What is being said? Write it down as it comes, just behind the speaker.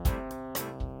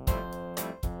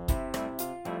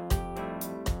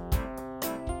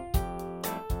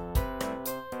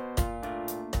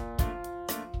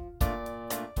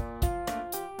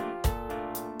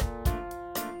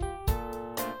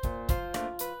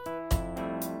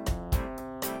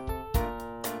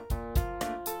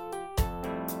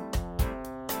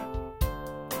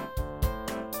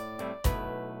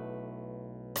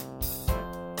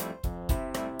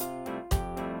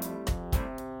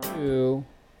2,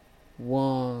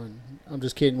 1. I'm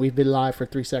just kidding. We've been live for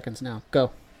 3 seconds now. Go.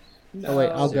 No. Oh, wait.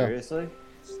 I'll go. Seriously?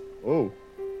 Oh.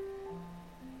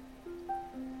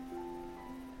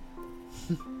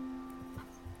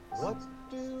 What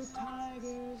do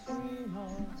tigers dream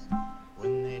of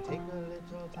when they take a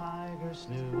little tiger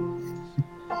snooze?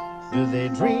 Do they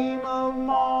dream of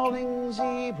mauling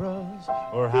zebras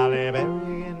or Halle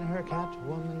Berry in her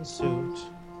Catwoman suit?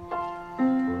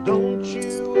 Well, don't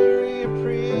you worry, your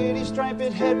pretty striped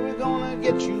head. We're gonna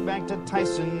get you back to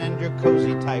Tyson and your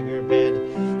cozy tiger bed.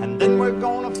 And then we're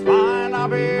gonna find our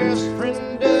best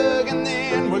friend Doug, and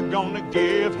then we're gonna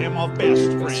give him a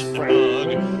best friend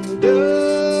hug.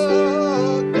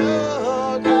 Doug,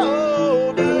 Doug,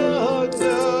 oh, Doug,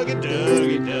 Dougie,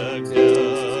 Dougie, Doug,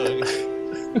 Doug.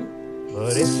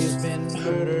 But if he's been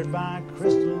murdered by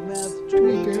crystal meth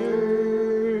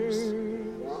tweakers,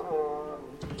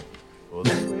 well,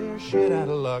 then we're shit out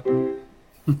of luck.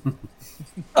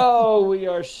 Oh, we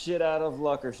are shit out of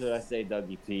luck, or should I say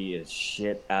Dougie P is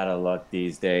shit out of luck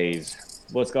these days.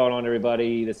 What's going on,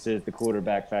 everybody? This is the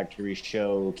Quarterback Factory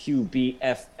Show,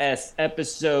 QBFS,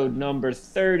 episode number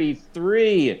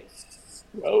 33.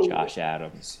 Whoa. Josh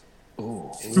Adams. Ooh.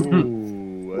 Ooh. That's a good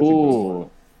Ooh. one.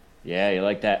 Yeah, you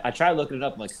like that? I tried looking it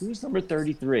up. I'm like, who's number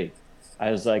 33?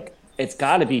 I was like, it's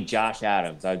got to be Josh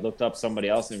Adams. I looked up somebody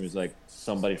else, and it was like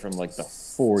somebody from like the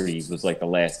 40s was like the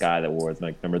last guy that wore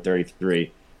like number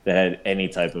 33 that had any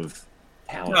type of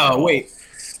talent. at Oh all. wait,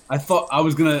 I thought I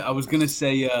was gonna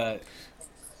say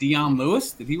Deion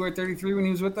Lewis. Did he wear 33 when he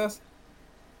was with us?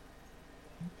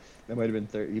 That might have been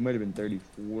 30. He might have been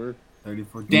 34.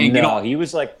 34. Dang, you no, know, he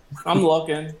was like, I'm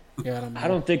looking. Yeah, I don't know. I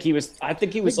don't think he was. I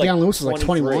think he I was think like Deion Lewis was like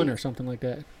 21 23. or something like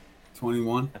that.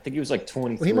 21. I think he was like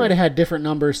 23. Well, he might have had different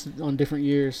numbers on different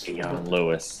years. Deion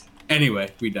Lewis. Anyway,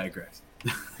 we digress.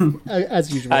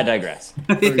 As usual. I digress.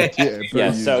 Per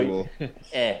Yeah, so- usual.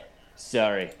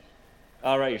 Sorry.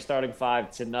 All right, your starting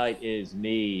five tonight is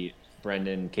me,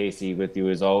 Brendan Casey, with you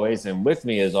as always. And with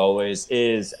me as always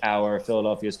is our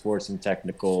Philadelphia Sports and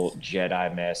Technical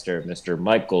Jedi Master, Mr.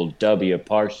 Michael W.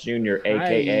 Parks Jr.,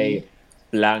 a.k.a.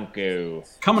 Blanco.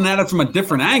 Coming at us from a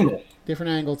different angle.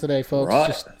 Different angle today, folks. Right.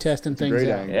 Just testing things great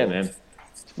out. angle. Yeah, man.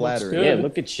 It's flattering. good. Yeah,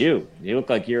 look at you. You look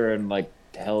like you're in, like,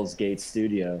 Hell's Gate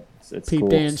studio. It's Peep cool.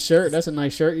 Dan's shirt. That's a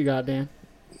nice shirt you got, Dan.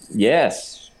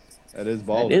 Yes. That is That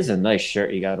bald. is a nice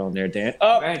shirt you got on there, Dan.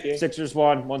 Oh, Thank you. Sixers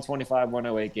won,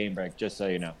 125-108 game break, just so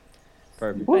you know.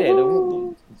 Perfect. But yeah,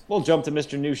 we'll jump to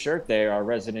Mr. New Shirt there, our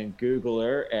resident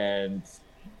Googler, and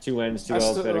two N's, two I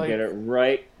L's, still better like- get it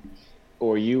right,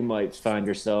 or you might find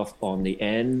yourself on the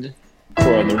end,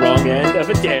 or on the wrong end of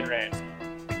a Dan rant.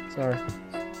 Sorry.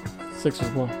 Sixers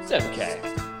won. It's okay.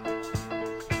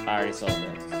 I already saw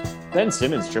that. Ben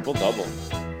Simmons, triple-double.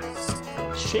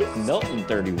 Shake Milton,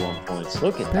 31 points.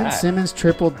 Look at Ben that. Simmons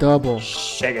triple-double.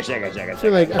 Shake it, shake it, shake it. I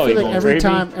feel like, Oh, you gonna every trade me?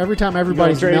 time You gonna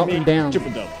everybody's trade melting me? down.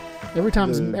 Triple-double. Every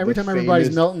time The everybody's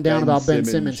famous melting down Ben about Ben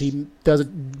Simmons. Simmons, he does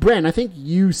it. Brent, I think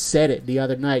you said it the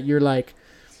other night. You're like,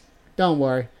 don't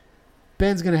worry.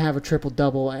 Ben's going to have a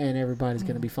triple-double, and everybody's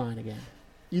going to be fine again.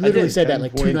 You literally did. said that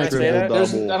like 2 10 nights points, ago.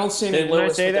 triple-double. I don't see any Didn't I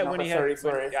Lewis say with that the when he number had?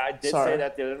 33. Yeah, I did Sorry. say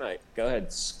that the other night. Go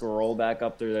ahead, scroll back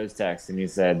up through those texts, and he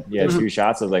said, "Yeah, 2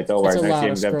 shots." I was like, "Don't worry, That's a next lot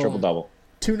game of he's got a scrolling. triple double."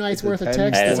 2 nights It's a worth of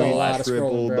 10 text is a point lot of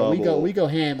scrolling, bro. triple-double. We go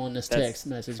ham on this That's text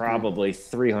message. group. Probably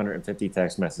 350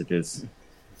 text messages,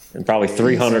 and probably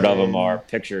 300 of them are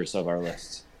pictures of our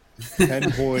list. 10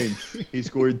 points. He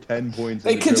scored 10 points.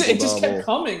 In It, the it just kept triple-double.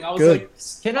 coming. I was Good. like,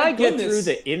 Can my I get goodness.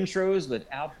 through the intros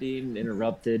without being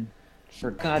interrupted? For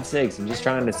God's sakes, I'm just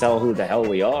trying to tell who the hell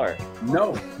we are.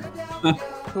 No.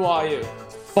 Who are you?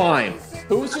 Fine.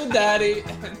 Who's your daddy?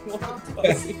 And what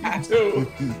does he do?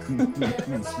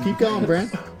 Keep going,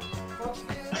 Brent.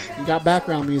 You got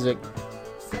background music.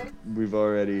 We've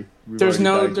already. There's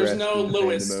no digressed into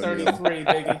Lewis pandemonium. 33,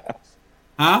 Biggie.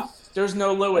 Huh? There's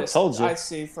no Lewis. I told you. I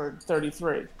see for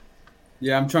 33.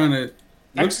 Yeah, I'm trying to.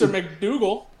 Dexter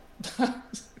McDougal, Oh,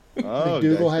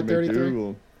 McDougal had Dexter 33?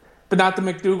 McDougal. but not the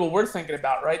McDougal we're thinking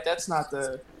about, right? That's not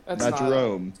the. That's Not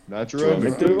Jerome. Not Jerome.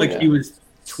 Jerome McDougal. McDougal. Like he was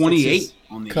 28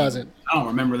 on the cousin. I don't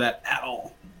remember that at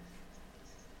all.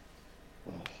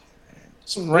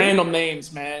 Some random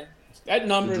names, man. That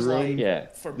number's Jerome- like Yeah.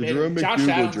 forbidden. Jerome Josh McDougal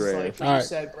Adams, draft. like what All you right.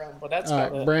 said, Brent, but that's All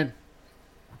about right, it. Brent,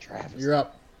 Travis. you're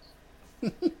up.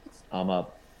 I'm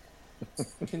up.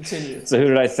 Continue. So who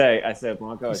did I say? I said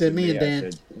Blanco. I You said me and I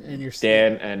Dan, said and you're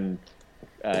Dan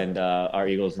and our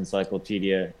Eagles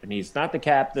Encyclopedia, and he's not the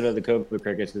captain of the Copeland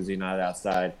Crickets because he's not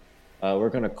outside. We're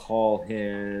gonna call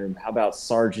him. How about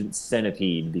Sergeant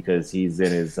Centipede because he's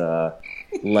in his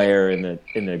lair in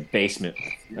the basement.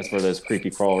 That's where those creepy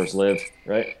crawlers live,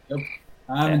 right? I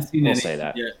I haven't seen we'll any say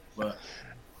that. yet, but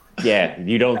Yeah,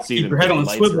 you don't see keep them your head when on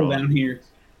the a lights are swivel on. down here.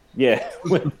 Yeah,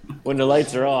 when the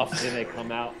lights are off, then they come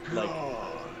out like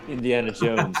Indiana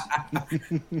Jones,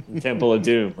 in Temple of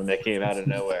Doom, when they came out of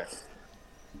nowhere.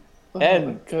 Oh my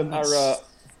And goodness.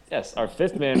 our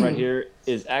fifth man right here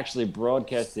is actually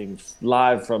broadcasting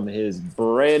live from his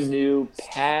brand new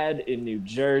pad in New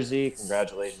Jersey.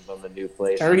 Congratulations on the new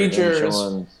place, Dirty to him, Jers.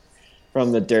 Sean,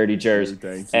 from the Dirty Jers.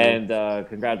 Thank you. And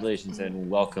congratulations and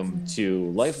welcome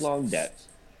to lifelong debt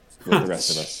with the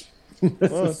rest of us.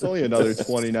 Well, it's only another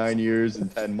 29 years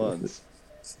and 10 months.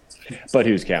 But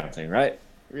who's counting, right?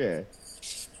 Yeah.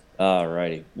 All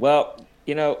righty. Well,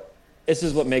 this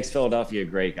is what makes Philadelphia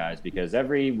great, guys, because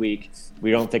every week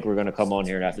we don't think we're going to come on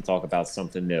here and have to talk about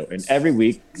something new. And every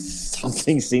week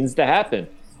something seems to happen,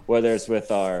 whether it's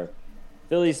with our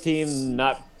Phillies team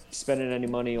not spending any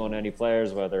money on any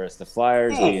players, whether it's the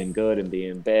Flyers being good and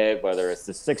being bad, whether it's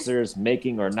the Sixers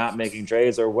making or not making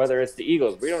trades, or whether it's the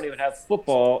Eagles. We don't even have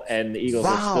football, and the Eagles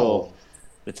are still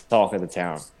the talk of the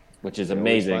town, which is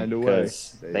amazing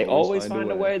because they always find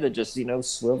a way to just,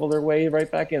 swivel their way right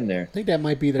back in there. I think that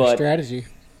might be their strategy.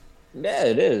 Yeah,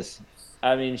 it is.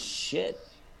 I mean, shit.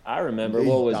 I remember, They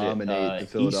what was dominate it? the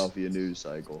Philadelphia news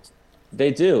cycle.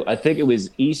 They do. I think it was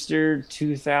Easter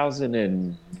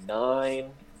 2009.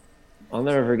 I'll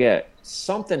never forget.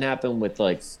 Something happened with,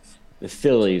 like, the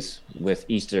Phillies with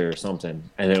Easter or something,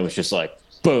 and then it was just like,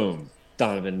 boom,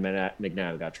 Donovan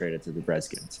McNabb got traded to the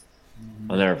Redskins.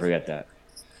 I'll never forget that.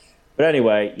 But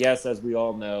anyway, yes, as we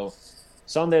all know,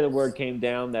 Sunday the word came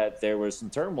down that there was some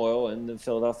turmoil in the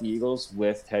Philadelphia Eagles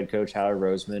with head coach Howard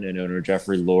Roseman and owner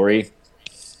Jeffrey Lurie.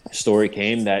 Story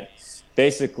came that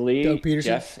basically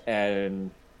Jeff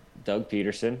and Doug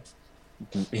Peterson,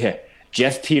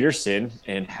 Jeff Peterson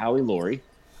and Howie Lurie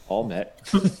all met.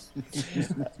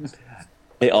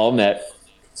 They all met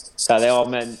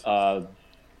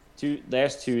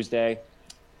last Tuesday.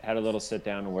 Had a little sit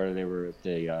down on where they were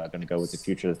going to go with the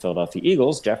future of the Philadelphia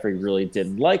Eagles. Jeffrey really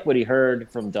didn't like what he heard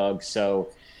from Doug, so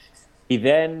he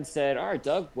then said, all right,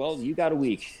 Doug, well, you got a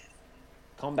week.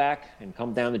 Come back and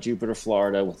come down to Jupiter,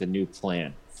 Florida with a new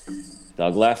plan.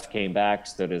 Doug left, came back,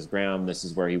 stood his ground. This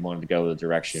is where he wanted to go, the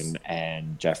direction.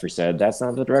 And Jeffrey said, that's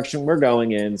not the direction we're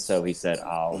going in. So he said,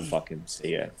 I'll fucking see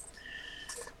you.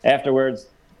 Afterwards,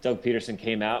 Doug Peterson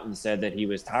came out and said that he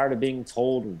was tired of being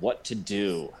told what to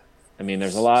do. I mean,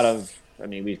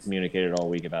 we've communicated all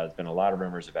week about it. There's been a lot of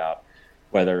rumors about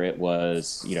whether it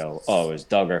was, it was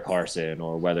Doug or Carson,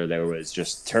 or whether there was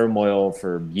just turmoil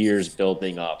for years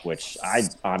building up, which I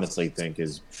honestly think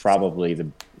is probably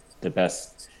the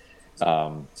best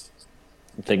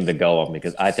thing to go on,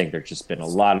 because I think there's just been a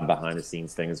lot of behind the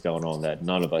scenes things going on that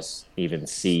none of us even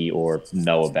see or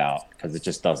know about, because it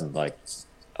just doesn't like,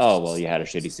 oh, well, you had a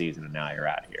shitty season and now you're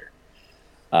out here.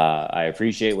 I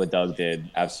appreciate what Doug did,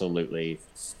 absolutely.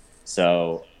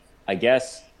 So I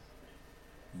guess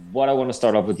what I want to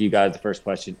start off with you guys, the first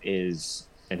question is,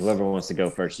 and whoever wants to go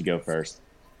first, you go first,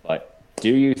 but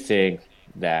do you think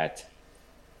that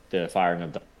the firing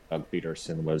of Doug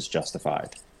Peterson was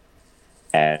justified?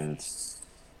 And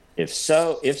if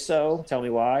so, tell me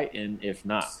why, and if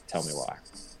not, tell me why.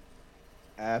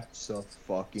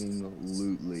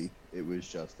 Abso-fucking-lutely, it was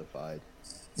justified.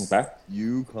 Okay.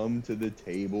 You come to the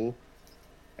table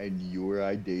and your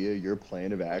idea, your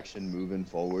plan of action moving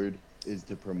forward is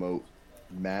to promote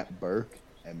Matt Burke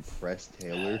and Press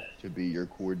Taylor to be your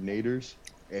coordinators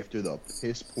after the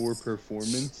piss poor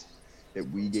performance that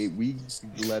we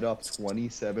let up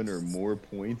 27 or more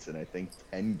points in I think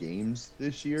 10 games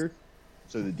this year.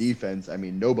 So the defense,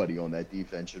 nobody on that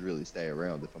defense should really stay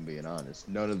around, if I'm being honest.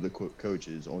 None of the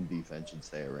coaches on defense should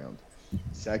stay around.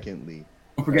 Secondly,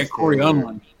 don't forget Corey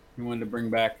Unlin, you wanted to bring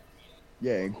back.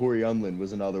 Yeah, and Corey Unlin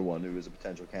was another one who was a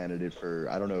potential candidate for,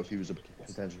 I don't know if he was a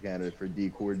potential candidate for D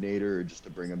coordinator or just to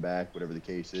bring him back, whatever the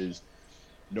case is.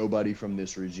 Nobody from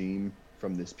this regime,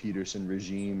 from this Peterson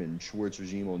regime and Schwartz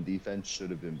regime on defense should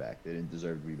have been back. They didn't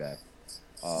deserve to be back.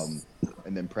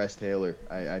 And then Press Taylor,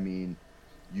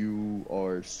 you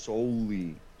are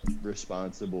solely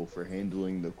responsible for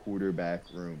handling the quarterback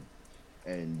room,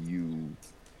 and you've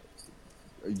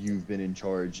been in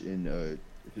charge in a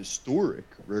historic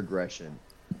regression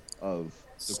of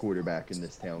the quarterback in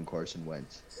this town, Carson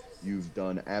Wentz. You've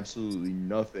done absolutely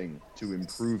nothing to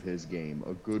improve his game.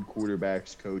 A good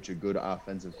quarterback's coach, a good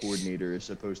offensive coordinator is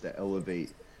supposed to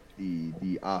elevate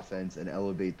the offense and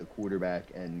elevate the quarterback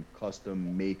and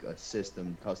custom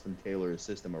tailor a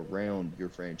system around your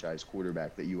franchise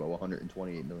quarterback that you owe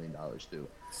 $128 million to.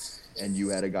 And you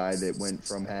had a guy that went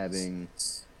from having,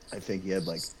 I think he had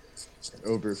like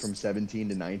over from 17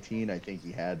 to 19, I think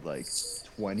he had like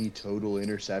 20 total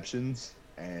interceptions.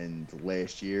 And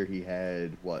last year he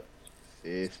had,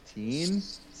 15,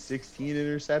 16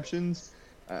 interceptions?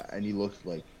 And he looked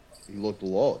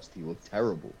lost. He looked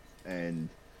terrible. And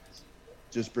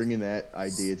just bringing that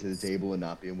idea to the table and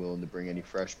not being willing to bring any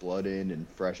fresh blood in and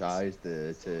fresh eyes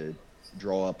to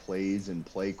draw up plays and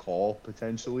play call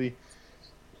potentially,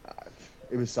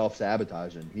 it was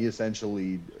self-sabotaging. He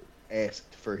essentially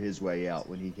asked for his way out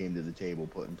when he came to the table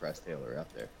putting Press Taylor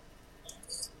out there.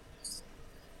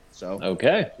 So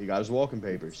Okay. he got his walking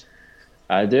papers.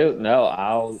 I do. No,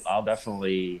 I'll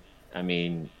definitely. I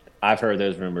mean, I've heard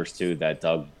those rumors too that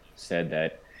Doug said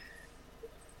that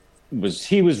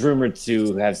he was rumored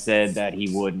to have said that he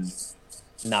wouldn't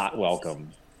not welcome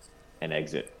an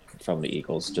exit from the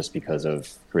Eagles just because of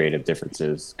creative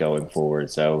differences going forward.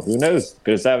 So who knows?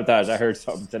 Good sabotage. I heard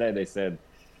something today. They said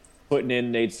putting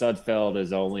in Nate Sudfeld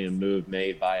is only a move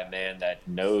made by a man that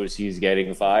knows he's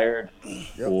getting fired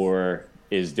or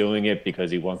is doing it because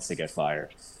he wants to get fired.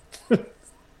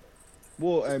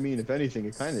 Well, I mean, if anything,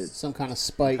 it kind of Some kind of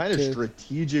spite. too.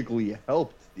 strategically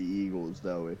helped the Eagles,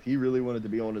 though. If he really wanted to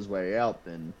be on his way out,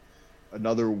 then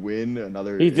another win,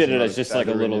 He did it another as just like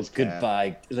a feather in little his cap.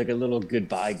 goodbye, like a little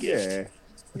goodbye gift.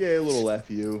 Yeah, a little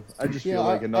FU. I just Yeah, feel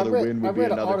like another win would be I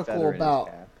read an another article feather in about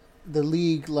his cap. the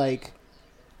league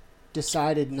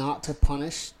decided not to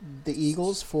punish the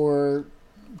Eagles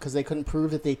because they couldn't prove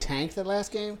that they tanked that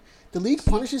last game. The league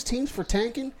punishes teams for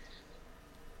tanking.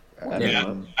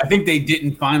 Yeah, I think they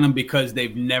didn't fine them because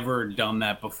they've never done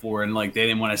that before, and like they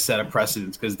didn't want to set a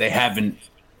precedence because they haven't.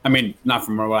 I mean, not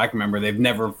from what I can remember, they've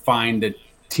never fined a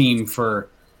team for.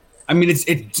 I mean,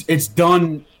 it's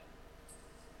done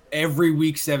every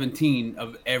week 17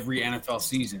 of every NFL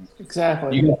season.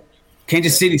 Exactly.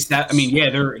 Kansas City stat. I mean,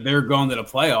 yeah, they're going to the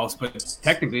playoffs, but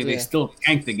technically they still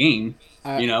tanked the game.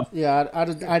 Yeah,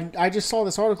 I just saw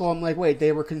this article. I'm like, wait,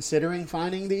 they were considering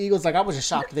finding the Eagles? Like, I was just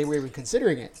shocked that they were even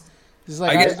considering it. It's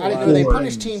like, I didn't know they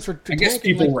punished teams for I guess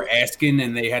tanking. people were asking,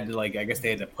 and they had to I guess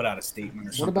they had to put out a statement or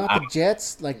What something. about the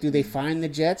Jets? Like, do they find the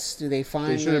Jets? Do they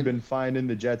find? They should have been finding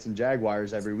the Jets and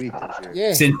Jaguars every week this year.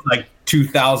 Yeah, Since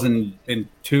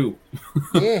 2002.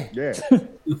 yeah. Yeah.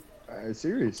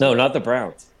 Seriously. No, not the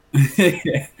Browns.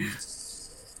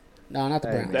 No, not the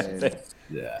Browns. Man.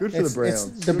 Yeah. Good for the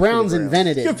Browns. The Good for Browns the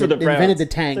invented it. Good for the They invented the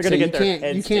Browns. tank, They're so gonna you get their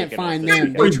heads can't taken find off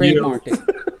them. their They heads. trademarked it.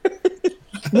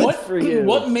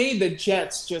 What made the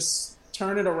Jets just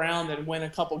turn it around and win a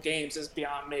couple games is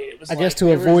beyond me. It was I guess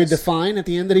to avoid the fine at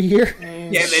the end of the year.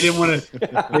 Yeah, they didn't want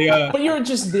to. But you were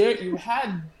just there. You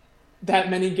had that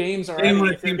many games didn't already.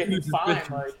 wanna If you're keep getting losing fined,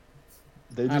 fifty. like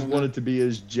They just wanted to be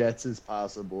as Jets as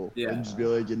possible. Yeah. And just be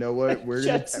like, you know what? We're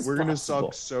Jets as gonna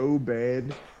possible. suck so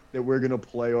bad that we're gonna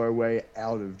play our way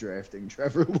out of drafting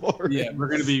Trevor Lawrence. Yeah, we're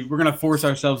gonna force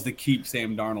ourselves to keep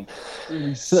Sam Darnold. We're gonna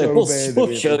be So so we'll, bad.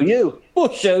 we'll show you.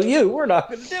 We'll show you. We're not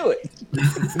going to do it.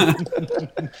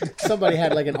 Somebody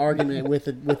had like an argument with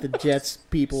the Jets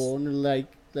people, and they're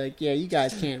like, yeah, you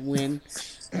guys can't win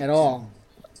at all.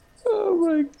 Oh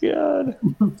my god.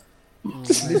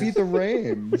 They beat the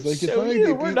Rams. Like it's Show not like you,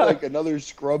 they we're beat not- like another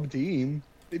scrub team.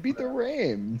 They beat the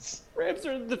Rams. Rams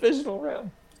are in the divisional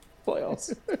round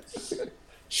playoffs.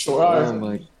 sure. Oh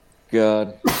my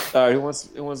god. All right, who wants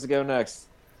to go next?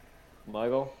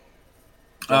 Michael.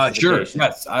 Sure. Justification.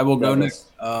 Yes, I will go Douglas.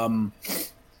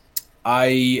 next.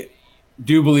 I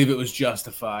do believe it was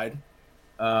justified.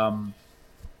 When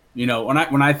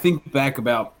I think back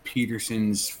about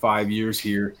Peterson's 5 years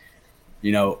here,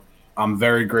 I'm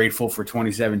very grateful for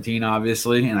 2017,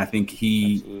 obviously, and I think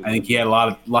he had a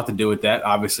lot to do with that.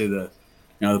 Obviously, the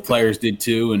players did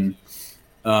too, and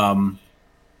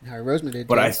Harry Roseman did.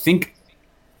 but too. I think,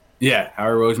 Harry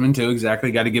Roseman too.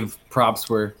 Exactly. Got to give props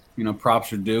where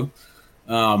props are due.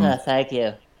 Thank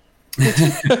you.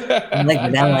 I like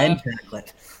vanilla and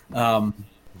chocolate.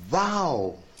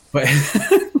 Wow. But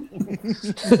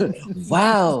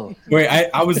Wow. wait,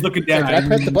 I was looking down. Did I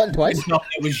press the button twice? I didn't know if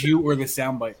that was you or the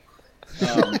soundbite.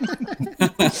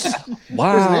 There's an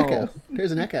Wow. echo.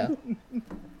 There's an echo.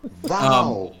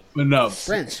 Wow. But no,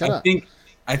 Brent, shut up.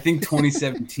 I think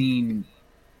 2017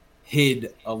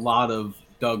 hid a lot of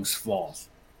Doug's flaws,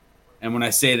 and when I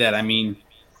say that, I mean,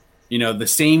 the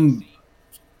same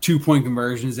 2-point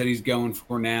conversions that he's going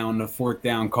for now, and the fourth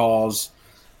down calls,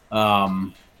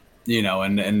 and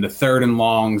the third and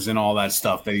longs and all that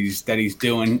stuff that he's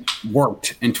doing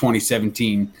worked in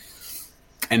 2017,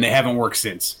 and they haven't worked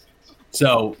since.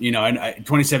 So, in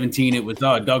 2017 it was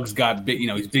Doug's got big,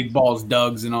 he's big balls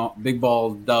Doug's and all big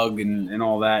balls Doug and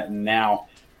all that, and now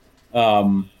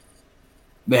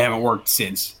they haven't worked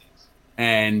since.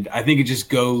 And I think it just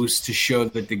goes to show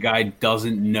that the guy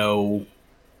doesn't know.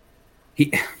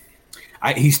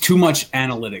 He's too much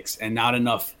analytics and not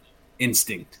enough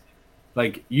instinct.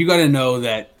 Like, you got to know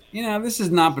that, this has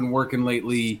not been working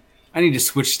lately. I need to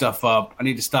switch stuff up. I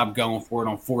need to stop going for it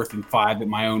on 4th and 5 at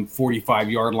my own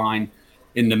 45-yard line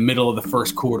in the middle of the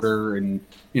first quarter and,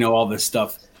 all this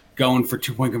stuff. Going for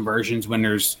 2-point conversions when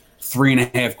there's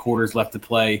 3.5 quarters left to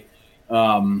play.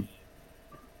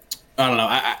 I don't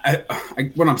know.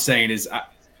 What I'm saying is I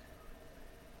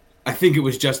think it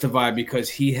was justified because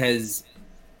he has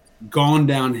gone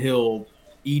downhill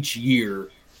each year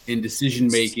in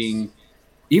decision-making,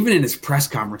 even in his press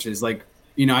conferences. Like,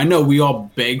 I know we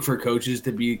all beg for coaches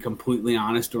to be completely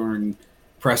honest during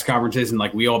press conferences, and,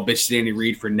 like, we all bitch to Andy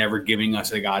Reid for never giving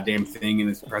us a goddamn thing in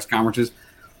his press conferences.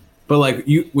 But, like,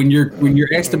 when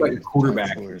you're asked about your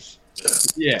quarterback,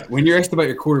 when you're asked about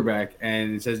your quarterback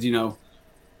and it says,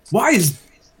 why is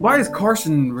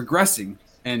Carson regressing?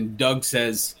 And Doug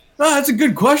says, "Oh, that's a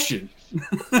good question."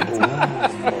 Come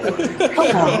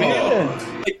on,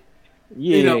 man.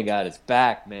 You ain't got his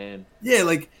back, man.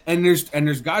 Yeah, and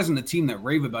there's guys on the team that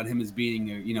rave about him as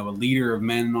being a leader of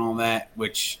men and all that,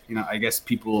 which I guess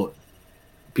people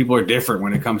are different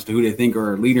when it comes to who they think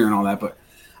are a leader and all that. But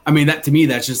I mean, that to me,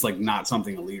 that's just like not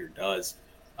something a leader does.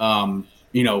 And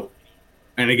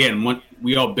again,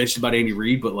 we all bitched about Andy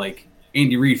Reid, but like,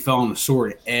 Andy Reid fell on the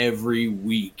sword every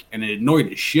week, and it annoyed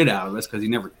the shit out of us because he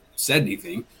never said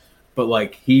anything. But,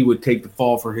 like, he would take the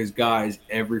fall for his guys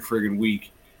every friggin'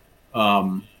 week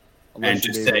and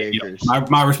just say,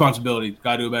 my responsibility,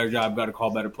 got to do a better job, got to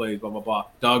call better plays, blah, blah, blah.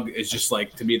 Doug is just,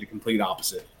 like, to me, the complete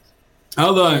opposite.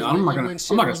 Although I'm not going to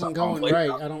stop going right.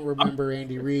 I don't remember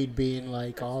Andy Reid being,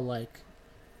 like, all, like,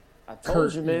 I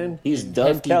told you, man. He's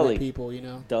Doug Kelly. People,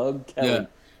 Doug Kelly. Yeah.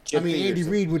 Andy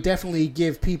Reid would definitely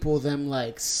give people them,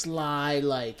 like, sly,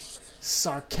 like,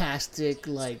 sarcastic,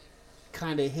 like,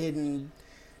 kind of hidden,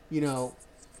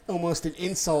 almost an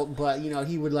insult, but,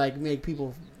 he would, like, make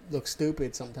people look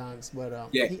stupid sometimes. But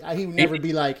he would never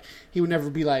be like,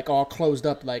 all closed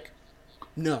up, like,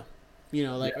 no.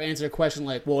 Answer a question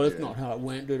like, well, it's not how it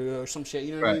went, or some shit.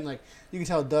 You know what I mean? Like, you can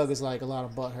tell Doug is, like, a lot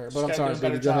of butthurt. But I'm sorry,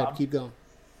 baby. Go ahead. Keep going.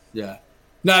 Yeah.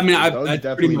 No, I mean, Doug's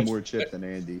definitely more chip than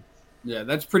Andy. Yeah,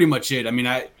 that's pretty much it. I mean,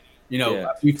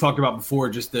 we've talked about before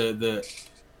just just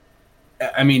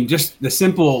the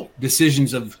simple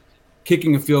decisions of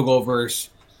kicking a field goal versus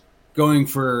going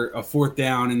for a 4th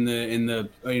down in the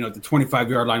the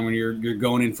 25-yard line when you're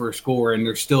going in for a score and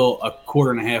there's still a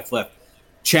quarter and a half left.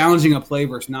 Challenging a play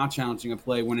versus not challenging a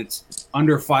play when it's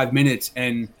under 5 minutes,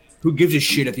 and who gives a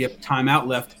shit if you have timeout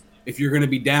left if you're going to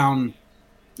be down,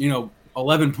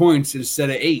 11 points instead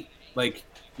of 8, like,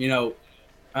 what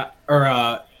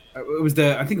was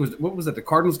that, the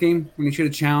Cardinals game when he should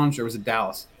have challenged, or was it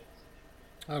Dallas?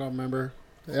 I don't remember.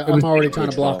 I'm already trying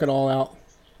to block it all out.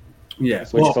 Yeah,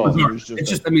 it's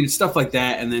just, it's stuff like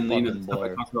that, and then the stuff I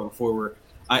talked about before, where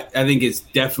I think it's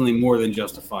definitely more than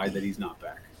justified that he's not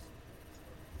back.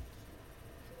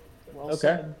 Well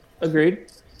said. Agreed.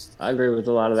 I agree with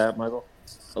a lot of that, Michael.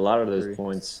 A lot of those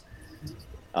points,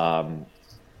 I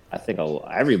think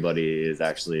everybody is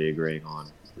actually agreeing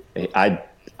on.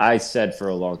 I said for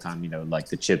a long time, like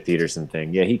the Chip Peterson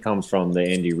thing. Yeah, he comes from the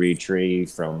Andy Reid tree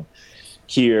from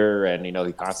here, and he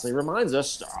constantly reminds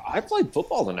us, I played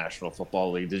football in the National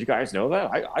Football League. Did you guys know that?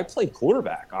 I played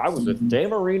quarterback. I was with Dan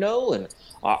Marino, and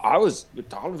I was with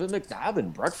Donovan McNabb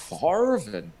and Brett Favre.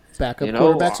 And backup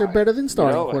quarterbacks are better than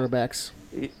starting quarterbacks.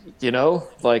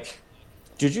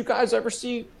 Did you guys ever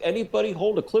see anybody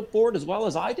hold a clipboard as well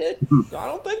as I did? I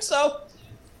don't think so.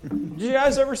 Did you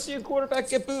guys ever see a quarterback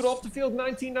get booed off the field in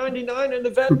 1999 in the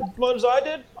event as much as I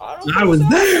did? I was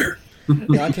there.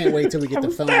 Yeah, I can't wait till we get the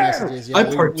phone messages. Yeah, I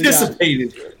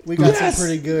participated. We got some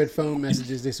pretty good phone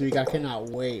messages this week. I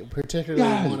cannot wait, particularly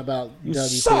one about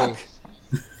WPA.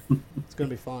 It's going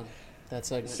to be fun, that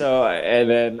segment. So, and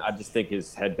then I just think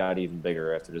his head got even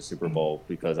bigger after the Super Bowl,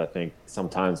 because I think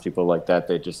sometimes people like that,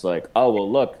 they just like, oh, well,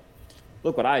 look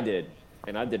what I did,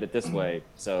 and I did it this way,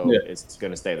 so it's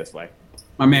going to stay this way.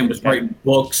 My man was writing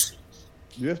books.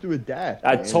 You have to adapt.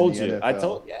 Yeah,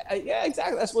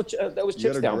 exactly. That was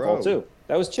Chip's downfall too.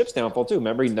 That was Chip's downfall too.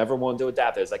 Remember, he never wanted to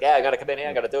adapt. It was like, I got to come in here,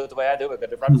 I got to do it the way I do it. I got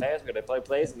to run fast, we're going to play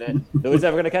plays, and then nobody's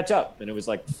ever going to catch up. And it was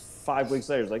like 5 weeks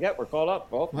later, it's like, we're called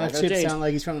up. Well, Chip sound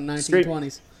like he's from the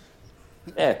 1920s.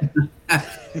 Yeah.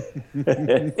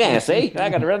 Yeah, see? I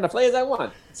got to run the plays I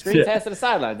want. Screen pass to the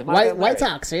sideline. White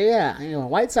Sox,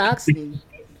 White Sox,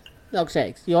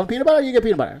 milkshakes. You want peanut butter or you get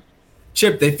peanut butter?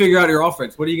 Chip, they figure out your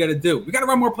offense. What do you got to do? We got to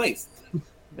run more plays.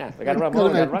 Yeah, we got to run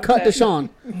more. Cut Deshaun.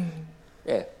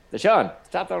 Yeah, Deshaun,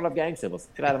 stop throwing up gang symbols.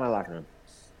 Get out of my locker room.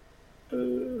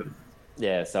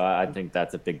 Yeah, so I think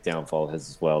that's a big downfall of his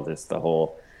as well. Just the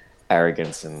whole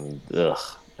arrogance and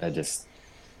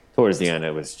towards the end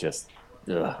it was just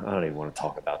I don't even want to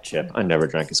talk about Chip. I never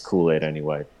drank his Kool-Aid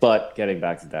anyway. But getting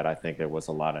back to that, I think there was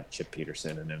a lot of Chip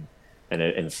Peterson in him, and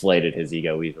it inflated his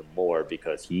ego even more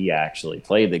because he actually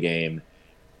played the game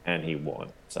and he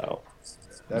won. So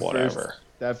whatever.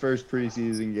 That first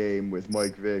preseason game with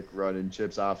Mike Vick running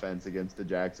Chip's offense against the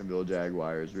Jacksonville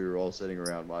Jaguars, we were all sitting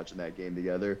around watching that game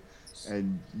together,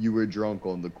 and you were drunk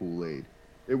on the Kool-Aid.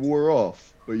 It wore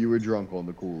off, but you were drunk on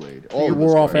the Kool-Aid. It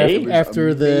wore off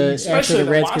after the Especially the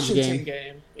Redskins Washington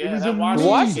game. Yeah, It was that amazing.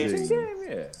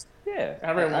 Washington. Yeah.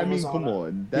 Everyone was on come it.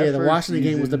 on. The first Washington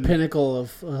game was the season- pinnacle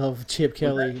of Chip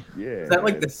Kelly. Yeah. Is that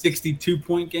like the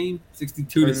 62-point game?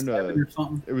 62 to 7 or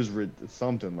something? It was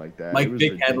something like that. Mike It was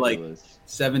Vick had, like, ridiculous.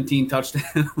 17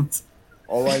 touchdowns.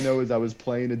 All I know is I was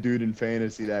playing a dude in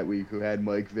fantasy that week who had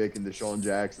Mike Vick and Deshaun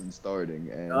Jackson starting,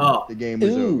 and the game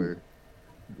was over.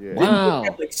 Yeah. Wow. He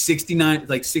had like 69,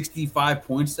 like 65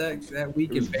 points that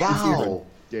week It was in fantasy.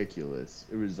 ridiculous.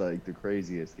 It was like the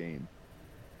craziest game.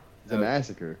 It was a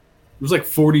massacre. It was like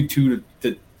 42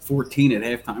 to 14 at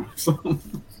halftime or something.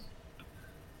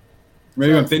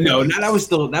 Maybe I'm thinking, no, that was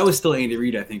still Andy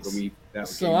Reid, I think, when we that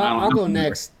So game. I don't I'll go remember.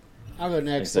 next. I'll go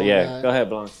next. So on, yeah, go ahead,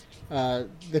 Blanc.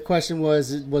 The question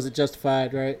was it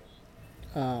Justified, right?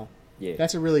 Yeah.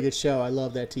 That's a really good show. I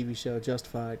love that TV show,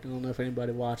 Justified. I don't know if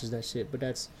anybody watches that shit, but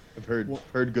that's I've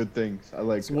heard good things. I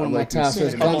like. it's one of I my like top.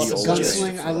 this Gunslinger.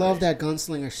 Justified. I love that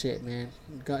gunslinger shit, man.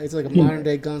 It's like a modern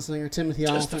day gunslinger. Timothy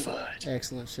Olyphant.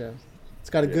 Excellent show. It's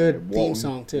got a good theme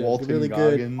song too. Walton a really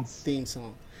Goggins. good theme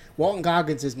song. Walton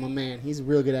Goggins is my man. He's a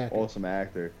real good actor. Awesome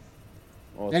actor.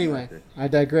 Awesome Anyway, actor. I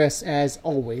digress as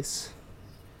always.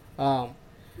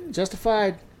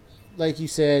 Justified, like you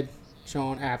said,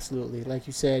 Sean, absolutely. Like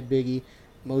you said, Biggie,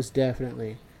 most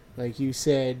definitely. Like you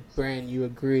said, Brand, you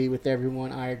agree with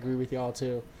everyone. I agree with y'all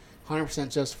too.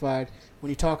 100% Justified. When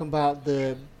you're talking about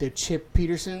the Chip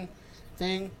Peterson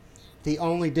thing, the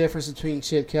only difference between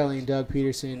Chip Kelly and Doug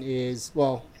Peterson is,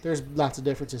 well, there's lots of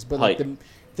differences, but like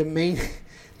the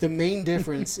main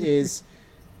difference is,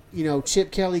 you know,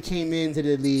 Chip Kelly came into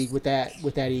the league with that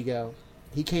ego.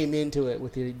 He came into it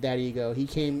with that ego.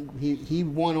 He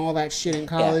won all that shit in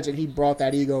college, and he brought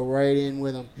that ego right in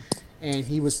with him. And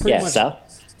he was pretty much. So?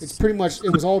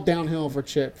 It was all downhill for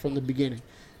Chip from the beginning.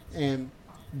 And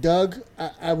Doug,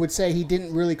 I would say he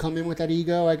didn't really come in with that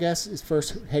ego. I guess his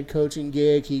first head coaching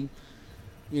gig, he,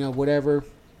 whatever,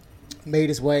 made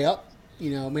his way up.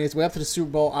 Made his way up to the Super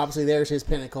Bowl. Obviously, there's his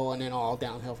pinnacle, and then all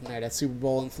downhill from there. That Super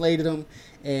Bowl inflated him,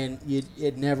 and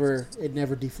it never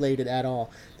deflated at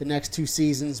all. The next two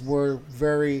seasons were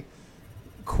very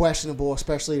questionable,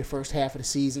 especially the first half of the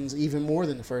seasons, even more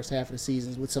than the first half of the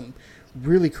seasons, with some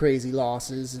really crazy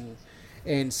losses,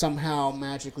 and somehow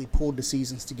magically pulled the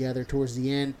seasons together towards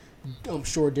the end. I'm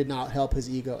sure did not help his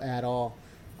ego at all.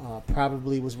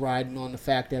 Probably was riding on the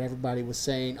fact that everybody was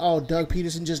saying, "Oh, Doug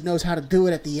Peterson just knows how to do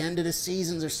it at the end of the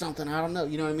seasons or something." I don't know.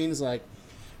 You know what I mean? It's like,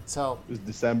 so It was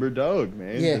December Doug,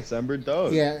 man. Yeah. December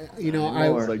Doug. yeah. It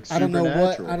was like I don't know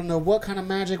supernatural. what kind of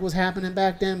magic was happening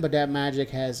back then, but that magic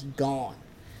has gone.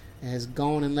 It has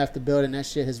gone and left the building. That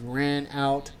shit has ran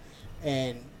out,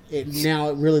 and it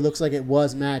really looks like it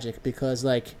was magic because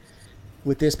like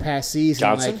with this past season,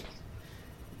 Johnson?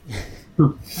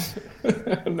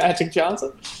 Magic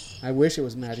Johnson. I wish it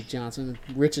was Magic Johnson,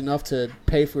 rich enough to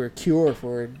pay for a cure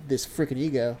for this freaking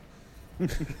ego.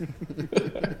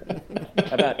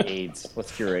 How about AIDS?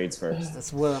 Let's cure AIDS first.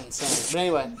 That's what I'm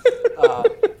saying. But anyway,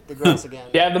 digress again.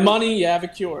 You have the money, you have a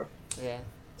cure. Yeah.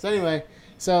 So anyway,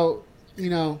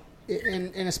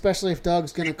 and especially if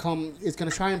Doug's gonna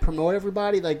try and promote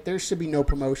everybody. Like there should be no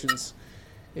promotions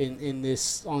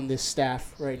on this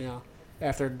staff right now.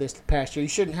 After this past year, you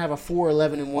shouldn't have a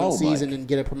 4-11-1 season and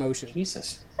get a promotion.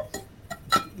 Jesus.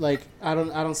 Like I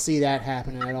don't see that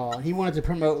happening at all. He wanted to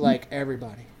promote like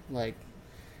everybody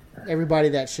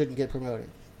that shouldn't get promoted.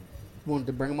 He wanted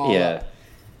to bring them all up.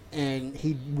 And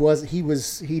he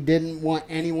didn't want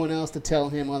anyone else to tell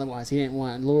him otherwise. He didn't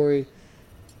want Lori,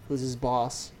 who's his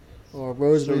boss, or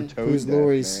Roseman, So who's tone-deaf,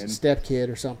 Lori's man.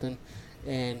 stepkid or something.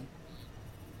 And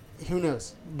who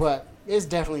knows? But it's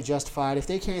definitely justified. If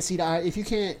they can't see the eye, if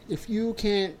you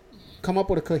can't come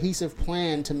up with a cohesive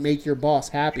plan to make your boss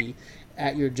happy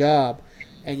at your job,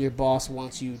 and your boss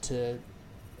wants you to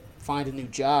find a new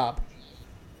job,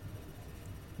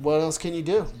 what else can you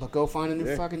do but go find a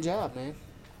new fucking job, man?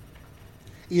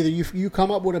 Either you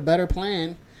come up with a better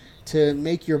plan to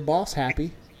make your boss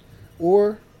happy,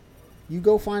 or you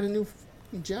go find a new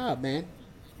job, man.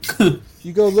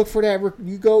 You go look for that.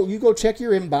 You go check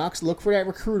your inbox. Look for that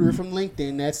recruiter from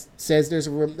LinkedIn that says there's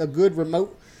a good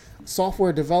remote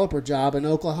software developer job in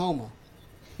Oklahoma.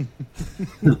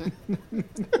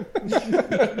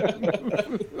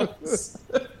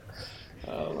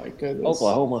 Oh my goodness.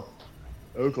 Oklahoma.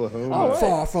 Oklahoma.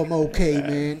 Far from okay,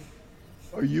 man.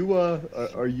 Are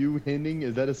you hinting?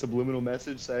 Is that a subliminal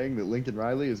message saying that Lincoln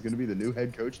Riley is going to be the new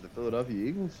head coach of the Philadelphia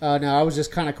Eagles? No, I was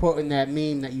just kind of quoting that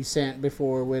meme that you sent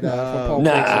before with from Paul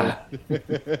Nah.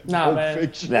 Nah, man.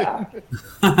 Fiction. Nah.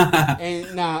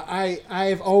 And I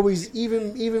have always,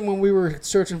 even when we were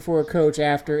searching for a coach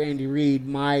after Andy Reid,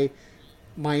 my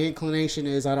inclination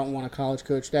is I don't want a college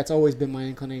coach. That's always been my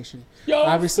inclination. Yo,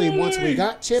 Obviously, Philly! once we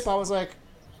got Chip, I was like,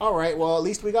 all right, well, at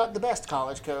least we got the best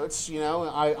college coach. You know,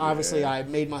 I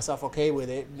made myself okay with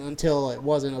it until it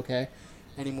wasn't okay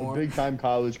A anymore. big-time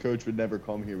college coach would never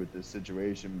come here with this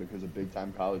situation because a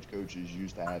big-time college coach is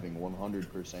used to having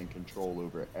 100% control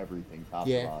over everything, top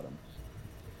to Yeah. bottom.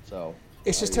 So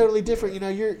It's just totally different. You know,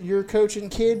 you're coaching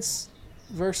kids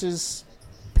versus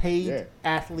paid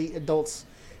athlete adults.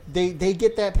 They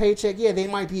get that paycheck. Yeah, they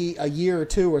might be a year or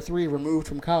 2 or 3 removed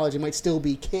from college. It might still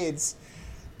be kids.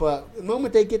 But the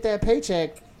moment they get that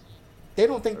paycheck, they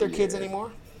don't think they're kids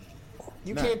anymore.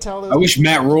 You can't tell them. I wish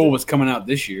Matt Rule was coming out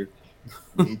this year.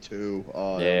 Me too.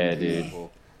 Oh, that Yeah, would be dude.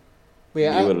 beautiful. But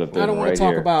yeah, You would've I been don't want right to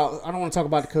talk here. about. I don't want to talk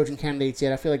about the coaching candidates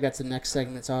yet. I feel like that's the next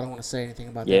segment, so I don't want to say anything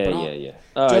about Yeah, that. But yeah.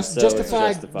 All right, so it's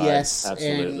justified, yes,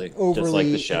 absolutely. and overly Just like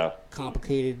the show.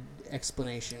 complicated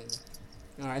explanation.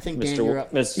 All right, I think Dan, Mr. you're up.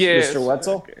 Yes. Mr.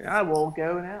 Wetzel? Okay, I will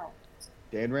go now.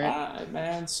 Dan Rant? All right,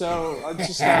 man. So I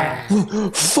just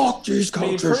Fuck these I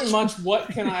mean, pretty much what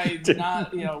can I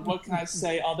not, what can I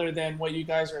say other than what you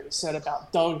guys already said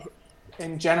about Doug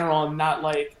in general and not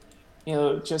like,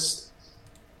 just,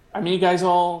 I mean, you guys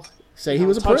all Say he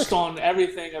was a touched prick. on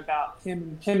everything about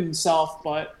him himself,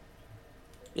 but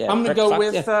Yeah, I'm going to prick, go fuck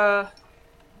with, yeah.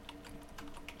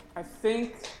 I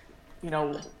think,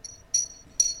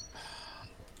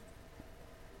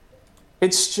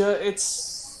 it's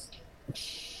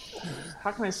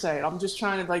how can I say it? I'm just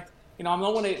trying to I don't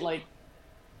want to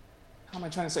how am I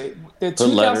trying to say it? The Put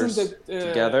letters 2000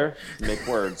 together, make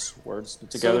words. Words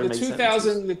together so make the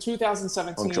sentences.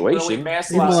 2017 Punctuation. really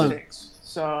masked a Leave lot him of alone. things.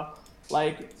 So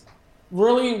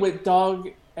really with Doug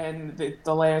and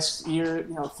the last year,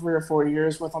 3 or 4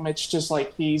 years with him, it's just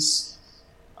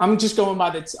I'm just going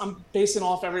by I'm basing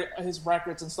off his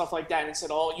records and stuff like that. And he said,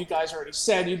 you guys already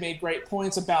said you made great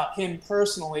points about him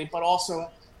personally, but also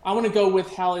I want to go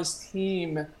with how his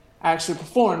team actually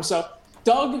performed. So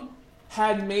Doug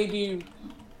had maybe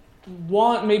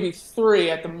 3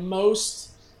 at the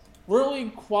most really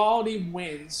quality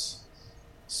wins.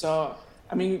 So,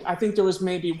 I mean, I think there was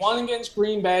maybe 1 against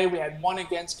Green Bay. We had 1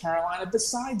 against Carolina.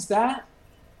 Besides that,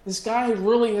 this guy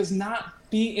really has not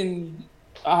beaten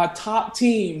a top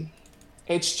team.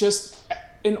 It's just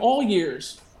in all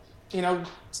years,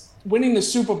 winning the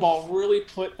Super Bowl really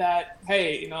put that,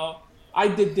 hey, I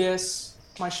did this,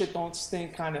 my shit don't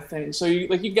stink kind of thing. So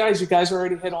you guys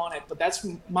already hit on it, but that's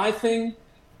my thing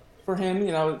for him.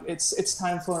 It's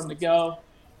time for him to go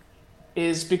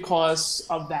is because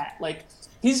of that.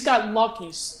 He's got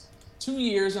lucky 2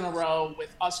 years in a row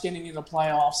with us getting in the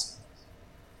playoffs.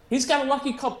 He's got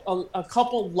a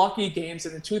couple lucky games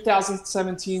in the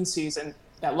 2017 season.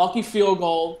 That lucky field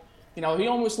goal. He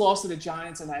almost lost to the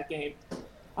Giants in that game.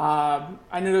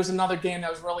 I knew there was another game that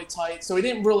was really tight. So he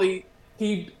didn't really.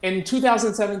 In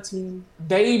 2017,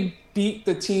 they beat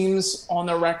the teams on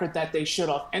their record that they should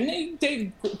have. And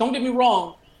they don't get me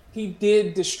wrong, he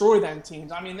did destroy them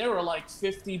teams. I mean, there were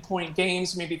 50-point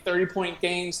games, maybe 30-point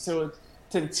games to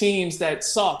the teams that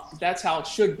suck. That's how it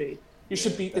should be. You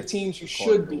should beat the teams you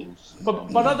should beat.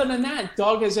 But other than that,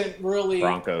 Doug hasn't really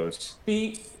Broncos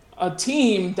beat a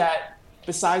team that,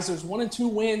 besides those 1 and 2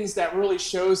 wins, that really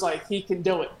shows he can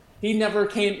do it. He never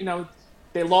came,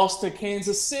 they lost to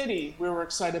Kansas City. We were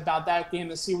excited about that game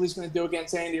to see what he's going to do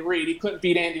against Andy Reid. He couldn't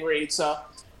beat Andy Reid. So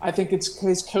I think it's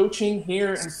his coaching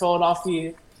here in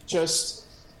Philadelphia. Just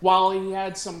while he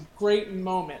had some great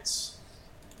moments,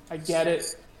 I get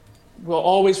it. We'll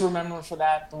always remember him for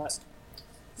that. But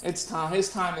it's time. His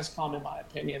time has come, in my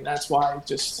opinion. That's why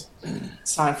it's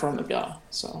time for him to go.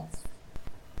 So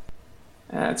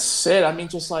that's it. I mean,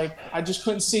 I just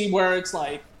couldn't see where it's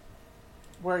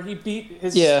where he beat he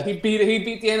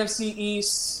beat the NFC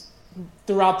East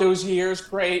throughout those years.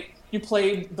 Great. You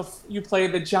played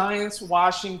the Giants,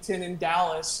 Washington, and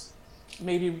Dallas,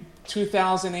 maybe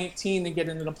 2018 to get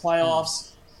into the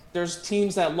playoffs. There's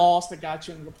teams that lost that got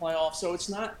you into the playoffs. So it's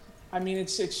not. I mean,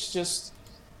 it's just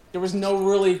there was no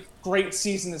really great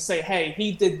season to say, hey,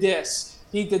 he did this.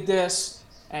 he did this,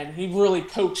 and he really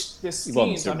coached this He won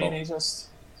the team. Super I mean, Bowl. he just,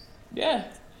 yeah.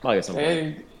 I guess I'm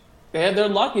They're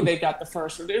lucky they got the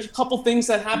first. There's a couple things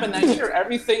that happened that year.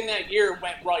 Everything that year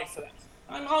went right for them.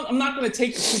 I'm not going to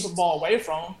take the Super Bowl away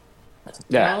from them.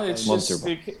 Yeah, You know, it's won just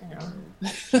Super Bowl. you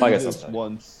know. I guess Just I'm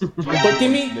once. But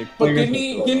give Nick-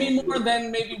 me more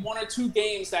than maybe 1 or 2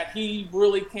 games that he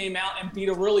really came out and beat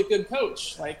a really good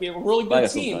coach, like a really I good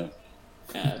guess I'm team. fine.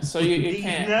 Yeah, so you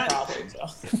can't probably.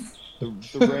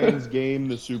 So. The Rams game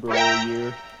the Super Bowl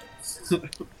year.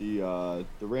 The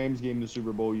Rams game the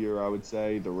Super Bowl year, I would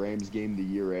say. The Rams game the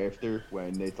year after,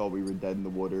 when they thought we were dead in the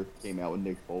water, came out with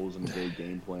Nick Foles and a great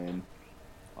game plan.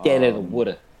 Dead in the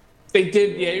water. They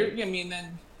did, yeah. I mean,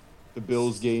 then The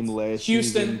Bills game last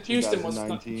Houston season, was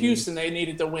 2019. Houston. They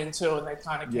needed to win too, and they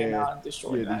kind of came Yeah. out and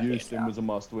destroyed Yeah, the that game. Houston was a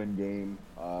must-win game.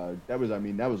 That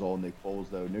was all Nick Foles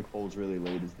though. Nick Foles really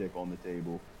laid his dick on the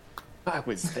table. I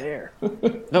was there.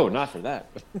 No, not for that.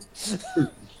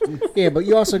 Yeah, but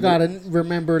you also got to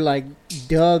remember, like,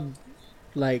 Doug,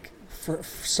 like,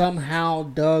 somehow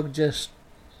Doug just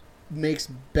makes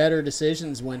better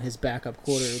decisions when his backup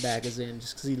quarterback is in,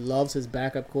 just because he loves his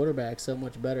backup quarterback so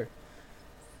much better.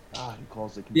 He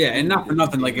calls it. Yeah, and not for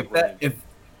nothing. Like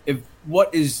if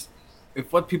what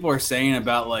people are saying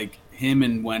about like him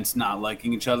and Wentz not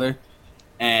liking each other,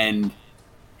 and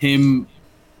him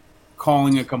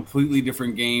calling a completely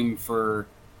different game for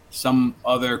some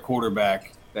other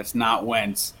quarterback that's not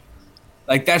Wentz,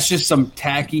 like that's just some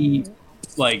tacky,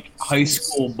 like high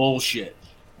school bullshit.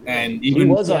 And He even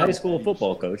was a high school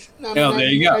football coach. No, Yeah, there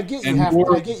you go. I get you And have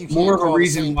more- I get you can't more of a call the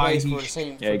reason same why plays he- for the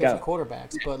same Yeah, for you different got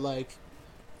quarterbacks, but like,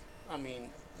 I mean,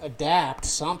 adapt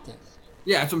something.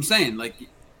 Yeah, that's what I'm saying. Like,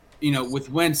 you know, with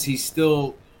Wentz, he's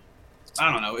still,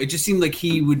 I don't know. It just seemed like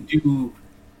he would do,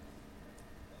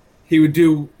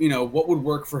 you know, what would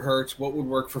work for Hurts, what would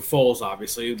work for Foles,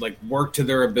 obviously, like work to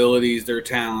their abilities, their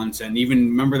talents. And even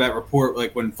remember that report,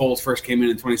 like when Foles first came in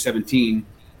 2017,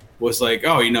 was like,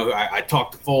 oh, you know, I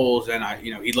talked to Foles and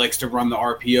he likes to run the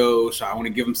RPO, so I want to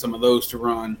give him some of those to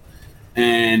run.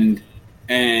 And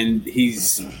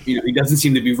he's, you know, he doesn't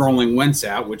seem to be rolling Wentz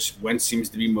out, which Wentz seems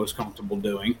to be most comfortable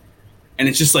doing. And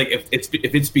it's just like, if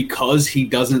it's because he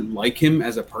doesn't like him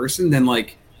as a person, then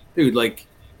like, dude, like,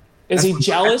 Is he that's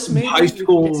jealous? Maybe high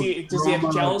school does he have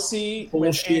drama, jealousy? With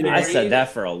bullshit. Andy I Reid? said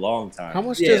that for a long time. How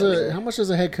much Yeah, does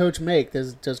a head coach make?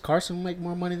 Does Carson make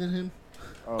more money than him?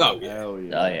 Oh, yeah. hell Oh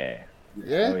yeah. yeah.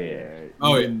 Yeah. Oh yeah.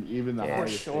 Oh, yeah. Even the Yeah,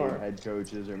 highest sure. paid head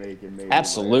coaches are making maybe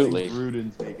Absolutely. Like, I think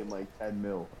Gruden's making like 10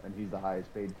 mil, and he's the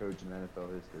highest paid coach in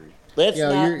NFL history. Let's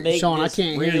Yo, not you're, make Sean, I this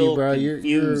can't hear real you, bro.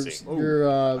 confusing. Your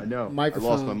I know. microphone.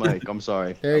 I lost my mic. I'm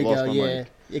sorry. There I you lost go. my Yeah,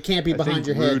 mic. it can't be I behind think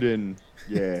your head. Gruden,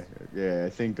 yeah. I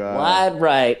think Wide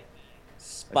right. I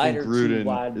Spider think too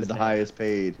wide. Gruden is the highest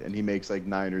paid, and he makes like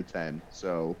 9 or 10.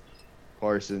 So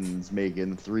Carson's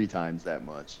making 3 times that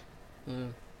much.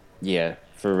 Yeah,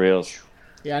 for real.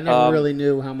 Yeah, I never Um, really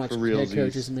knew how much for head realsies.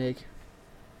 coaches make.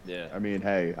 Yeah. I mean,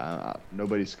 hey,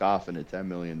 nobody's scoffing at $10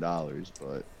 million,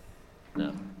 but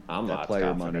No, I'm that not player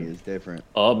confident. money is different.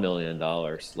 $1 million,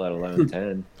 let alone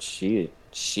 10.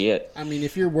 Shit. I mean,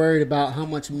 if you're worried about how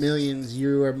much millions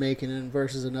you are making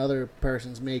versus another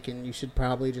person's making, you should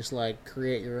probably just like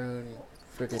create your own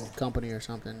freaking company or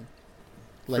something,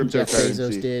 like Jeff Cryptocurrency.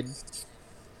 Bezos did.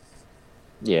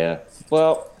 Yeah.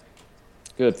 Well,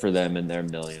 good for them and their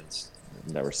millions.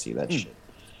 I'll never see that shit.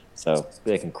 So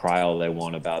they can cry all they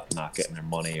want about not getting their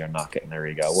money or not getting their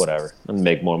ego, whatever. And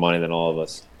make more money than all of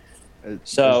us. As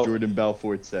So- Jordan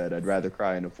Belfort said, I'd rather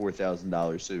cry in a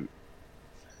 $4,000 suit.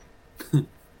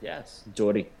 Yes,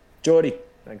 Jordy.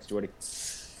 Thanks, Jordy.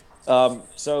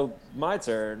 So my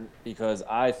turn, because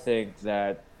I think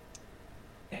that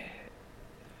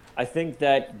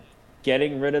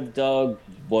getting rid of Doug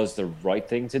was the right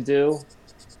thing to do.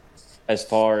 As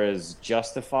far as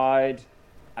justified,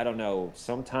 I don't know.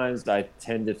 Sometimes I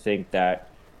tend to think that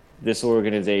this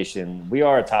organization, we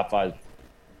are a top 5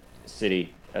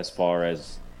 city as far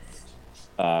as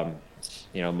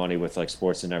money with like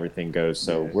sports and everything goes.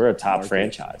 So Yeah, we're a top market.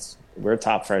 franchise. We're a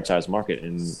top franchise market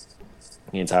in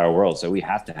the entire world. So we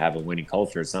have to have a winning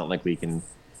culture. It's not like we can,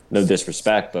 no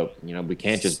disrespect, but we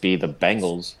can't just be the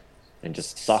Bengals and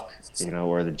just suck,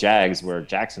 or the Jags, where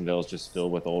Jacksonville's just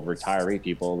filled with old retiree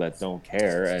people that don't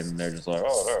care, and they're just like,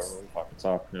 we fucking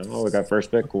suck. Oh, we got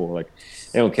first pick, cool. Like,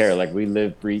 they don't care. Like, we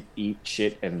live, breathe, eat,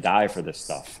 shit, and die for this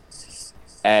stuff.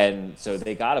 And so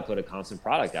they got to put a constant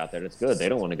product out there that's good. They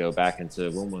don't want to go back into,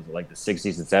 when was it, like the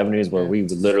 60s and 70s, where we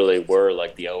literally were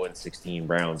like the 0-16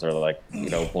 Browns, or like,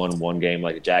 won one game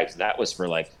like the Jags. That was for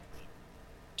like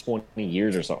 20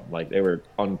 years or something. Like, they were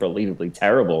unbelievably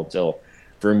terrible until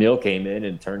Vermeil came in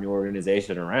and turned the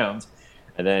organization around.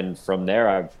 And then from there,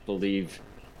 I believe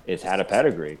it's had a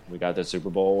pedigree. We got the Super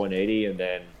Bowl in 80, and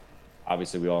then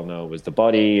obviously we all know it was the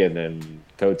Buddy, and then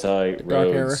Kotite, Dark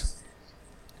era. Rhodes.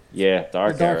 Yeah,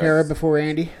 The dark era before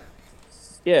Andy.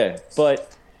 Yeah,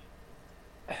 but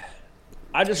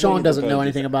I just Sean doesn't know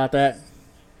anything about that.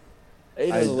 He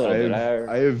does a little bit.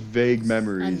 I have vague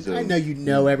memories. I of, know you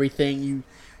know everything.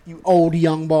 You old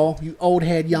young ball. You old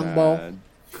head young ball.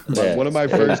 But Yeah. one of my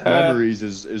first memories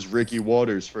is Ricky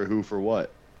Waters for Who for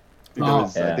What.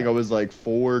 Because Oh. I think I was like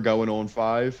 4 going on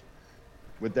 5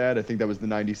 with that. I think that was the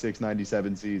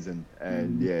 96-97 season.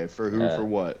 And yeah, for Who for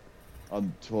What.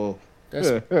 Until That's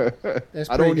I pretty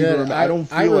don't good. even I don't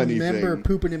I feel remember anything.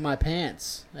 pooping in my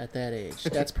pants at that age.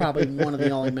 That's probably one of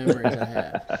the only memories I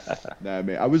have. Nah,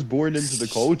 man, I was born into the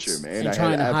culture, man. And I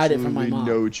trying had to hide it from my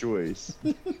absolutely mom. no choice.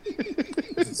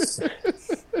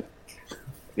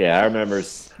 Yeah, I remember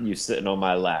you sitting on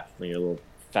my lap when your little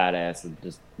fat ass would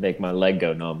just make my leg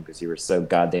go numb because you were so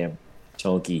goddamn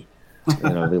chunky.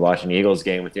 And I'd be watching the Eagles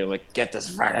game with you. I'm like, get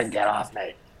this right and get off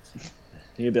me. And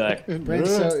you'd be like, Brent,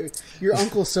 so your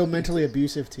uncle's so mentally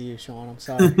abusive to you, Sean. I'm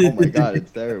sorry. Oh my god,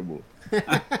 it's terrible.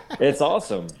 it's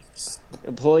awesome.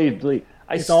 Please.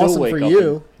 I It's still awesome wake for up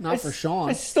you, in- not I for s- Sean.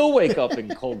 I still wake up in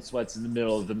cold sweats in the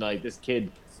middle of the night. This kid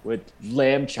with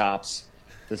lamb chops.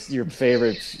 This is your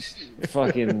favorite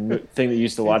fucking thing that you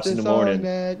used to watch in the morning.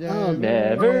 Oh,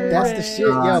 Never. That's the shit.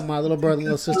 Yeah, my little brother and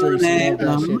little sister used to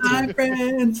love that shit My too.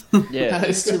 friends. Yeah.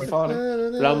 That's too funny.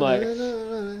 But I'm like,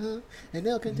 and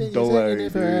they'll continue Don't singing worry,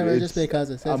 it forever dude. just because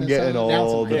it's I'm a getting song. Now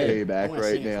it's all in the my head. payback I wanna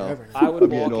right sing it now. forever I would I'm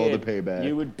walk getting all in, the payback.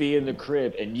 you would be in the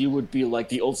crib, and you would be like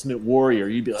the ultimate warrior.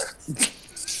 You'd be like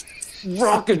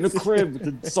rocking the crib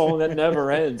with the song that never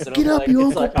ends. And Get I'm up, like, you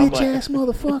it's uncle like- I'm bitch like, ass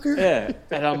motherfucker. Yeah,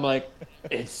 and I'm like,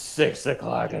 it's 6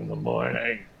 o'clock in the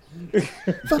morning.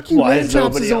 Fuck you, Why Lamb is Chops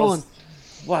nobody is else? on.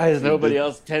 Why is nobody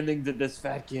else tending to this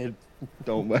fat kid?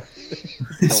 Don't worry.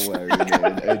 Don't worry,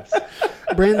 man.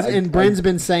 Bren's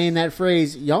been saying that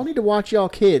phrase. Y'all need to watch y'all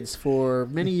kids for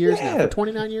many years now. Yeah. For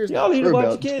 29 years Y'all now. need For to watch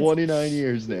about your kids. 29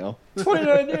 years now.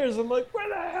 29 years. I'm like, where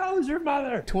the hell is your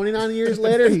mother? 29 years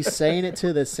later, he's saying it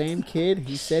to the same kid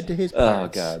he said to his Oh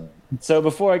parents. God. So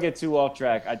before I get too off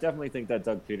track, I definitely think that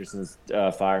Doug Peterson's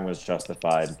firing was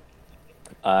justified.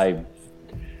 I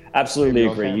absolutely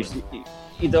agree.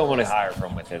 You don't want to hire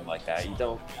from within like that. You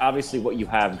don't. Obviously, what you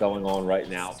have going on right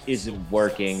now isn't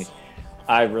working.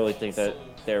 I really think that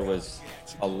there was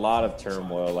a lot of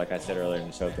turmoil. Like I said earlier in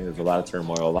the show, I think there's a lot of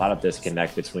turmoil, a lot of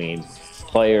disconnect between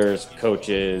players,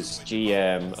 coaches,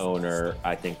 GM, owner.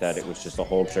 I think that it was just a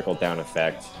whole trickle-down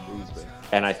effect.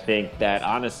 And I think that,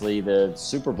 honestly, the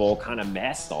Super Bowl kind of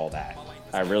masked all that.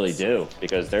 I really do.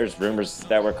 Because there's rumors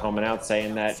that were coming out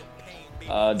saying that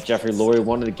Jeffrey Lurie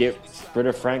wanted to get rid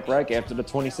of Frank Reich after the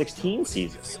 2016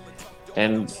 season.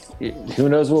 And who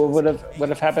knows what would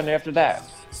have happened after that.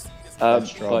 But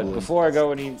before I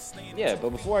go any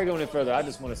further, I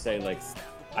just want to say, like,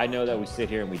 I know that we sit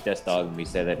here and we diss Doug and we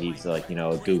say that he's like, a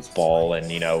goofball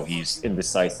and, he's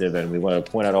indecisive and we want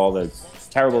to point out all the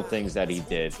terrible things that he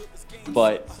did.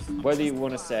 But whether you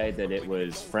want to say that it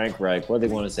was Frank Reich, whether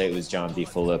you want to say it was John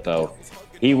DeFilippo,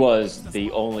 he was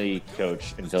the only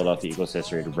coach in Philadelphia Eagles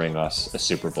history to bring us a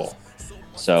Super Bowl.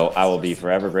 So I will be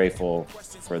forever grateful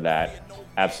for that.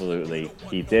 Absolutely.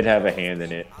 He did have a hand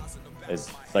in it.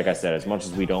 Like I said, as much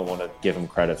as we don't want to give him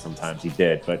credit, sometimes he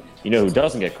did. But who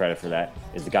doesn't get credit for that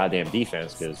is the goddamn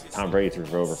defense, because Tom Brady threw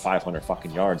for over 500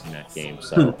 fucking yards in that game.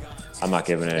 So I'm not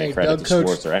giving any credit Doug to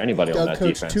Schwartz or anybody on Doug that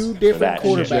coached defense. two for different that.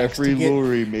 quarterbacks. Jeffrey to get-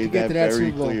 Lurie to made get that to that very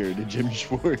Super Bowl. clear to Jim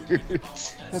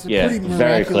Schwartz. That's a Yeah, pretty very clear.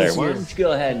 miraculous Why year. don't you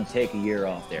go ahead and take a year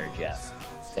off there, Jeff?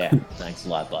 Yeah, thanks a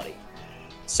lot, buddy.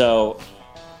 So,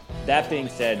 that being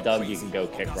said, Doug, you can go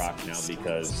kick rock now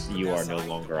because you are no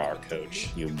longer our coach.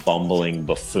 You bumbling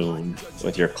buffoon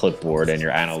with your clipboard and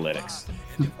your analytics.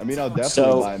 I mean, I'll definitely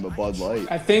So- buy him a Bud Light.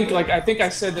 I think I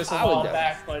said this a I would while do.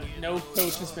 back, but no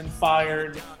coach has been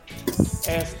fired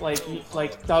after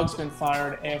like Doug's been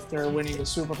fired after winning the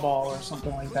Super Bowl or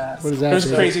something like that. What is that, There's a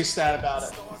dude? crazy stat about it.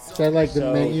 Is that like the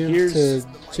So menu here's- to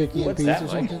Chicky and What's Pete's that,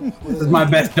 or Mike? something? This is my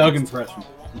best Doug impression.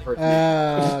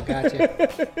 Oh, gotcha.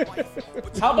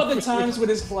 How about the times with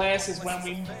his glasses when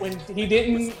he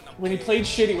played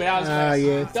shitty without his Ah, glasses?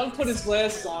 yeah. Doug put his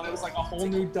glasses on. It was like a whole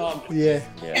new Doug. Yeah,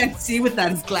 Yeah. Can't see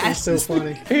without his it's so glasses. funny.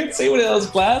 You didn't see what those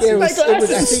glasses. Yeah, it was, I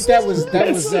think that was He's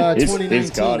 2019.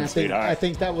 gone, I sweetheart.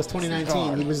 think that was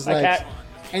 2019. He was Hi, like, Cat.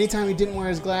 anytime he didn't wear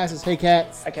his glasses, hey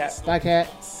cat, Hi, Cat. bye cat.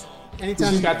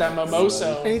 Anytime He's got that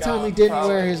mimosa. Anytime he going, didn't probably.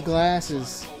 wear his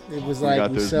glasses, It was We like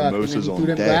got we those suck, and then mimosas he on threw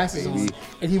them deck, glasses baby. on,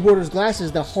 and he wore those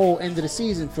glasses the whole end of the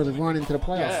season for the run into the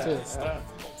playoffs too. Yeah.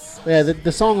 But yeah,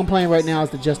 the song I'm playing right now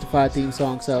is the Justified theme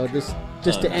song. So just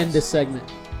to end this segment.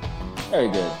 Very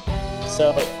good.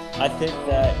 So I think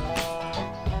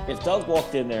that if Doug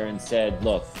walked in there and said,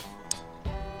 look,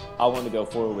 I want to go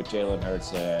forward with Jalen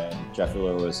Hurts, and Jeff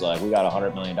Wheeler was like, we got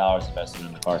 $100 million invested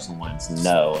in the Carson Wentz.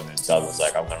 No. And then Doug was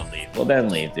like, I'm going to leave. Well, then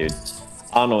leave, dude.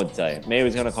 I don't know what to tell you. Maybe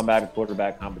he's going to come back with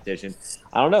quarterback competition.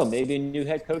 I don't know. Maybe a new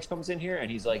head coach comes in here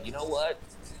and he's like, you know what?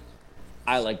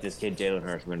 I like this kid, Jalen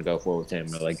Hurts. We're going to go forward with him.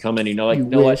 They're like, come in. You know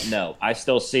what? No. I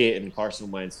still see it in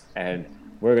Carson Wentz, and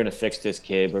we're going to fix this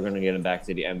kid. We're going to get him back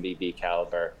to the MVP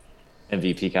caliber, and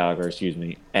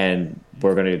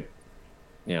we're going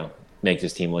to, make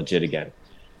this team legit again.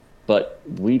 But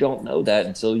we don't know that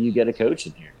until you get a coach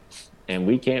in here, and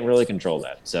we can't really control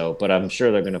that. So, but I'm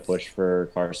sure they're going to push for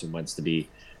Carson Wentz to be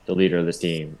the leader of this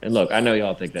team. And look, I know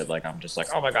y'all think that I'm just like,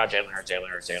 oh my God, Jalen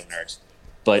Hurts.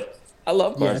 But I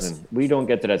love Carson. Yes. We don't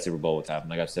get to that Super Bowl with him,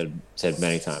 like I've said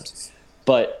many times.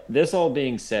 But this all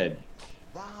being said,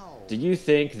 do you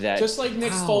think that just like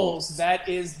Nick Foles, that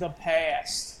is the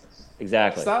past?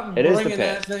 Exactly. Stop it bringing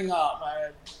that thing up.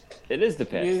 It is the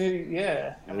past.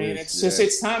 Yeah. I mean,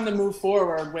 it's time to move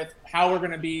forward with how we're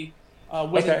going to be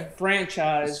winning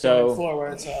franchise going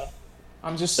forward. So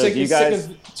I'm just sick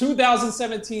of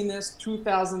 2017 this,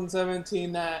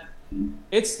 2017 that.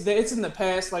 It's in the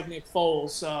past, like Nick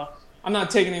Foles. So I'm not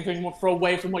taking anything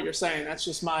away from what you're saying. That's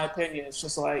just my opinion. It's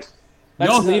just like,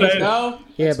 let's leave it go.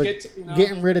 Yeah, but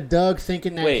getting rid of Doug,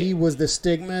 thinking that he was the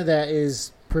stigma that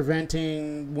is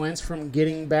preventing Wentz from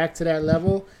getting back to that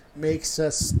level, makes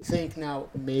us think now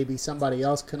maybe somebody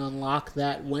else can unlock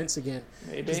that Wentz again.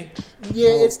 Maybe. Yeah,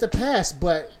 it's the past,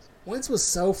 but Wentz was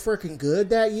so freaking good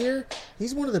that year.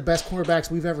 He's one of the best quarterbacks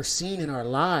we've ever seen in our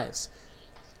lives.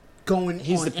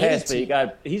 He's the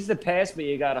past, but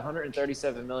you got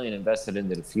 $137 million invested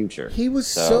into the future. He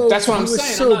was that's what I'm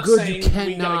saying. So I'm not good, saying you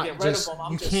cannot get rid just of him.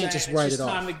 I'm you just can't saying just it's write just it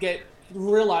off. time to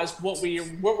realize what we're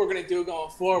going to do going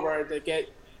forward to get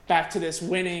back to this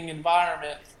winning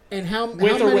environment. And how many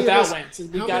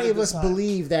of us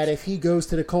believe that if he goes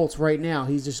to the Colts right now,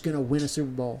 he's just going to win a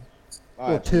Super Bowl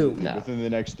or two? No. Within the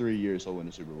next 3 years, he'll win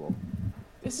a Super Bowl.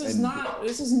 This is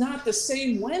not the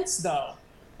same Wentz though.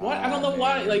 What I don't know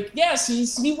why. Like, yes,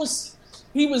 he was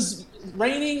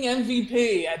reigning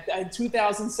MVP at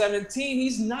 2017.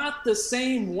 He's not the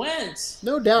same Wentz.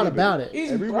 No doubt about it.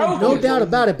 He's no doubt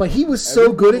about it. But he was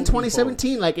so good in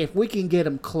 2017. Like, if we can get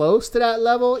him close to that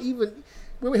level,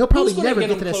 he'll probably never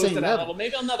get to the same level.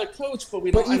 Maybe another coach, but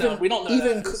we don't know. We don't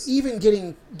know. Even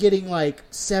getting like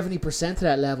 70% to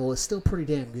that level is still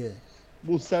pretty damn good.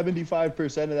 Well,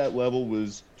 75% of that level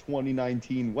was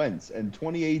 2019 Wentz, and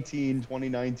 2018,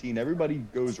 2019, everybody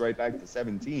goes right back to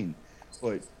 17.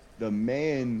 But the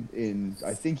man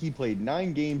I think he played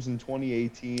 9 games in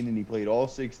 2018, and he played all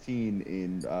 16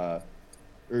 in, or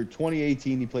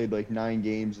 2018 he played like 9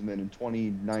 games, and then in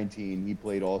 2019 he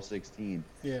played all 16.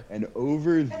 Yeah. And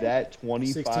over that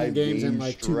 25 game in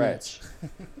like stretch,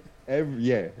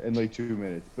 in like 2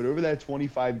 minutes. But over that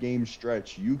 25 game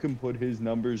stretch, you can put his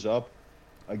numbers up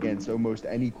against almost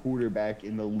any quarterback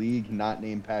in the league not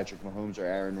named Patrick Mahomes or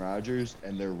Aaron Rodgers,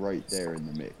 and they're right there in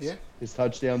the mix. Yeah. His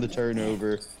touchdown to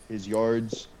turnover, his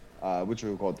yards, which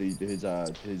we'll call it,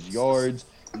 his yards,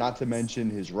 not to mention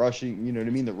his rushing, you know what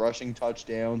I mean, the rushing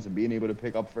touchdowns and being able to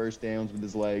pick up first downs with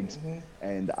his legs. Mm-hmm.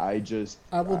 And I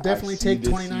will definitely take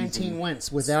 2019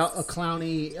 Wentz without a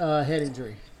Clowney head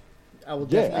injury. I will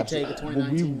definitely take a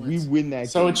 2019 Wentz. We win that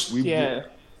so game.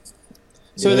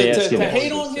 So to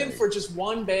hate on him for just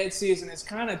one bad season is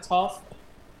kind of tough.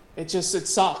 It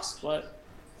sucks, but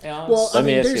let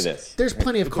me ask you this: there's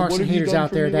plenty of Carson haters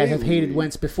out there that have hated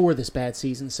Wentz before this bad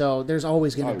season, so there's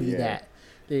always going to be that.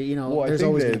 There's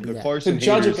always going to be that. Carson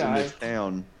haters in this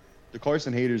town, the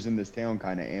Carson haters in this town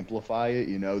kind of amplify it.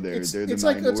 They're the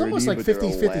minority, it's almost like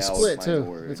 50-50 split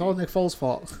minority. too. It's all Nick Foles'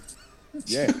 fault.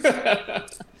 Yeah,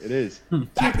 it is.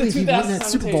 Back to 2017. He won that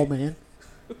Super Bowl, man.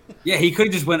 Yeah, he could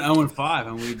have just went 0-5,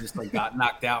 and we just got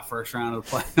knocked out first round of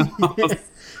the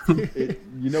playoffs.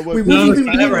 You know what? We wouldn't even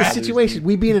be in this situation.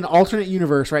 We'd be in an alternate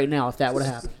universe right now if that would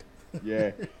have happened.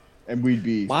 Yeah, and we'd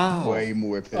be way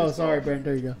more pissed. Oh, sorry, Brent.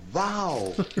 There you go.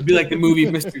 Wow. It'd be like the movie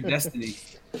Mr. Destiny.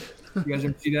 You guys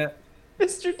ever see that?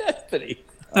 Mr. Destiny.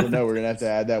 I don't know. We're gonna have to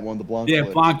add that one to Blanc. Yeah,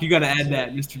 Blanc, you got to add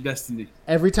that, Mr. Destiny.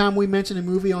 Every time we mention a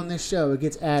movie on this show, it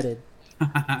gets added.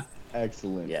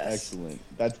 Excellent. Yes. Excellent.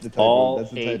 That's the type of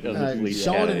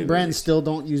Sean and Bren still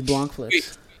don't use Blanc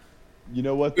flips. You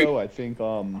know what though? I think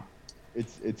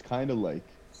it's kind of like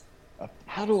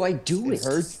how do I do it? It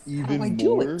hurts even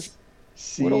more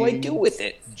What do I seeing do with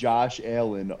it? Josh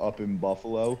Allen up in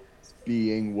Buffalo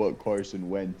being what Carson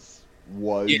Wentz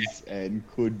was and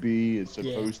could be, is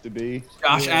supposed to be.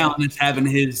 Josh Allen is having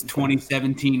his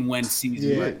 2017 Wentz season.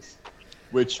 Yeah. Right?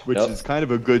 Which is kind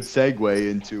of a good segue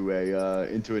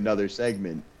into another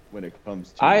segment when it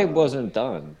comes to. I wasn't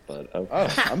done, but okay.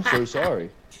 Oh, I'm so sorry.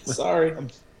 Sorry. I'm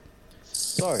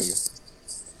sorry.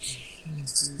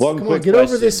 One Come quick on, get question.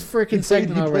 over this freaking He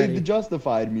segment played already. the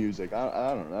Justified music.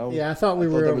 I don't know. Yeah, I thought we I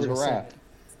were that over was a this wrap. segment.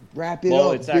 Wrap it Well,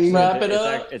 up, it's actually- B. Wrap it It's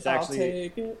up. ac- it's I'll actually-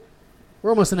 take it. We're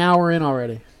almost an hour in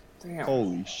already. Damn.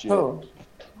 Holy shit. Oh,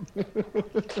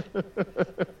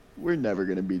 We're never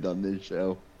gonna be done this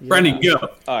show. Yeah. Brendan, go.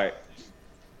 All right.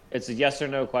 It's a yes or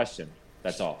no question.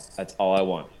 That's all. That's all I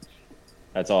want.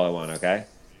 That's all I want, okay?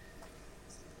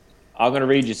 I'm going to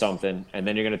read you something, and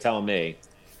then you're going to tell me,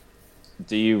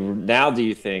 do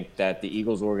you think that the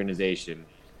Eagles organization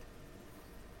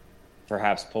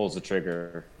perhaps pulls the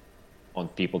trigger on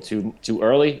people too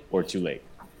early or too late?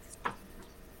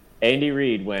 Andy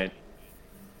Reid went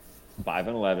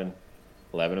 5-11,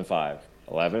 11-5,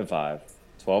 11-5,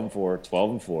 12-4,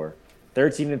 12-4,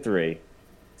 13-3,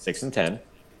 6-10,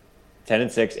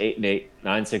 10-6, 8-8,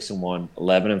 9-6-1,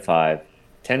 11-5,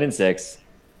 10-6,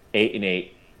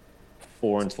 8-8,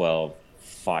 4-12,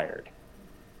 fired.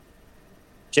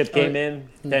 Chip came in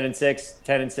 10-6,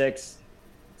 10-6,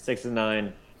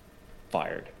 6-9,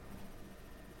 fired.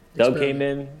 Doug came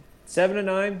in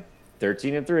 7-9,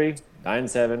 13-3,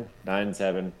 9-7,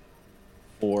 9-7,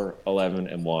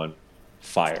 4-11-1,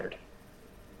 fired.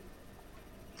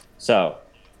 So,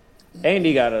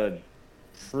 Andy got a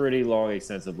pretty long,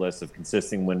 extensive list of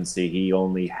consistent wins. He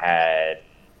only had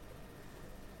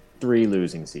 3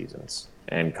 losing seasons,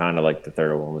 and kind of like the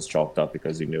third one was chalked up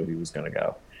because he knew he was going to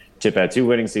go. Chip had 2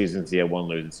 winning seasons. He had 1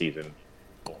 losing season,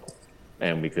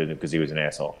 and we couldn't because he was an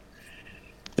asshole.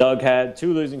 Doug had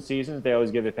 2 losing seasons. They always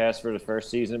give a pass for the first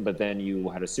season, but then you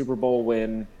had a Super Bowl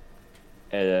win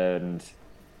and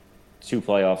 2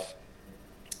 playoff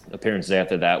appearances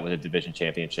after that with a division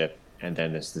championship, and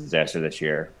then this disaster this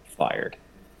year, fired.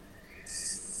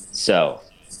 So,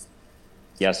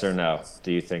 yes or no?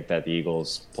 Do you think that the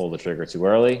Eagles pull the trigger too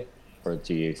early, or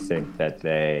do you think that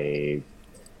they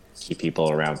keep people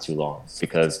around too long?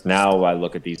 Because now I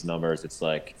look at these numbers, it's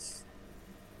like,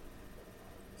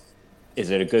 is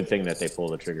it a good thing that they pull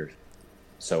the trigger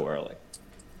so early?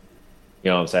 You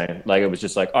know what I'm saying? Like, it was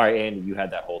just like, all right, Andy, you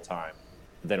had that whole time.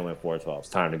 Then it went 4-12. It's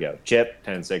time to go. Chip,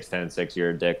 10-6, 10-6, you're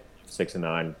a dick.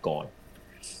 6-9, gone.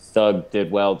 Doug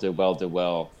did well.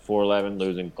 4-11,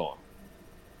 losing, gone.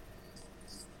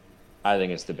 I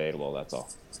think it's debatable, that's all.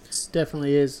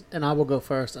 Definitely is, and I will go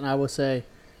first. And I will say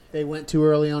they went too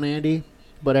early on Andy,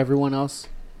 but everyone else,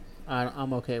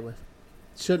 I'm okay with.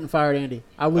 Shouldn't have fired Andy.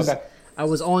 I was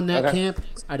on that camp.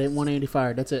 I didn't want Andy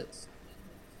fired. That's it.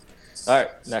 All right,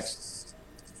 next.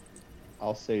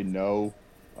 I'll say no.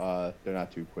 They're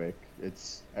not too quick.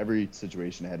 It's every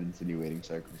situation had insinuating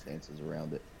circumstances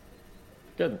around it.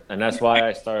 Good. And that's why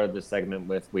I started this segment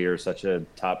with we are such a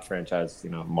top franchise,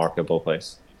 marketable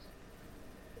place.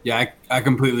 Yeah, I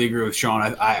completely agree with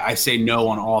Sean. I say no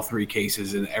on all 3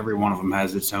 cases, and every one of them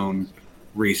has its own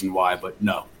reason why, but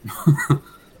no.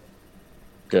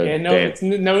 Good. yeah, no, Dan. it's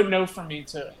no for me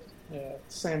too. Yeah,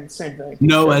 same thing.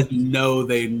 No, as no,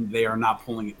 they are not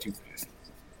pulling it too fast.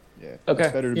 Yeah. Okay.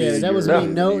 It's better to be Yeah, a that year was early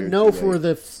me. than a No, year no too for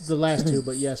late. the last 2,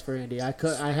 but yes for Andy. I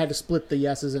had to split the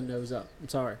yeses and nos up. I'm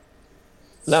sorry.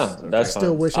 No, that's I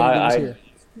still fine. wish Andy was here.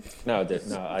 No,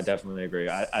 I definitely agree.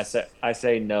 I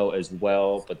say no as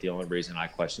well, but the only reason I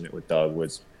questioned it with Doug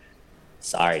was,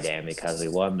 sorry, Dan, because we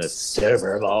won the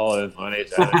Super Bowl in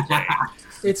 2017.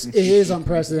 It is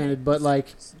unprecedented, but like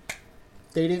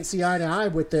they didn't see eye to eye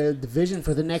with the vision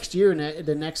for the next year and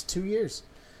the next 2 years.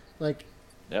 Like,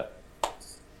 Yep.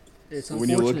 it's When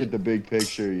unfortunate. you look at the big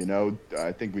picture,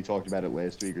 I think we talked about it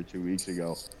last week or 2 weeks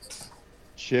ago.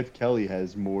 Chip Kelly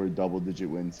has more double-digit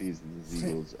win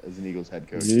seasons as an Eagles head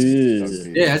coach.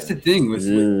 Yeah, that's the thing. With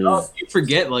Yeah. you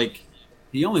forget, like,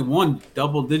 he only won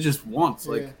double digits once.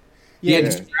 Like, Yeah. he had Yeah.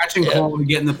 to scratch and claw to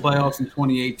get in the playoffs in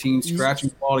 2018, scratch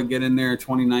and claw to get in there in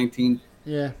 2019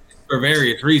 Yeah. for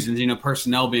various reasons,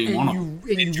 personnel being one of them.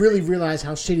 And you really realize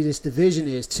how shitty this division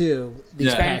is too. These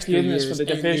Yeah. past few Thank goodness years, for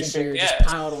the and division this year being- just yeah.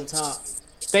 piled on top.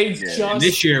 They just And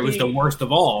this year it was the beat worst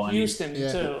of all. I mean, Houston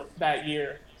Yeah. too that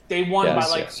year. They won Yes,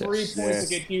 by like yes, 3 yes. points Yes.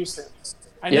 against Houston.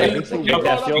 I Yeah, know they you took brought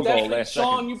that up field goal definitely, last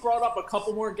Sean. second. You brought up a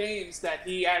couple more games that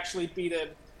he actually beat him.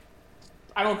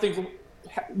 I don't think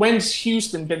when's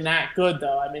Houston been that good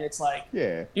though. I mean, it's like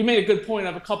Yeah. you made a good point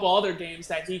of a couple other games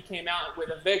that he came out with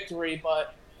a victory,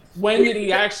 but when did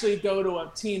he actually go to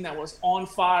a team that was on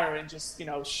fire and just,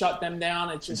 shut them down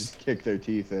and Just kick their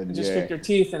teeth in. just yeah. kick their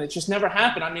teeth? And it just never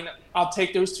happened. I mean, I'll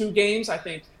take those 2 games. I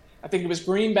think it was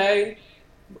Green Bay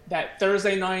that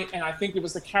Thursday night, and I think it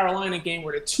was the Carolina game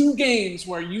were the 2 games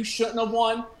where you shouldn't have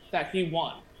won that he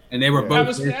won. And they were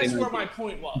both. That's where my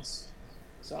point was.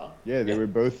 So Yeah, they were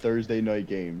both Thursday night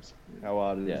games. How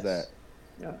odd is Yes. that?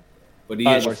 yeah. But he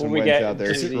Before Carson we Wentz get out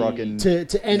there into the- trucking.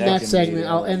 To end Neck that and segment, knee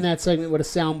I'll down. end that segment with a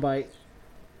soundbite.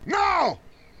 No!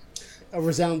 A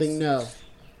resounding no.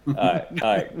 All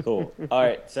right, cool. All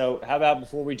right, so how about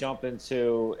before we jump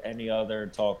into any other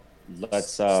talk,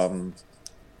 let's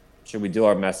should we do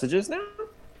our messages now?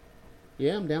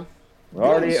 Yeah, I'm down. We're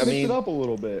already. Let's I mix mean, it up a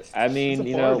little bit. I It's mean,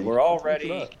 a party. we're Let's mix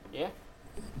it already. up. Yeah.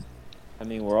 I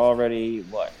mean, we're already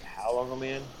what? How long are we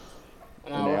in?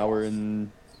 An hour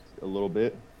and a little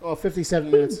bit. Oh,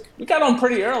 57 minutes. We got on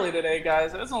pretty early today,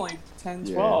 guys. It was only 10,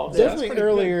 12. Yeah. that's Definitely pretty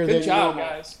earlier good than job, normal.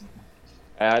 guys.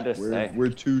 I just say, We're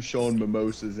 2 Sean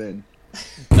Mimosas in.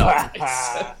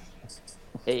 Nice.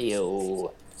 hey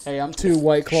yo, Hey, I'm 2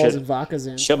 White Claws Shit. and vodkas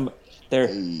in. they're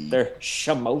Hey.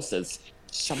 shamosas,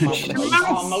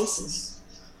 Mimosas.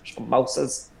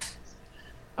 shamosas.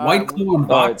 White Claw and All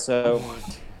Bach. right, so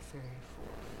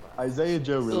Isaiah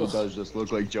Joe really does just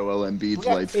look like Joel Embiid's We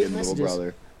got light-skinned 8 little messages.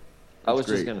 brother. I was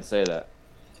great. just gonna say that.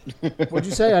 What'd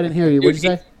you say? I didn't hear you. What'd you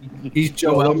say? He's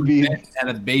Joel Joel Embiid. Embiid and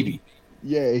a baby.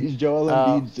 Yeah, he's Joel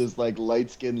Embiid's just like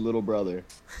light-skinned little brother.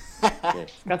 Yeah.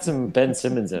 Got some Ben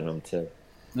Simmons in them too.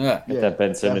 Yeah. Got that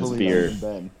Ben Simmons definitely beard. not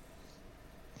Ben.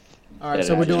 All right, Yeah,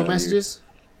 so we're doing yeah. messages.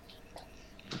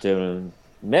 Doing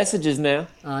messages now.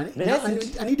 I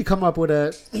need to come up with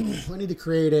a. I need to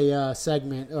create a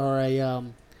segment or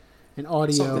an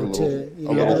audio Something to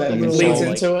a little That theme leads song.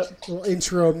 into it. little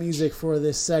intro music for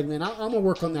this segment. I'm gonna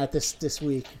work on that this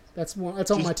week. That's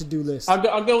on my to-do list.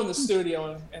 I'll go in the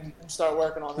studio and start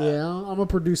working on that. Yeah, I'm gonna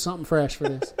produce something fresh for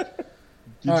this.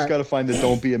 You All just right. gotta find the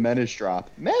 "Don't Be a Menace" drop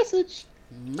message.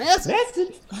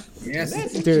 Message, Yes.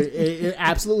 dude. It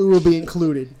absolutely will be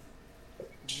included.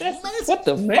 What the fuck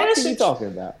are you Message? talking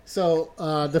about? So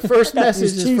the first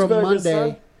message These is from cheeseburgers, Monday.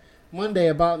 son. Monday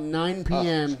about 9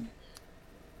 p.m.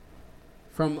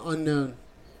 from unknown.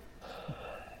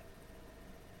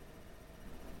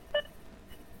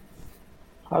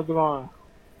 How's it going?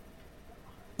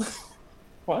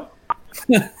 What?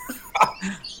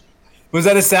 Was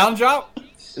that a sound drop?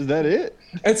 Is that it?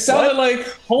 It sounded like,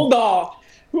 hold on.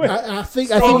 I think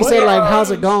he said like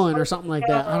 "How's it going" or something like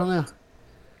that. I don't know.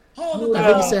 Hold I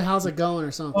think he on. said "How's it going"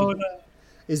 or something.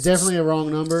 It's definitely a wrong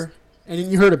number. And then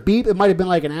you heard a beep. It might have been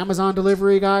like an Amazon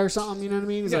delivery guy or something. You know what I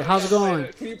mean? He's like, "How's it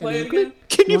going?" Can you And play then it again?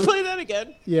 Can you play that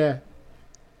again? Yeah.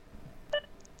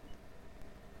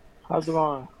 How's it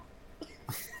going?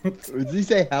 Did he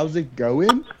say "How's it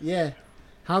going"? Yeah.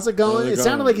 How's it going? How's it It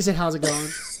sounded going? like he said, "How's it going?"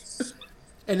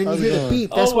 And then you How's it hear the going?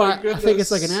 beep. That's Oh why my I think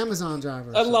goodness. it's like an Amazon driver.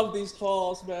 or I something. love these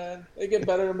calls, man. They get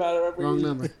better and better every Wrong week.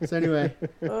 number. So anyway,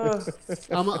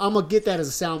 I'm gonna get that as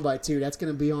a soundbite too. That's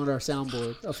gonna be on our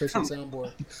soundboard, official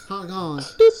soundboard. Hang on.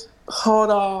 Hold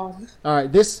on. All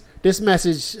right, this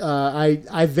message, I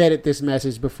vetted this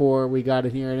message before we got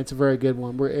in here, and it's a very good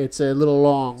one. It's a little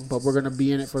long, but we're gonna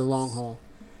be in it for the long haul.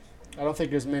 I don't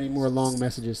think there's many more long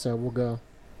messages, so we'll go.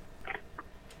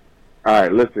 All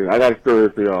right, listen, I got a story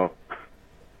for y'all.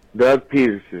 Doug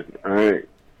Peterson, all right.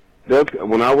 Doug,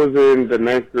 when I was in the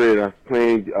 9th grade, I was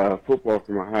playing football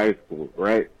for my high school,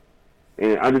 right?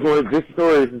 And I just wanted this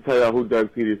story to tell y'all who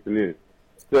Doug Peterson is.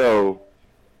 So,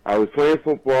 I was playing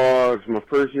football. It was my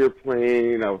first year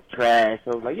playing. I was trash. I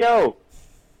was like, yo.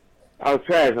 I was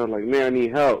trash. I was like, man, I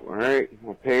need help, all right?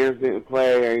 My parents didn't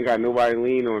play. I ain't got nobody to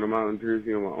lean on. I'm out in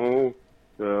Jersey on my own.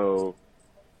 So,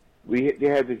 they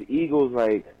had this Eagles,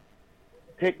 like,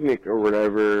 picnic or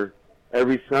whatever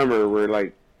every summer where,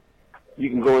 like, you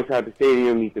can go inside the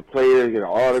stadium, meet the players, get an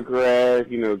autograph,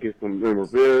 you know, get some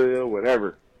memorabilia,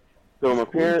 whatever. So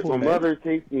my mother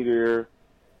takes me there,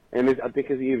 and I think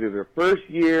it's either the first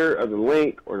year of the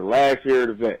Link or the last year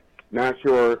of the Vet. Not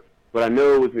sure, but I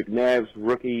know it was McNabb's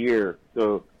rookie year.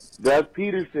 So Doug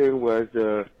Peterson was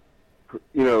the,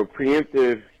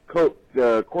 preemptive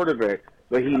quarterback,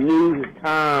 but he knew his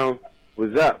time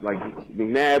was up. Like,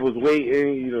 McNabb was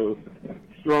waiting,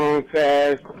 strong,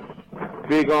 fast,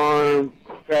 big arm,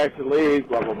 faster legs,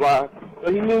 blah, blah, blah.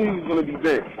 So he knew he was going to be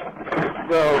benched.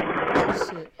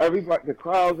 So everybody, the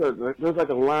crowds, there's like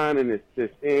a line in the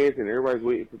stands, and everybody's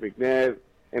waiting for McNabb.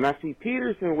 And I see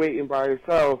Peterson waiting by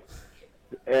himself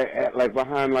at like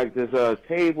behind like this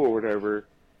table or whatever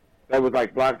that was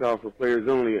like blocked off for players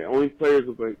only. Only players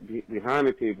were behind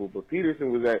the table, but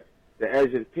Peterson was at the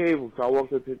edge of the table. So I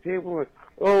walked up to the table and like,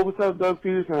 oh, what's up, Doug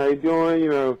Peterson? How you doing? You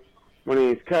know, my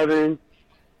name's Kevin.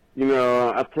 You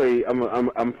know,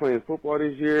 I'm playing football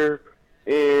this year,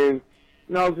 and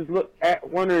you know, I was just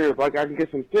wondering if like I can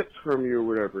get some tips from you or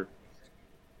whatever.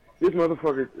 This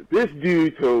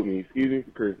dude told me, excuse me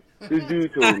for cursing. This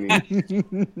dude told me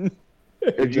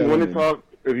if you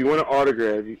want to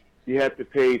autograph, you have to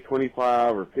pay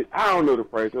 25 or 50. I don't know the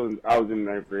price. I was in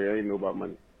ninth grade. I didn't know about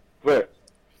money, but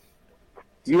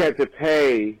you have to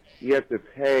pay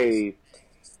to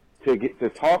get to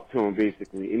talk to him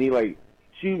basically, and he like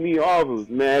shoot me off. It was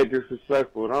mad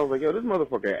disrespectful, and I was like, yo, this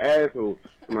motherfucker asshole.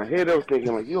 In my head, I was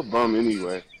thinking like, you're a bum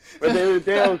anyway. But the other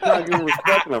day, I was trying to give him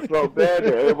respect, and I felt bad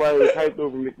that everybody was hyped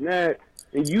over McNabb,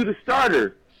 and you the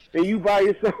starter, and you by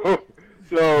yourself.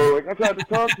 So like I tried to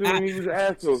talk to him, and he was an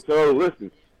asshole. So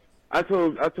listen, I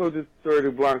told this story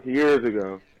to Blanca years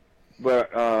ago, but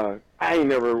I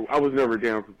was never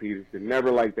down for Peterson.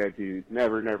 Never liked that dude.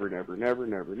 Never.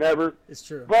 It's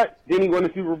true. But then he won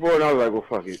the Super Bowl, and I was like, well,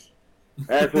 fuck it.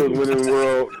 Assholes winning the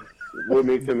world. What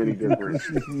makes him any different?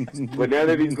 But now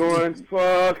that he's gone,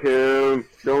 fuck him.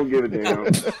 Don't give a damn.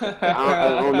 I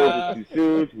don't know if it's too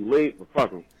soon, too late, but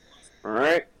fuck him. All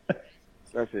right?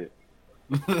 That's it.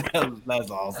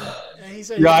 That's awesome. And he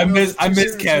said, Yeah, I miss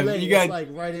Kevin. You got like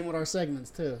right in with our segments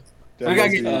too. I gotta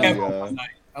get Kevin one night.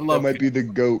 I love that might it. be the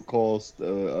GOAT call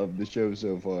of the show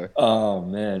so far. Oh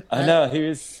man, I know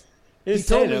He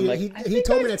told me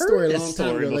that story a long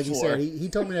time ago. Like you said, he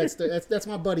told me that story. That's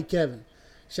my buddy Kevin.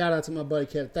 Shout out to my buddy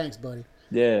Kevin. Thanks, buddy.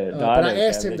 Yeah, but I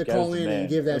asked him to call in man. and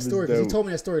give that story because he dope. told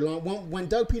me that story long. When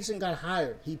Doug Peterson got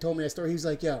hired, he told me that story. He was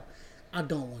like, "Yo, I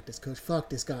don't want this coach. Fuck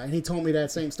this guy." And he told me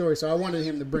that same story. So I wanted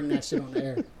him to bring that shit on the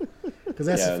air because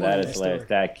that's the that funny is story. hilarious.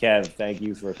 That Kev, thank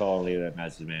you for calling me that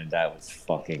message, man. That was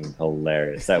fucking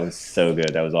hilarious. That was so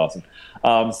good. That was awesome.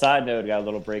 Side note, got a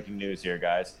little breaking news here,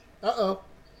 guys.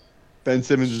 Ben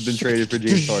Simmons has been traded for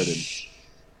James Harden.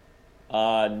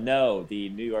 No, the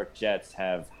New York Jets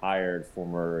have hired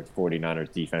former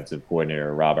 49ers defensive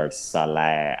coordinator Robert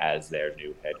Saleh as their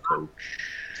new head coach.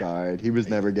 Sorry, he was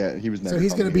never. So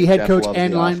he's going to be head coach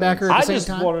and linebacker at I the same just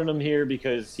time. wanted him here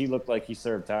because he looked like he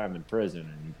served time in prison,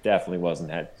 and he definitely wasn't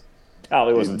head.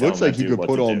 Probably It wasn't. looks telling like that he dude could what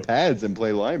put to on do. pads and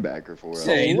play linebacker for us.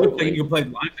 Yeah, he looked like Absolutely. he could play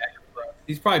linebacker, bro.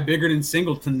 He's probably bigger than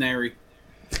Singletary.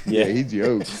 Yeah, he's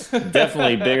yoked.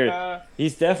 Definitely bigger.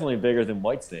 He's definitely bigger than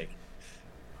Whitesnake.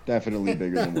 Definitely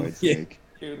bigger than Whitesnake.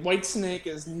 Dude, Whitesnake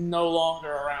is no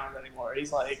longer around anymore.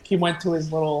 He's like, he went to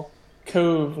his little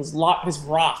cove, his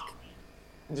rock,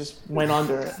 and just went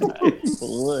under it.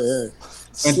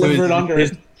 Slivered under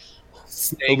it.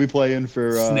 He'll be playing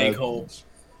for Snake hole.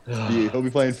 he'll be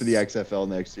playing for the XFL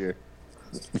next year.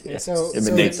 Yeah, so Him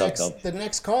and Nate Sudfeld. the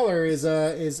next caller is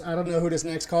I don't know who this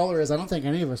next caller is. I don't think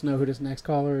any of us know who this next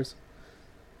caller is.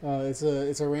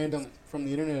 It's a random from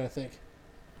the internet, I think.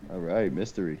 All right,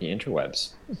 mystery. The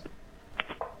interwebs.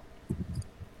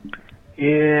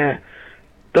 Yeah,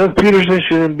 Doug Peterson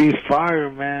shouldn't be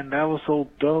fired, man. That was so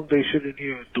dumb. They shouldn't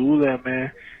even do that,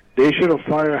 man. They should have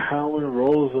fired Howard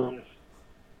Rosen.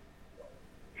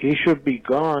 He should be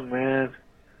gone, man.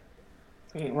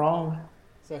 Ain't wrong.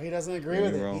 So he doesn't agree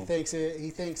with it. wrong. He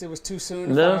thinks it was too soon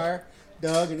to No. fire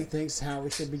Doug, and he thinks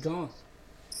Howie should be gone.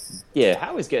 Yeah,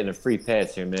 Howie's getting a free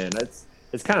pass here, man.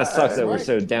 It kind of sucks that we're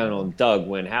so down on Doug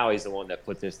when Howie's the one that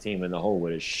put this team in the hole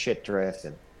with his shit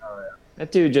drafting.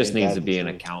 That dude just needs to be an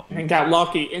accountant. And got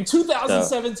lucky. In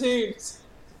 2017,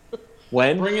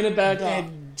 When? bringing it back up.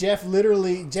 And Jeff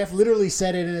literally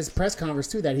said it in his press conference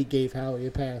too that he gave Howie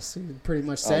a pass. He pretty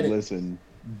much said it. Listen,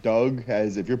 Doug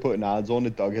has. If you're putting odds on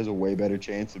it, Doug has a way better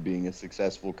chance of being a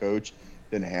successful coach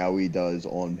than Howie does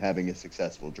on having a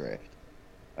successful draft.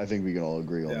 I think we can all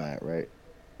agree on that, right?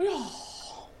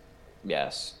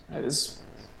 Yes. That is,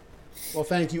 Well,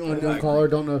 thank you, unknown caller.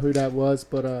 Don't know who that was,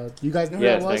 but you guys know who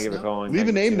Yes, that was. thank you for No? calling. Leave a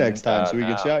Thank you name for next time so we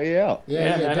tuning can shout you out. Yeah,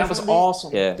 man, that was definitely.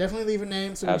 awesome. Yeah. Definitely leave a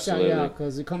name so we shout you Absolutely. out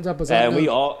because it comes up as And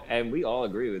unknown. we all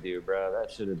agree with you, bro.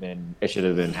 That should have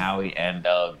been Howie and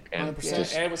Doug and 100%. Yeah,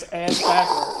 just it was ass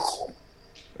backwards.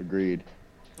 Agreed.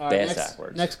 All right, Bass next,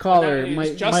 backwards. next caller It's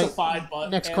might justified, but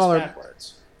next ass caller-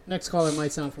 backwards. next caller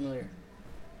might sound familiar.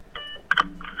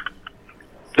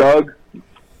 Doug,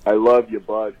 I love you,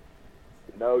 bud.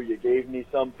 You know, you gave me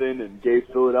something and gave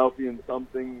Philadelphians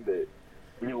something that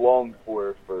we longed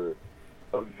for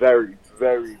a very,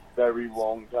 very, very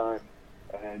long time.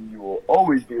 And you will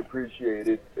always be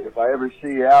appreciated. If I ever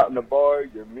see you out in the bar,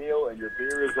 your meal and your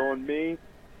beer is on me.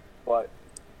 But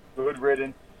good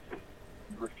riddance.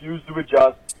 You refuse to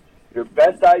adjust. Your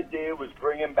best idea was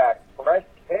bringing back Press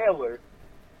Taylor,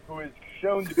 who is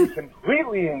shown to be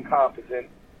completely incompetent.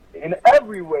 in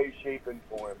every way, shape, and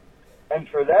form. And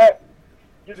for that,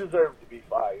 you deserve to be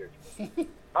fired.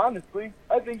 Honestly,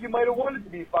 I think you might have wanted to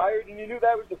be fired, and you knew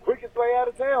that was the quickest way out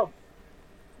of town.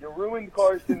 You ruined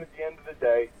Carson at the end of the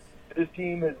day. This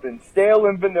team has been stale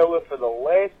and vanilla for the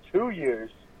last 2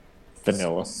 years.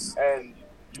 Vanilla. And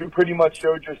you pretty much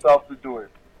showed yourself the door.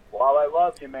 While I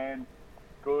love you, man,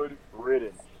 good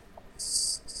riddance.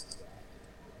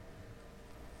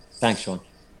 Thanks, Sean.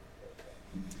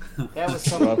 That was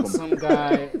some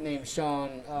guy named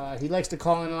Sean. He likes to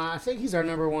call in a lot. I think he's our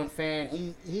number one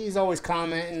fan. He's always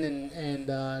commenting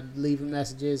and leaving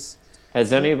messages.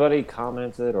 Has anybody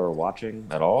commented or watching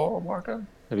at all, Marco?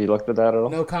 Have you looked at that at all?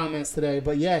 No comments today,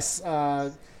 but yes,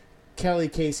 Kelly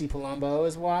Casey Palumbo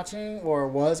is watching or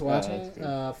was watching.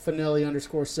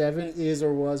 Finelli_7 is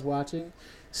or was watching.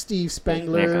 Steve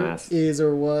Spangler is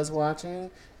or was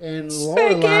watching. And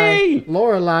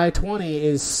Lorelei 20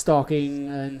 is stalking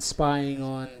and spying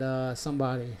on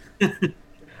somebody.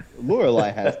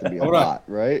 Lorelei has to be a lot,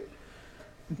 right?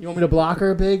 You want me to block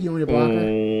her, Big? You want me to block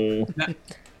her?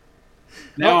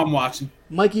 Now I'm watching.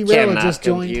 Mikey Raylor just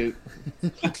joined.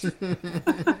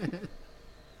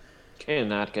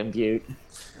 Cannot compute.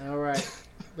 All right,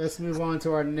 let's move on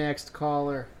to our next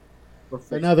caller.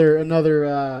 Another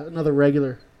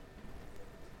regular.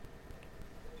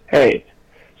 Hey,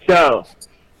 so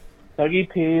Dougie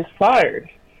P is fired,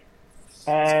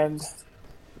 and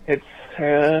it's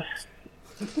a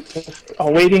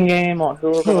waiting game on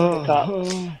who we're going to pick up.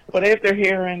 But after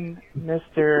hearing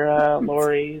Mr.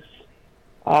 Lurie's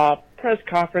press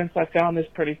conference, I found this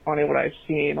pretty funny what I've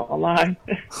seen online.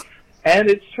 And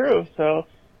it's true, so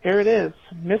here it is.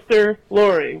 Mr.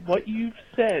 Lurie, what you've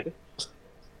said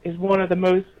is one of the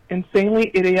most insanely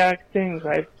idiotic things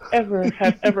I've ever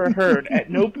heard.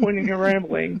 At no point in your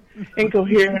rambling,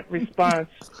 incoherent response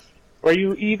were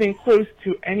you even close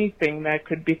to anything that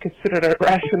could be considered a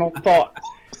rational thought.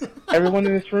 Everyone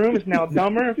in this room is now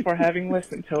dumber for having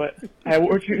listened to it. I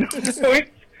award you no points,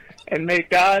 and may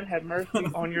God have mercy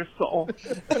on your soul.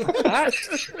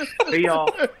 See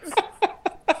y'all.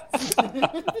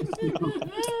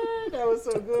 That was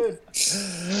so good.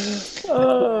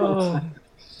 Oh,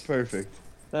 perfect.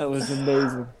 That was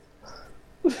amazing.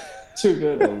 Too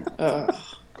good.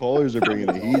 Callers are bringing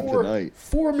the heat tonight.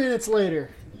 4 minutes later.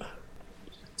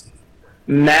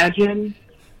 Imagine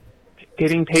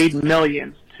getting paid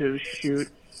millions to shoot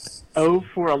 0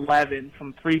 for 11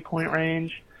 from 3-point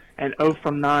range and 0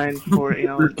 from 9 for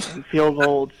in field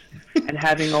goals and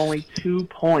having only 2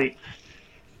 points.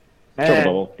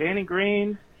 Man, Danny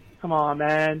Green, come on,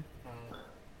 man.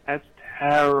 That's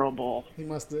terrible. He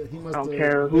must. I don't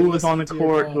care who was on the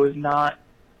court, who was not.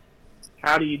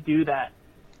 How do you do that?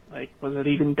 Like, was it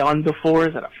even done before?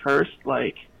 Is it a first?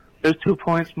 Like, those 2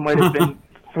 points might have been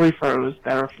free throws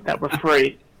that were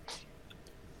free.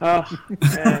 Oh,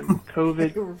 and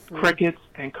COVID crickets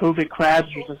and COVID crabs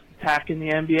are just attacking the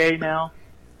NBA now.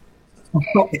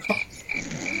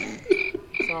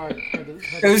 Sorry.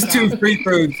 Those 2 free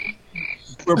throws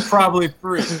were probably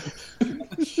free.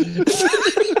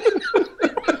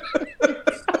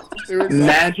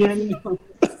 Imagine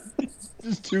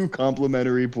just 2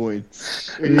 complimentary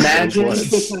points. Imagine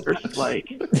like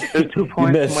those 2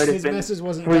 points might have been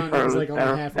free throws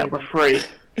that were free.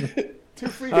 2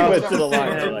 free throws. throws. Went to the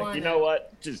line. They're like, you know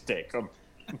what? Just take them.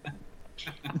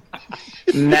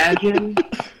 Imagine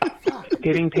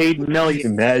getting paid millions.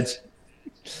 Imagine.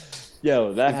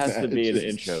 Yo, that has to be an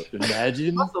intro.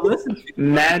 Imagine.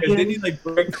 Imagine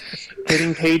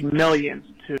getting paid millions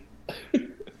to.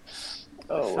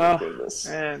 Oh my goodness!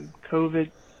 And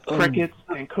COVID crickets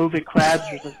and COVID crabs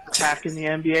are just attacking the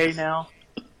NBA now.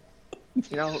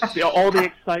 You know, all the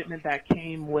excitement that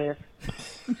came with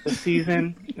the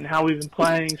season and how we've been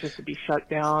playing just to be shut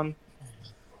down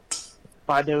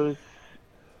by those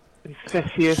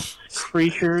incestuous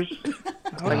creatures. I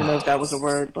don't even know if that was a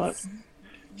word, but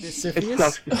it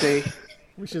sucks to see.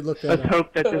 We should look that Let's up.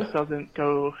 hope that this doesn't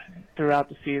go throughout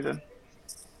the season.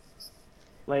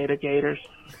 Later, Gators.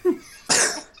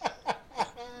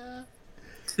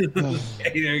 Later,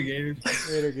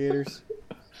 Gators.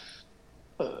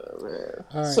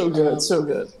 Right, so good, so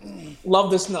good. Love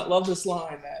this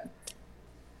line, man.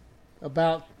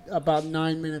 About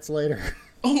 9 minutes later.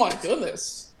 Oh my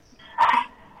goodness.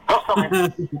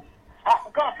 Come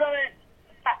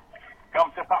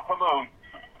to Papa Moon.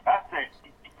 That's it.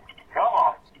 Come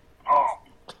on. Oh.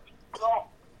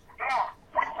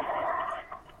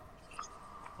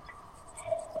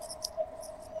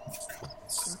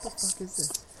 What the fuck is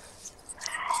this?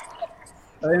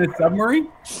 Are they in a submarine?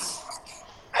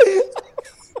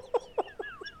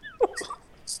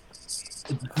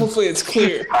 Hopefully it's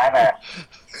clear. Hi there.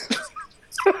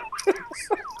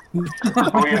 Who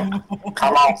you?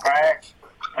 Hello, Greg.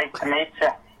 Pleased to meet you.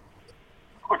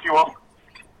 What you want?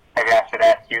 Maybe I should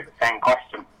ask you the same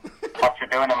question. What you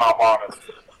doing in my waters?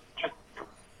 Just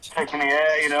taking the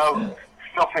air, you know,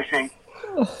 still fishing.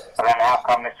 But then how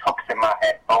come this hook's in my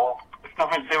head, Paul? It's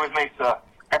nothing to do with me, sir.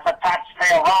 It's attached to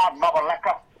your rod, mother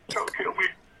liquor. Don't kill me.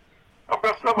 I've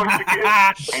got so much to give.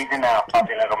 Easy now,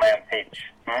 puppy little man Peach.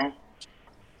 You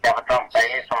ever drunk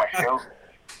Baileys from a shoe?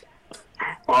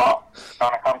 What?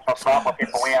 Gonna come to a club where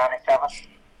people wee on each other?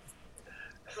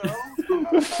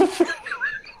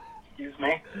 Excuse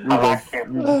me. I like you.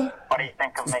 What do you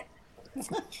think of me?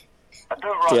 I do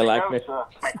you right like now, me? sir.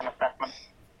 Make an assessment.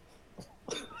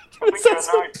 I think you're a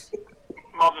nice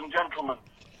modern gentleman.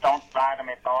 Don't lie to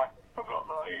me, boy.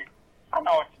 I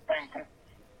know what you're thinking.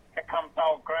 Here comes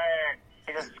old Greg.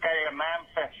 He's a scary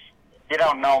manfish. You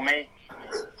don't know me.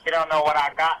 You don't know what I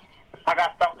got. I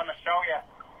got something to show you.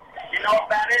 You know what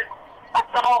that is?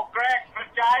 That's old Greg's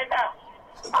vagina.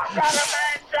 I got a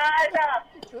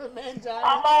mangina.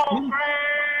 I'm old Greg.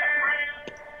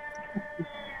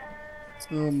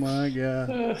 Oh my god.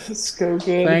 It's so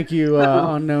good. Thank you,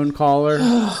 unknown caller.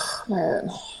 Man.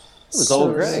 It was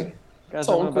old Greg. It's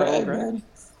old Greg, man.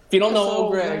 If you don't know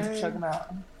old Greg, check him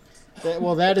out.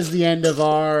 Well, that is the end of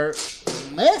our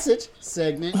message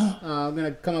segment. I'm going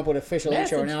to come up with an official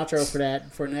intro and outro for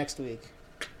that for next week.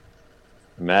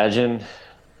 Imagine.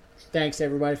 Thanks to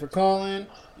everybody for calling.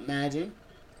 Imagine.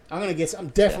 I'm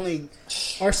definitely,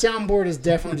 our soundboard is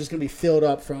definitely just going to be filled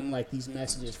up from like these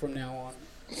messages from now on.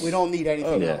 We don't need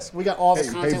anything else. We got all the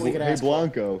content we could ask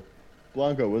Blanco,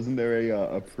 wasn't there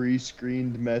a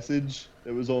pre-screened message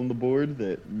that was on the board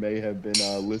that may have been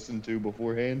listened to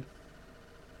beforehand?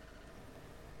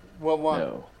 What one?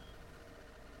 No.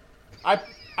 I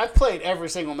played every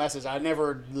single message. I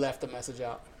never left a message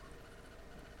out.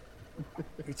 What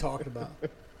are you talking about?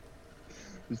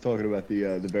 He's talking about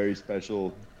the very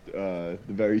special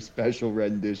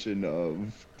rendition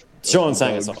of Sean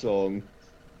sang a Doug song.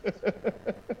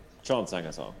 Sean sang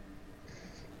a song.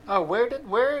 Oh,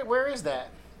 where is that?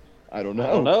 I don't know. I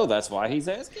don't know. That's why he's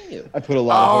asking you. I put a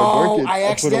lot of hard work in. I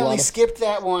accidentally skipped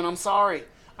that one. I'm sorry.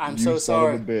 I'm so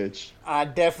sorry. Son of a bitch. I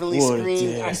definitely What a screened.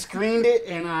 dick. I screened it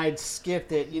and I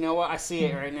skipped it. You know what? I see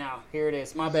it right now. Here it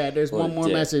is. My bad. There's What one a more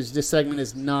dick. message. This segment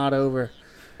is not over.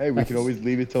 Hey, we can always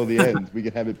leave it till the end. We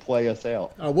can have it play us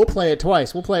out. We'll play it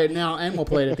twice. We'll play it now and we'll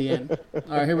play it at the end. All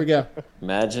right, here we go.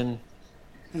 Imagine.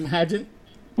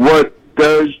 What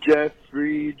does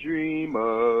Jeffrey dream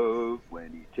of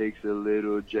when he takes a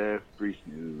little Jeffrey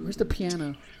snooze? Where's the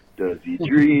piano? Does he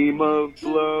dream of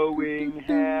blowing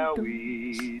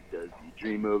Howie? Does he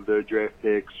dream of the draft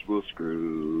picks will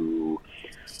screw?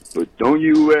 But don't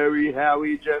you worry,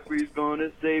 Howie, Jeffrey's gonna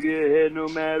save your head no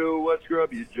matter what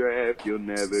scrub you draft. You'll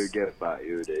never get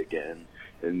fired again.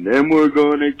 And then we're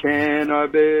gonna can our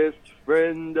best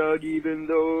friend Doug, even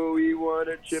though he won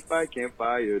a chip. I can't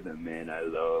fire the man I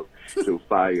love. So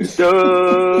fire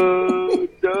Doug,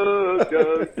 Doug,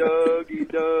 Doug, Dougie,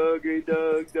 Dougie,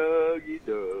 Doug, Dougie,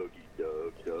 Dougie,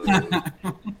 Doug,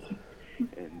 Doug.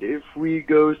 And if we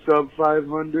go sub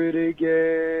 500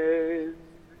 again,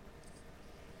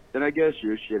 then I guess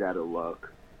you're shit out of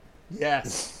luck.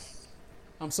 Yes.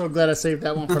 I'm so glad I saved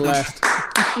that one for last.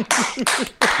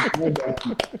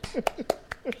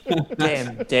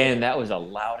 Dan, that was a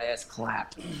loud ass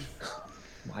clap.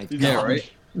 My God. Yeah,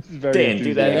 right? Dan,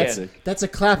 do that again. That's a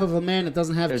clap of a man that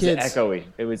doesn't have It was kids. echoey.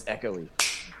 It was echoey.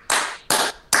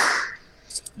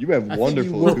 You have I think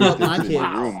wonderful you woke up my acoustics in kid.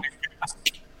 your room.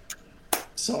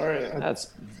 Sorry.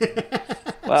 That's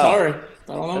wow. Sorry.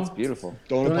 I don't know. That's beautiful.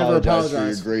 Don't ever apologize for your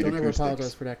apologize. great Don't ever acoustics.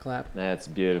 apologize for that clap. That's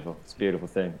beautiful. It's a beautiful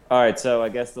thing. All right, so I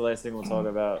guess the last thing we'll talk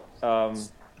about,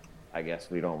 I guess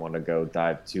we don't want to go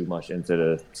dive too much into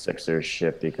the Sixers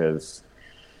shit because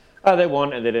they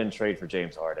won and they didn't trade for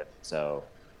James Harden. So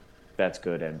that's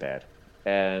good and bad.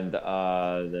 And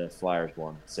the Flyers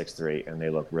won 6-3, and they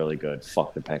look really good.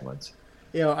 Fuck the Penguins.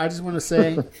 I just want to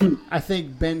say, I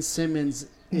think Ben Simmons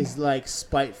is like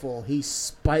spiteful. He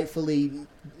spitefully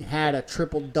had a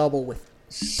triple-double with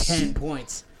 10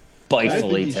 points.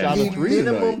 Spitefully he 10. shot a The three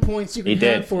minimum tonight. points you He can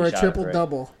did. have for He a shot it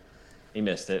triple-double. He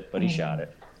missed it, but he shot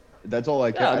it. That's all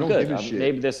I care. Yeah, I don't good. give a shit.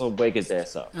 Maybe this will wake his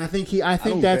ass up. I think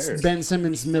don't that's care. Ben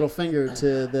Simmons' middle finger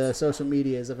to the social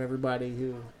medias of everybody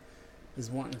who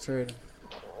is wanting to trade him.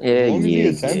 Yeah, As long as he yeah,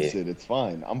 attempts yeah. it, it's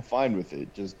fine. I'm fine with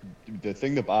it. Just the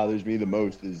thing that bothers me the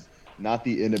most is not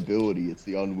the inability; it's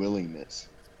the unwillingness.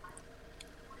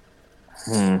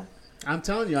 I'm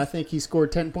telling you, I think he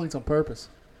scored 10 points on purpose.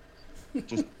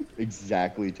 Just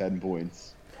exactly 10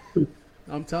 points.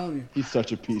 I'm telling you. He's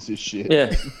such a piece of shit.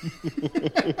 Yeah.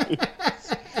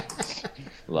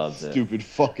 Love That's it. Stupid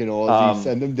fucking Aussie.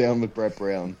 Send him down with Brett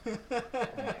Brown.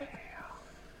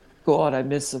 God, I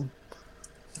miss him.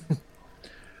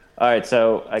 All right,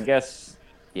 so I guess,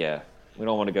 yeah, we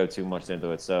don't want to go too much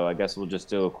into it. So I guess we'll just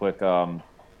do a quick, Go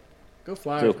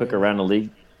Flyers. do a quick man. around the league.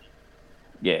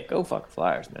 Yeah, go fucking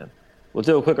Flyers, man. We'll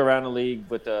do a quick around the league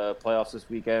with the playoffs this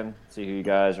weekend. See who you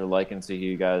guys are liking. See who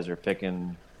you guys are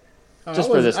picking. Just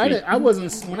for this week. I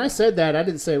wasn't. When I said that, I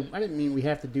didn't mean we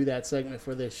have to do that segment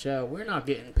for this show. We're not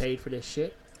getting paid for this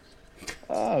shit.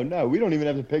 Oh no, we don't even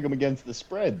have to pick them against the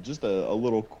spread. Just a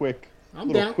little quick,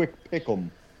 quick pick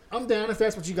 'em. I'm down if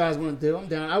that's what you guys want to do. I'm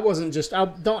down.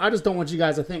 I just don't want you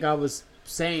guys to think I was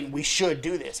saying we should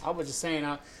do this. I was just saying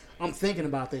I'm thinking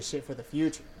about this shit for the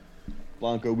future.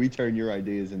 Blanco, we turn your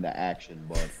ideas into action,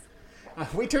 bud.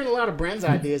 We turn a lot of Bren's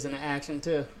ideas into action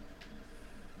too.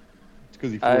 It's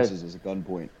because he forces us at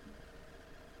gunpoint.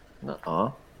 Nuh-uh.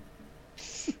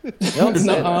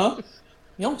 You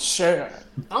don't share.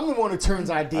 I'm the one who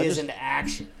turns ideas into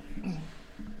action.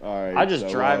 All right. I just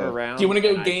drive around. Do you want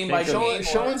to go game by game?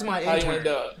 Sean's my How you want to intern.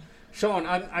 do it? Sean,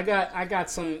 I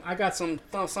got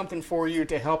something for you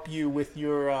to help you with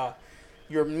your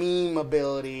meme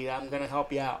ability. I'm gonna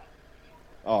help you out.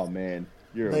 Oh man,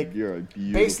 you're a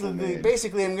beautiful man.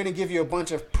 Basically, I'm gonna give you a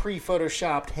bunch of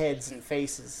pre-photoshopped heads and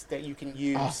faces that you can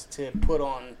use to put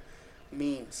on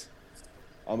memes.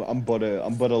 I'm but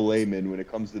a layman when it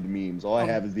comes to the memes. All I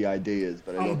have is the ideas,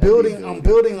 but I'm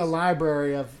building a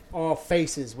library of all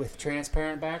faces with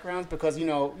transparent backgrounds because you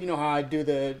know how I do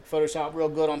the Photoshop real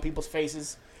good on people's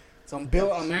faces. So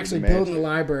I'm actually building a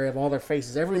library of all their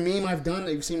faces. Every meme I've done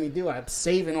that you've seen me do, I'm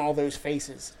saving all those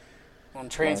faces on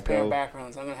transparent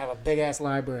backgrounds. I'm gonna have a big ass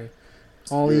library.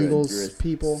 All Eagles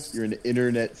people. You're an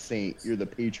internet saint. You're the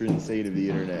patron saint of the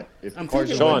internet. If I'm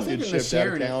Carson thinking Wentz of gets shipped out of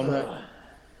sharing it, town, but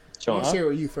Sean, I'll share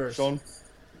with you first. Sean,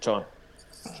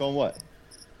 what?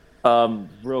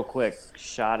 Real quick,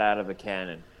 shot out of a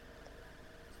cannon.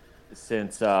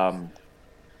 Since Urban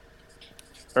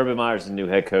Meyer's the new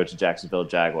head coach of Jacksonville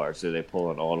Jaguars, so they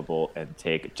pull an audible and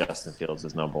take Justin Fields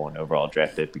as number 1 overall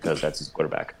draft pick because that's his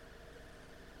quarterback.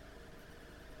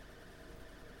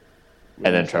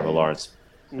 And then Trevor Lawrence.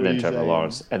 And then Trevor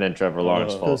Lawrence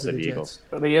falls to the Eagles.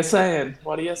 What are you saying?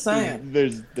 What are you saying?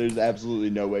 There's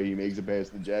absolutely no way he makes it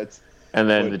past the Jets. And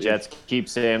then the Jets keep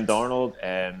Sam Darnold,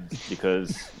 and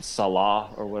because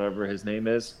Salah or whatever his name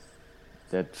is,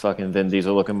 that fucking Vin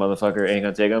Diesel looking motherfucker ain't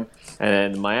gonna take him.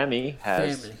 And then Miami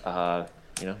has Tua,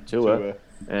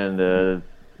 and the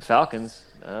Falcons.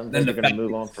 They're gonna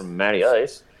move on from Matty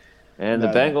Ice, and the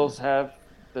Bengals have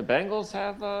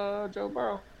Joe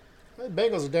Burrow. The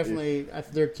Bengals are definitely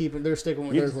they're sticking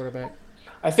with their quarterback.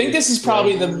 I think this is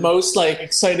probably the most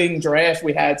exciting draft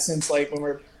we had since when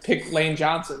we picked Lane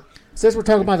Johnson. Since we're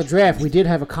talking about the draft, we did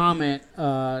have a comment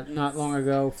not long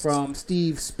ago from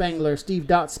Steve Spengler,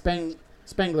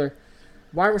 Spengler,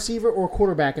 wide receiver or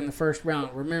quarterback in the first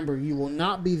round. Remember, you will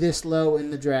not be this low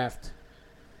in the draft.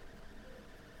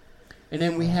 And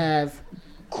then we have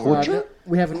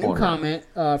a new comment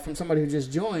from somebody who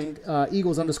just joined,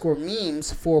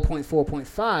 Eagles_memes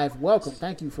 4.4.5. Welcome.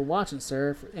 Thank you for watching,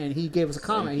 sir. And he gave us a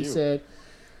comment. He said,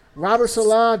 Robert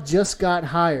Salah just got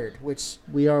hired, which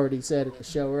we already said in the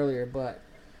show earlier, but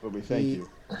we thank you.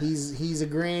 He's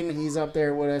agreeing. He's up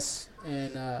there with us.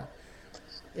 And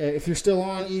if you're still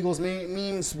on Eagles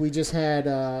memes, we just had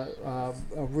a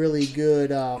really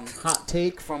good hot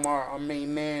take from our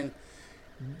main man,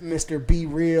 Mr. Be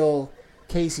Real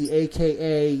Casey,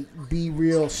 a.k.a. Be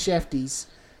Real Shefties,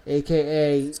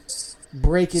 a.k.a.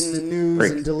 breaking the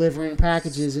news and delivering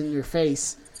packages in your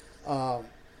face.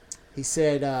 He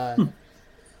said now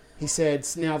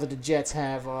that the Jets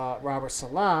have Robert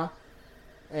Salah.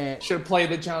 Should have played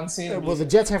the John Cena. Well, the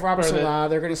Jets have Robert Salah.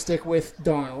 They're going to stick with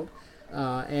Darnold.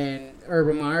 And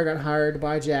Urban Meyer got hired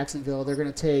by Jacksonville. They're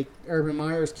going to take Urban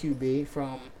Meyer's QB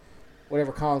from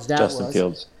whatever college that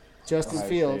was. Justin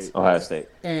Fields. Ohio State.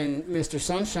 And Mr.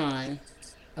 Sunshine,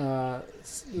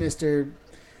 Mr.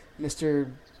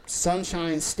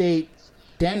 Sunshine State,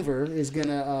 Denver is going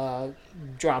to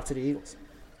drop to the Eagles.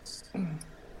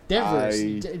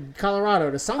 Colorado,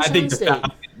 the Sunshine State.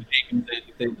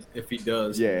 If he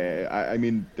does. Yeah, I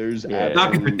mean, there's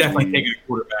not going to definitely take a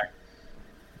quarterback.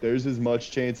 There's as much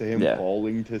chance of him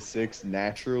falling to 6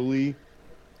 naturally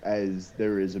as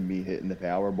there is of me hitting the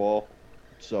Powerball.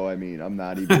 So, I mean, I'm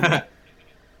not even...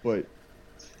 But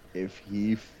if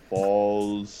he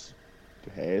falls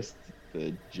past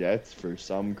the Jets for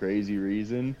some crazy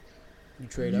reason,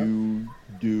 you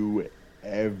do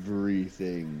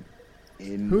everything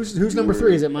in Who's number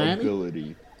 3? Is it Miami?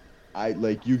 Ability.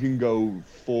 You can go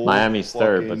full... Miami's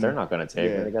third, but they're not going to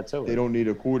take it. They got Tua. They don't need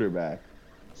a quarterback.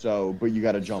 So, but you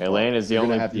got to jump Atlanta's up. the You're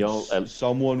gonna only- have to- the only-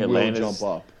 someone Atlanta's- will jump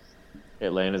up.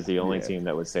 Atlanta's the only Yeah. team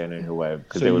that would stand in her way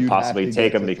because So they would you'd have possibly to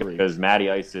take get him to three. because Matty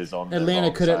Ice is on the Atlanta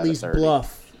wrong could side at of least 30.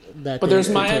 bluff that. But they there's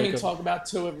could Miami take him. talk about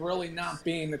too of really not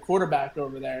being the quarterback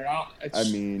over there. I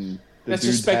mean, the that's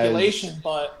dude just speculation,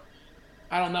 but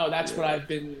I don't know. That's what I've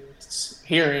been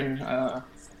hearing.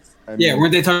 Yeah,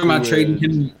 weren't they talking about Tua- trading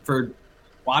him for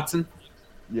Watson?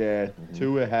 Yeah,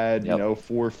 Tua had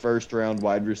 4 first-round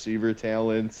wide receiver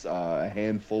talents, a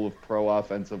handful of pro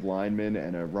offensive linemen,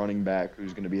 and a running back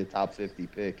who's going to be a top 50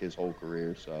 pick his whole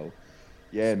career. So,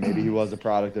 yeah, maybe he was a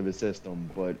product of his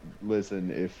system. But listen,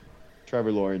 if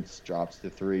Trevor Lawrence drops to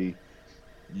 3,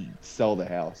 sell the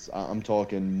house. I'm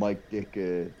talking Mike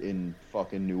Ditka in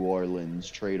fucking New Orleans.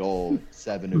 Trade all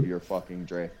 7 of your fucking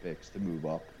draft picks to move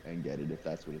up and get it if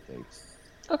that's what it takes.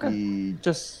 Okay.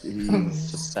 Just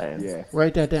saying. Yeah.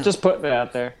 Write that down. Just putting it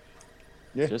out there.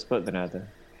 Yeah. Just putting it out there.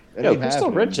 It Yo, ain't Crystal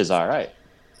happening, Rich is all right.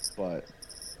 But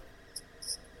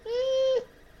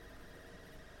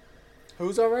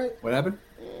Who's all right? What happened?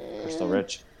 Crystal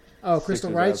Rich. Oh, Crystal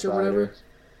Sixers Wrights or whatever. outsider.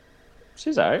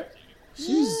 She's all right.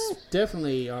 She's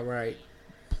definitely all right.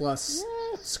 Plus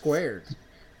squared.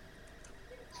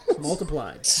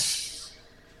 Multiplied.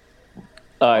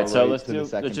 All right, so All right, let's to the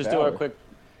second power.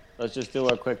 Let's just do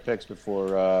our quick picks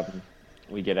before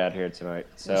we get out here tonight.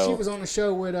 So She was on the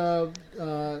show with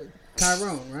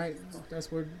Tyrone, right?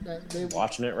 That's where they.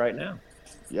 watching it right now.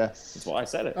 Yes. That's why I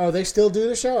said it. Oh, they still do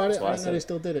the show. I didn't why I know said they it.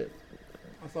 still did it.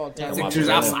 I thought Yeah, Tyrone. Sixers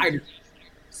outside.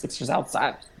 Sixers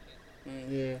outside.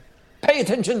 Yeah. Pay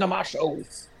attention to my show.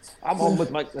 I'm on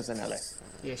with Mike Missinelli.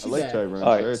 Yeah, she's I like bad. Tyrone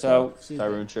All right, shirts. so-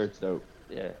 Tyrone shirts dope.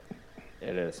 Yeah,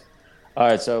 it is. All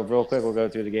right, so real quick, we'll go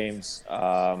through the games.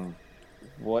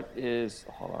 What is?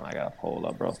 Hold on, I gotta pull it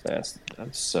up real fast.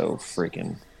 I'm so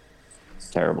freaking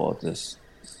terrible at this.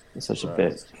 It's such a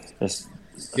bit. This.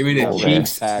 Give me the Oh,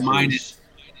 Chiefs Packers.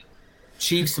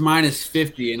 minus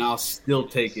 50, and I'll still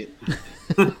take it.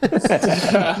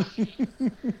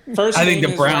 First I think game the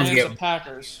is Browns Rams get- and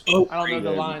Packers. Oh, I don't know the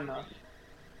Green Bay. line though.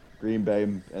 Green Bay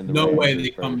and the No Rams way is they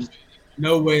come. first.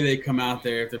 No way they come out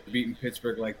there after beating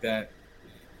Pittsburgh like that.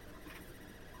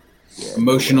 Yeah,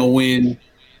 Emotional win.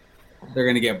 They're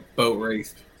gonna get boat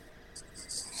raced.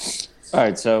 All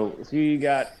right, so who you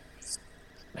got?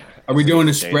 Are we doing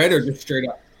a spread or just straight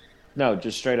up? No,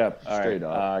 just straight up. All right, Straight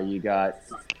up. you got.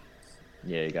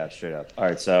 Yeah, you got straight up. All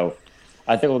right, so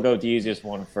I think we'll go with the easiest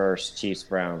one first. Chiefs,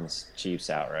 Browns, Chiefs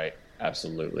outright.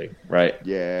 Absolutely, right?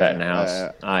 Yeah, Bet in the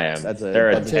house. I am. that's a-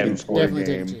 They're that's a a 10 huge point. Definitely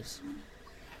game. take the Chiefs.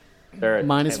 They're a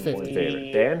Minus 10 point 50.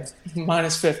 favorite. Dan?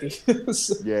 Minus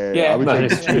 50. Yeah, Yeah, I would take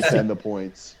minus the Chiefs and the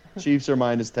points. Chiefs are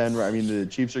minus 10. I mean, the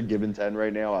Chiefs are given 10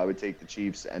 right now. I would take the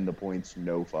Chiefs and the points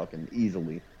no fucking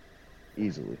easily.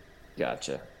 Easily.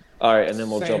 Gotcha. All right, and then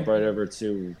we'll Same. jump right over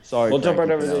to. Sorry, We'll jump right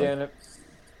Frankie over to the Pinelli.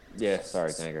 Yeah,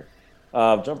 sorry, Tanker.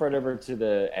 Jump right over to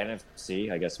the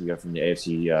NFC. I guess we go from the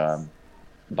AFC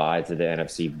bye to the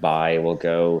NFC bye. We'll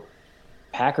go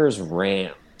Packers,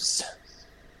 Rams.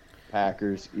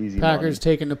 Packers, easy Packers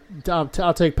taking the.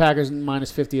 I'll take Packers minus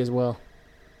 50 as well.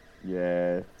 money.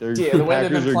 Yeah, they're, Yeah, the way they've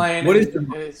Packers been are, playing, What is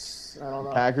it's I don't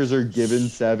know. Packers are given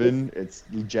 7. It's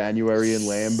January in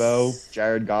Lambeau.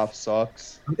 Jared Goff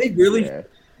sucks. Are they really? Yeah,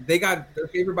 They're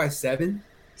favored by 7.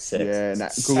 6. yeah.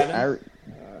 And Seven?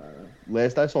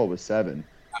 last I saw was 7.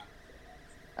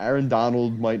 Aaron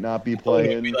Donald might not be It'll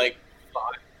playing. be like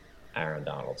Aaron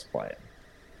Donald's playing.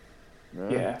 No,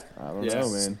 Yeah. I don't Yeah. know,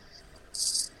 man.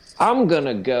 I'm going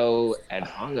to go and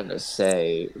I'm going to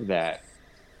say that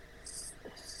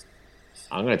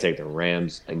I'm going to take the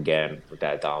Rams again with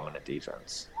that dominant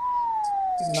defense.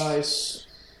 Nice.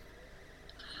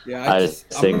 yeah.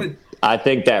 I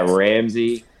think that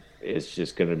Ramsey is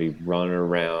just going to be running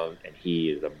around, and he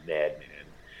is a madman.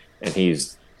 And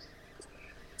he's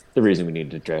the reason we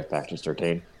need to draft back to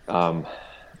 13. But we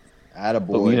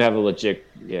Attaboy. have a legit,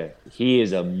 yeah. He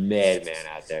is a madman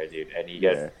out there, dude. And you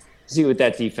got see what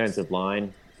that defensive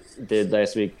line did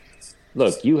last week.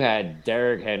 Look, you had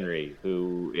Derrick Henry,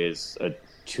 who is a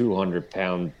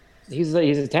 200-pound. He's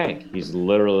a tank. He's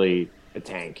literally a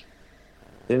tank.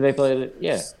 Didn't they play it?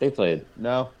 Yeah, they played.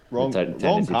 No, wrong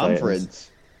Tennessee conference.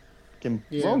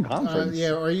 Yeah. Wrong conference.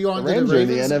 Yeah, are you on The to Rams the are in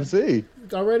the Ravens NFC.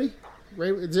 already?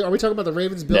 Are we talking about the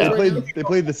Ravens Bills No. right now? They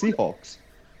played the Seahawks.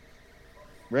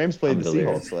 Rams played I'm the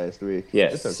delirious. Seahawks last week.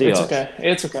 Yes, It's okay. It's Seahawks. okay.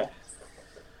 It's okay.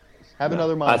 Have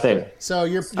another I monster. think So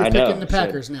you're I picking know, the shit.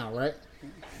 Packers now, right?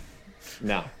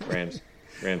 no Rams.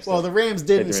 Well, the Rams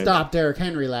didn't stop Derrick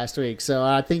Henry last week, so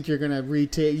I think you're gonna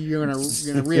reevaluate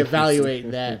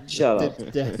that. Shut up.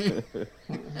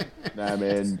 Nah,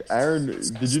 man.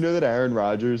 Did you know that Aaron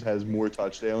Rodgers has more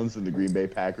touchdowns than the Green Bay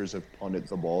Packers have punted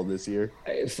the ball this year?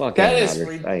 Fuck That Aaron is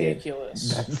Rodgers. I hate him.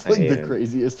 ridiculous. That's I like hate the him.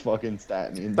 craziest fucking stat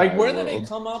in the entire Like, where did they world.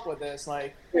 come up with this?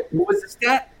 Like, What was the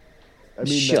stat? I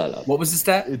mean, Shut up. What was the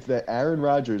stat? It's that Aaron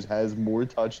Rodgers has more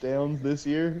touchdowns this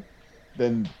year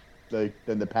than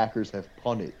the Packers have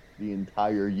punted the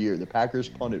entire year. The Packers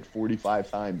punted 45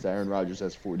 times. Aaron Rodgers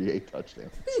has 48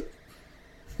 touchdowns.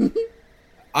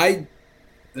 I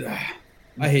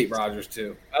hate Rodgers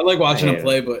too. I like watching I him hate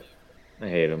play, but I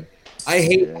hate him. I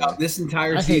hate Yeah. how this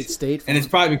entire I season. hate State And it's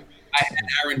Farm. probably I had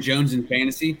Aaron Jones in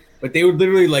fantasy, but they would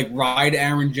literally like ride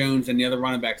Aaron Jones and the other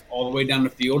running backs all the way down the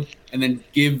field, and then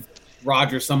give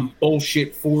Rodgers some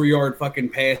bullshit 4-yard fucking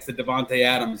pass to Devontae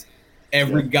Adams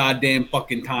every goddamn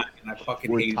fucking time, and I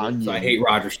fucking Or hate it. Tanya. So I hate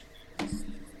Rodgers.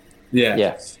 Yeah,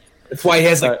 Yeah. that's why he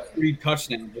has like Alright. 3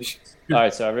 touchdowns. All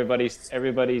right, so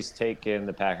everybody's taking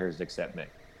the Packers except me.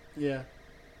 Yeah.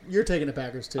 You're taking the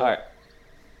Packers, too. All right.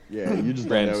 Yeah, you just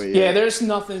don't Rams. know it yeah, yet. there's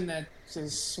nothing that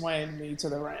is swaying me to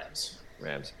the Rams.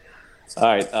 Rams. All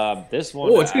right, this one.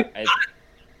 Oh, it's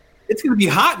It's gonna be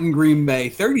hot in Green Bay,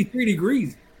 33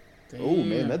 degrees. Oh man,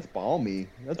 Damn. that's balmy.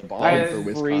 That's I balmy for agree.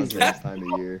 Wisconsin this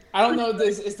time of year. I don't know.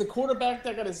 Is the quarterback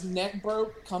that got his neck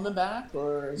broke coming back,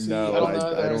 or is he, No, I don't know.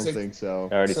 I Is don't it- think so.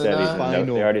 I already So said now- he's a no.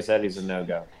 Final. They already said he's a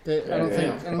no-go. I don't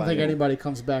Yeah, think fine. anybody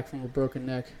comes back from a broken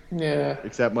neck Yeah,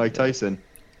 Except Mike Tyson.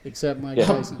 except Mike Yeah.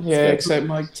 Tyson. yeah, except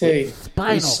Mike T. He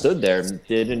Spinal. stood there and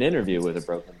did an interview with a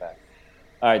broken back.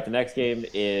 All right, the next game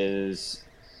is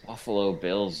Buffalo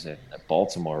Bills and the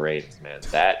Baltimore Ravens. Man,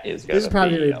 that is going This is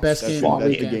probably be the a best That's, game the, of the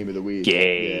that's the weekend. game of the week.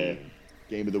 Game.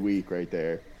 Yeah. Game of the week right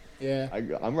there. Yeah.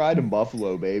 I'm riding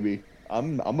Buffalo, baby.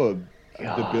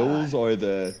 The Bills are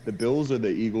the Bills are the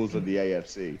Eagles of the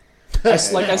AFC.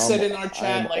 Like I I'm- said in our I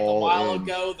chat am like a all while in.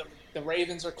 ago, the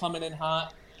Ravens are coming in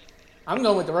hot. I'm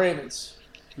going with the Ravens.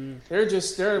 They're full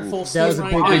That was steam a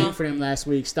right big now. win for them last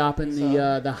week, stopping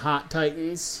the hot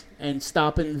Titans and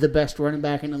stopping the best running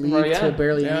back in the league Well, yeah, to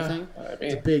barely yeah. anything. I It's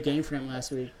mean- a big game for them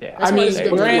last week. Yeah. I mean, That's why it's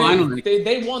granted, good.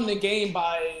 they won the game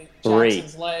by 3.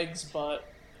 Jackson's legs, but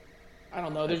I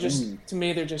don't know. They're just to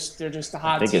me, they're just a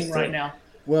hot think team it's right 3. now.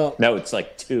 Well, No, it's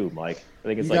like 2, Mike. I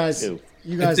think it's you like guys, 2.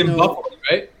 you guys It's in know, Buffalo,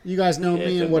 right? you guys know Yeah, me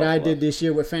it's and in what I Buffalo. did this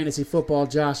year with fantasy football.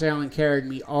 Josh Allen carried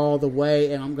me all the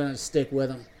way, and I'm going to stick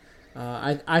with him.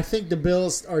 I think the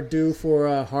Bills are due for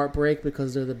a heartbreak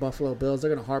because they're the Buffalo Bills. They're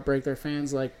going to heartbreak their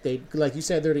fans, like you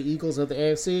said, they're the Eagles of the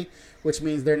AFC, which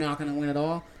means they're not going to win at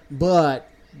all. But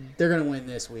they're going to win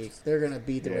this week. They're going to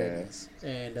beat the Ravens,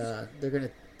 and they're going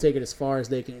to take it as far as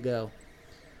they can go.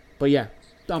 But yeah,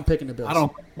 I'm picking the Bills. I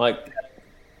don't Mike,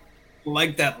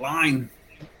 like that line.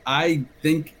 I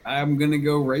think I'm gonna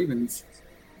go Ravens.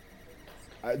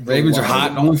 Ravens are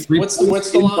hot. Only 3 What's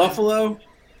points the in line? Buffalo.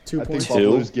 2 I think points.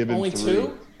 Buffalo's given Only 3.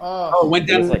 2? Oh, it went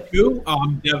down It's to like-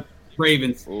 2.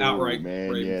 Ravens Oh, outright. man,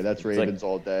 Ravens. yeah, that's like Ravens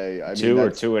all day. I mean, 2 or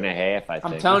that's- 2.5, I think.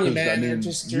 I'm telling you, Because, man, I they're mean,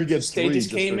 just, you they're get just they 3 just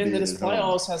just came for into being this at home.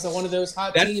 playoffs as one of those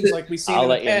hot That's teams the- like we've seen I'll in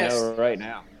let the you past. know right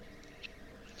now.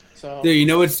 So Dude, you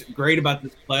know what's great about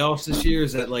this playoffs this year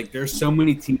is that like there's so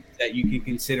many teams that you can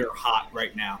consider hot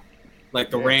right now. Like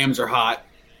the Yeah. Rams are hot,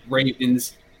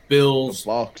 Ravens, The Bills.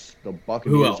 Bucks, the Who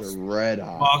Buccaneers else? are red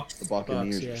hot. Bucks. The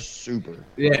Buccaneers Bucks, yeah. are super.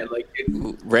 Yeah, like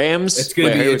Rams. It's gonna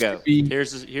wait, be- here we it's go. gonna be-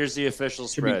 Here's the official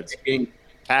should be a spreads. game.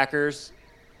 Packers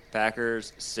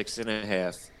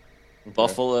 6.5.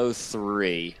 Buffalo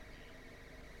 3.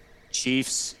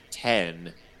 Chiefs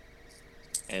 10.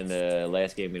 And the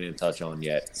last game we didn't touch on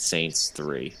yet, Saints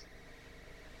 3.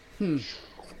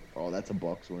 Oh, that's a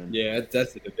Bucks win. Yeah,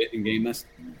 that's a debating game. That's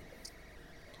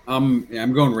I'm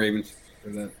going Ravens for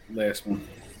that last one.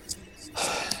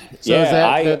 So is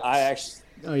that- I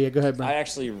Oh yeah, go ahead, Brian. I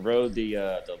actually rode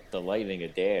the lightning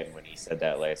of Dan when he said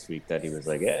that last week, that he was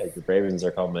like, yeah, the Ravens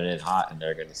are coming in hot and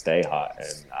they're going to stay hot,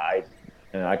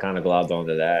 and I kind of globbed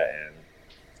onto that,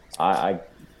 and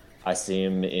I see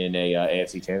him in a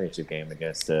AFC Championship game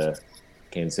against the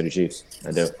Kansas City Chiefs.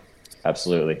 I do,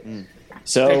 absolutely.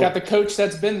 So they got the coach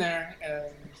that's been there, and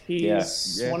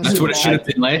he's Yeah. won a That's Super what it Bowl. should have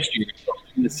been last year.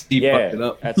 He fucked it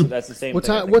up. that's the same. What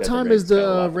thing I time? think What that time the is Ravens got a the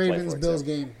lot to play Ravens for, Bills too.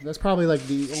 game? That's probably like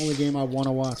the only game I want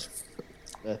to watch.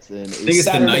 That's in think it's the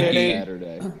Saturday night at game. 8.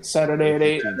 Saturday. Saturday at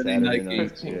 8. Saturday night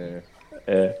night. game.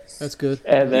 Yeah. That's good.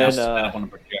 And then I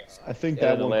want to project. I think yeah,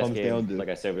 that the one last comes game, down to like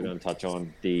I said, we're going to touch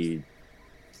on the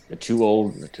two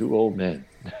old men.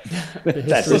 The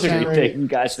That's history what channel. you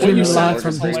guys Streaming know. live from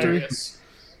It's history. hilarious.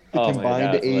 the Oh my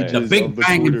combined God, ages The Big of the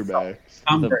Bang quarterbacks.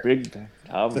 I'm The ready. big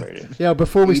Tom Brady. Yeah,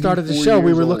 before we started the 84 show, we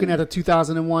years were looking old. at the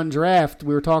 2001 draft.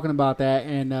 We were talking about that,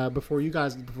 and before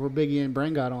Biggie and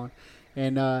Bren got on,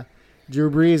 and Drew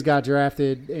Brees got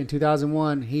drafted in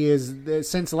 2001. He is,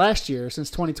 since last year, since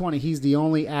 2020, he's the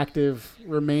only active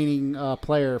remaining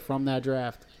player from that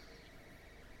draft.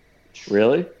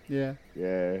 Really? Yeah.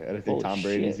 Yeah, and I think Holy Tom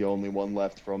Brady's shit. the only one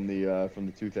left from the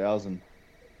 2000.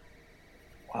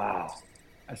 Wow,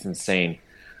 that's insane.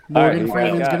 Morgan All right,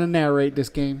 Freeman's going to narrate this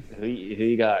game. Who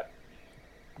you got?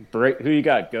 Who you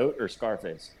got? Goat or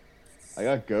Scarface? I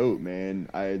got GOAT, man.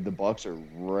 The Bucks are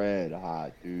red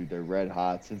hot, dude. They're red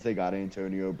hot. Since they got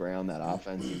Antonio Brown, that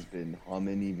offense has been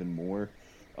humming even more.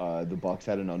 The Bucks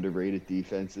had an underrated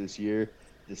defense this year.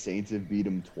 The Saints have beat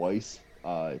them twice.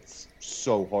 It's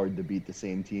so hard to beat the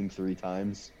same team 3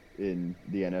 times in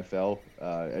the NFL.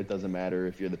 It doesn't matter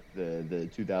if you're the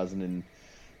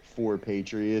 2004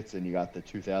 Patriots and you got the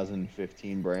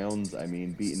 2015 Browns. I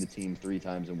mean, beating the team 3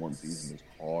 times in one season is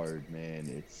hard,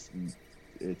 man.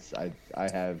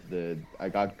 I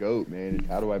got GOAT, man.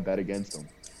 How do I bet against them?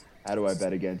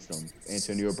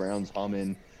 Antonio Brown's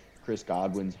humming, Chris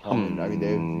Godwin's humming. I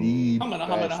mean,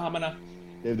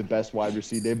 they have the best wide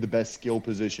receiver. They have the best skill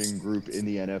position group in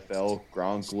the NFL.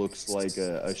 Gronk looks like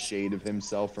a shade of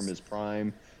himself from his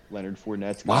prime. Leonard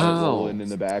Fournette's got it rolling in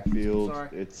the backfield.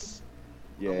 I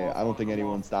don't think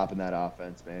anyone's stopping that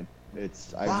offense, man.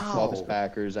 I saw this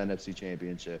Packers NFC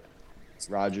Championship.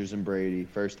 Rodgers and Brady,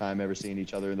 first time ever seeing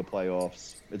each other in the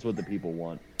playoffs. It's what the people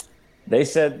want. They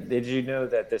said, did you know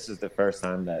that this is the first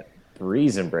time that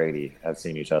Breeze and Brady have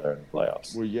seen each other in the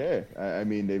playoffs? Well, yeah. I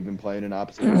mean, they've been playing in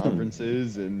opposite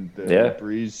conferences and the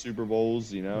Breeze Super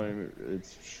Bowls. You know,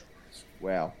 it's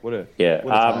wow. What a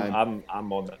time.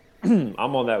 I'm on that.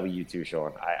 I'm on that with you too,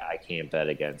 Sean. I can't bet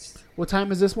against. What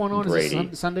time is this one on? Brady.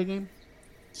 Is it Sunday game?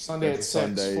 Sunday at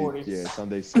 6:40. Yeah,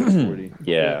 Sunday 6:40.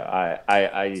 Yeah,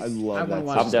 I love that.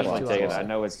 I'm definitely taking it. I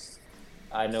know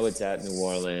it's at New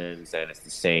Orleans and it's the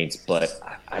Saints, but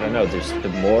I don't know. There's the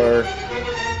more.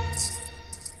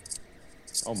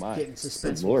 Oh my! Getting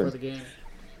suspenseful for the game.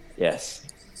 Yes,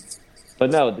 but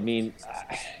no. I mean,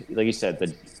 like you said,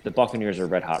 the Buccaneers are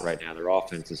red hot right now. Their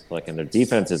offense is clicking. Their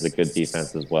defense is a good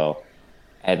defense as well.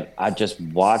 And I just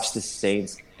watched the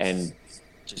Saints and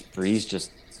just Breeze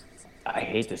just. I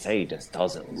hate to say, he just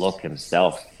doesn't look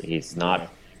himself. He's not.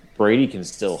 Brady can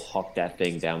still huck that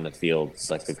thing down the field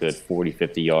like a good 40,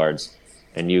 50 yards.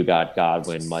 And you got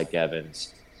Godwin, Mike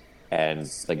Evans,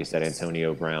 and like I said,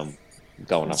 Antonio Brown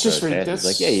going up there. It's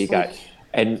like, yeah, you got.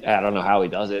 And I don't know how he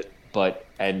does it,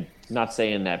 and not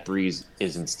saying that Breeze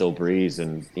isn't still Breeze,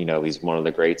 and he's one of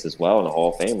the greats as well and a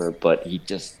Hall of Famer, but he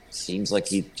just seems like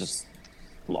he just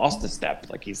lost a step.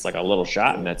 Like he's like a little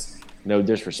shot, and that's no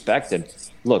disrespect. And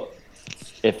look.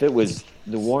 If it was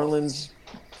New Orleans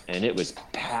and it was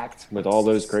packed with all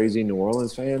those crazy New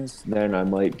Orleans fans, then I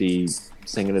might be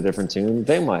singing a different tune.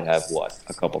 They might have,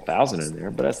 a couple thousand in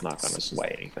there, but that's not going to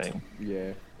sway anything.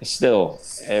 Yeah. Still,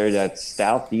 that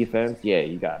stout defense, yeah,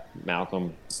 you got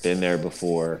Malcolm, been there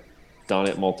before, done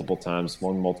it multiple times,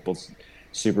 won multiple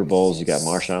Super Bowls. You got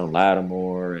Marshawn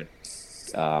Lattimore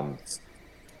and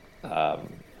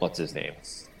what's his name?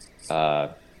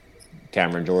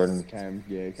 Cameron Jordan.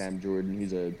 Cam Jordan.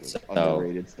 He's a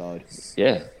underrated stud.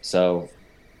 Yeah. So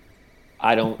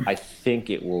I think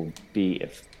it will be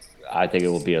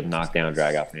a knockdown,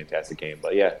 drag out, fantastic game.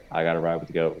 But yeah, I got to ride with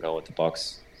the GOAT. I'm going with the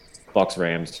Bucks. Bucks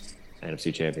Rams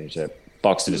NFC Championship.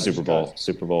 Bucks to the Super Bowl.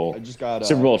 Super Bowl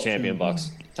champion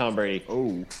Bucks. Tom Brady.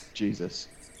 Oh Jesus!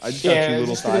 I just got 2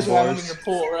 little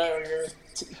sidebars.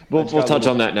 We'll touch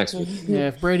on that next week. Yeah,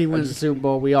 if Brady wins the Super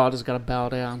Bowl, we all just got to bow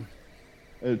down.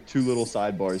 2 little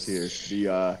sidebars here.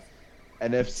 The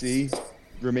NFC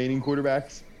remaining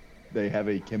quarterbacks, they have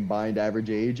a combined average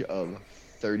age of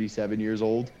 37 years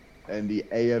old, and the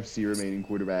AFC remaining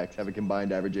quarterbacks have a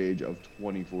combined average age of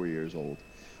 24 years old,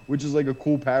 which is like a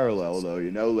cool parallel, though.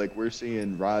 Like we're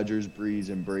seeing Rodgers, Breeze,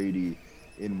 and Brady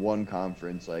in one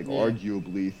conference,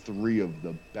 arguably 3 of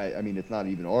the it's not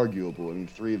even arguable.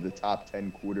 3 of the top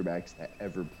 10 quarterbacks to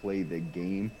ever play the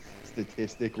game.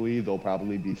 Statistically, they'll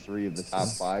probably be 3 of the top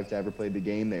 5 to ever play the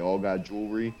game. They all got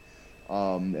jewelry.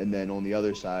 And then on the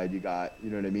other side, you got,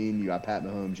 you got Pat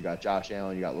Mahomes, you got Josh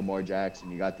Allen, you got Lamar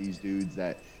Jackson, you got these dudes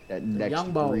that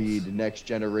next breed, next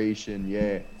generation,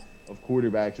 of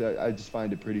quarterbacks. I just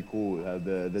find it pretty cool,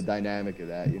 the dynamic of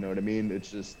that. You know what I mean?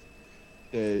 It's just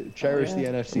cherish the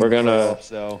NFC playoffs.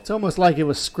 So it's almost like it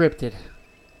was scripted.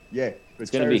 Yeah, it's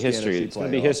going to be history. It's going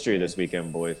to be history this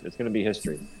weekend, boys. It's going to be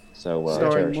history. So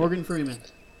starring Morgan Freeman.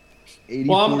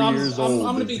 Well, I'm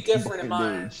going to be different in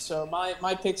mine. So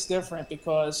my pick's different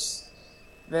because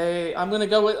I'm going to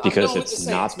go with because it's the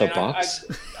Saints, not the Bucks.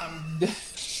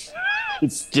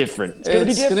 It's different.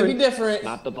 It's going to be different.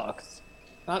 Not the Bucks.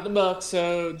 Not the Bucks.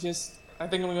 So I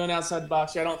think I'm going outside the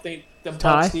box. I don't think the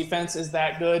Ty? Bucs defense is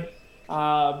that good.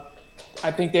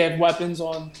 I think they have weapons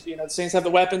on. The Saints have the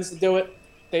weapons to do it.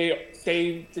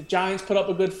 The Giants put up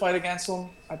a good fight against them.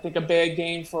 I think a bad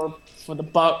game for the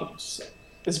Bucs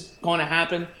is going to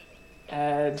happen.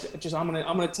 And I'm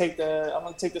gonna take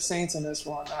the Saints in this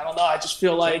one. I don't know. I just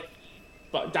feel like,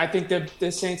 but I think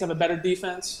the Saints have a better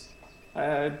defense.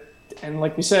 And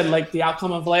like we said, like the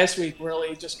outcome of last week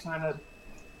really just kind of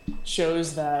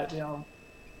shows that I don't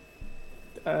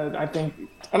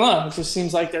know. It just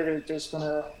seems like they're just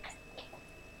gonna.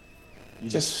 You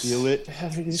just feel it.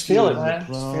 You just feel it, man.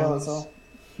 Just feel it. So,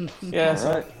 yeah. So,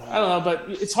 right. I don't know, but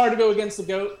it's hard to go against the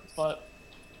GOAT. But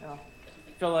I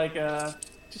feel like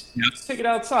just take it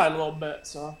outside a little bit.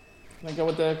 So I'm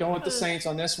gonna go with the Saints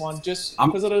on this one, just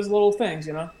because of those little things,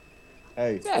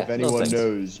 Hey, if anyone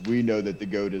knows, we know that the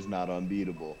GOAT is not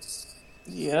unbeatable.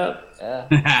 Yep.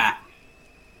 Yeah,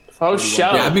 Oh,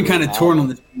 shout! I've been kind of torn on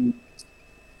this.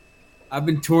 I've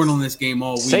been torn on this game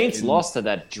all week. Saints lost to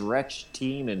that Dretch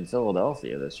team in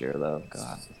Philadelphia this year, though.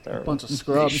 God, it's terrible. Bunch of They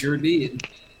scrubs. sure did.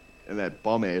 And that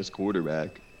bum-ass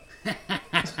quarterback.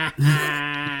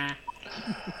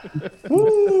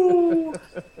 Woo!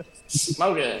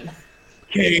 Smoking.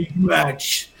 Cage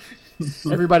match.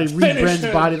 Everybody read Finish Bren's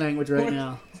him. body language right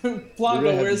now. Blanco,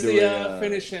 have to where's do the a,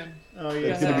 finish him? Oh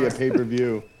It's yeah. going to be a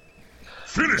pay-per-view.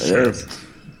 It is.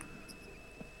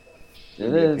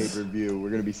 It is. Pay-per-view. We're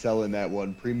going to be selling that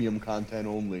one. Premium content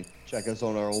only. Check us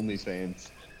on our OnlyFans.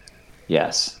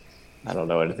 Yes. I don't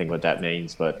know anything what that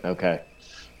means, but okay.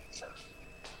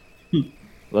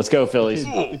 Let's go, Phillies.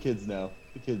 The kids know.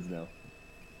 The kids know.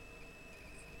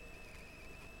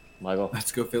 Michael?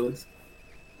 Let's go, Phillies.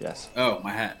 Yes. Oh,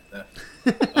 my hat.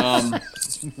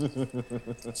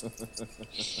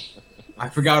 I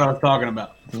forgot what I was talking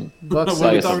about. Bucks. What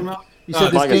are we talking about? You said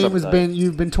this Like game us has upside. been.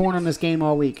 You've been torn on this game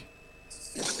all week.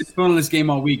 It's going on this game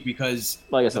all week because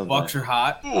Like us the upside. Bucks are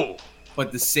hot,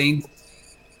 but the Saints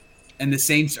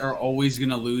are always going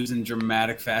to lose in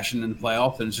dramatic fashion in the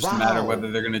playoffs, and it's just a matter of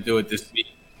whether they're going to do it this week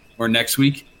or next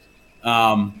week.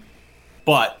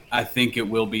 But I think it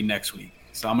will be next week,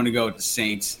 so I'm going to go with the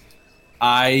Saints.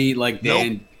 I, like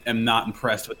Dan, am not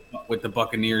impressed with the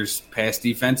Buccaneers' pass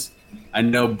defense. I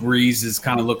know Breeze is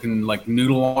kind of looking like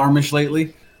noodle armish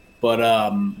lately, but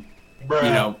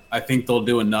I think they'll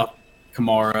do enough.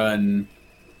 Kamara and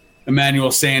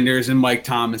Emmanuel Sanders and Mike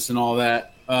Thomas and all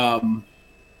that. And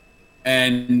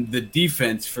the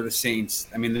defense for the Saints,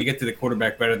 I mean, they get to the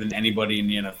quarterback better than anybody in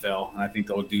the NFL, and I think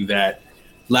they'll do that.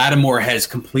 Lattimore has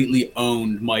completely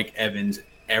owned Mike Evans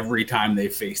every time they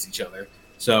faced each other.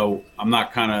 So I'm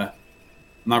not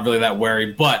really that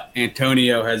worried. But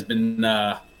Antonio has been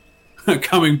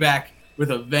coming back with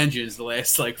a vengeance the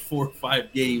last 4 or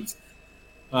 5 games.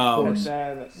 So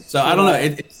I don't know. I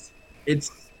think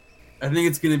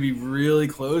it's going to be really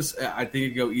close. I think it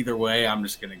could go either way. I'm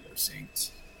just going to go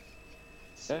Saints.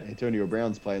 Antonio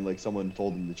Brown's playing like someone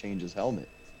told him to change his helmet.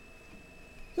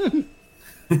 God,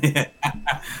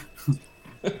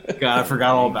 I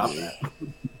forgot all about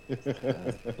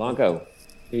that. Blanco,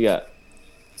 who you got?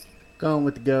 Going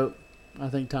with the GOAT. I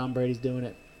think Tom Brady's doing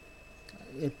it.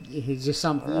 It's just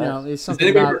something, All right. it's something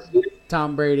about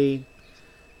Tom Brady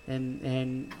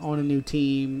and on a new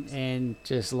team and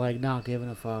just not giving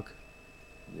a fuck.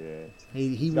 Yeah.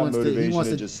 He Got wants motivation to. He wants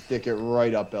to to. just stick it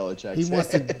right up Belichick's He wants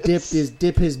to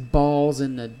dip his balls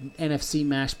in the NFC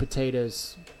mashed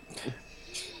potatoes.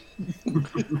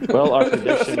 Well, our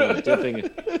prediction of dipping.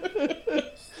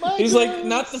 He's like,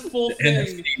 not the full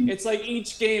thing. It's like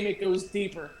each game it goes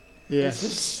deeper. Yeah.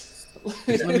 Let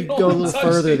me It go a little touched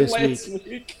further it this last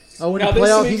week. Oh, in Now the this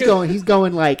playoffs, week he's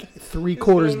going like 3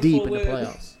 quarters deep in the full in.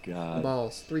 playoffs. God.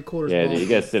 Balls, 3 quarters. Yeah, balls. he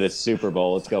gets to the Super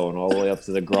Bowl. It's going all the way up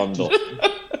to the Grundle.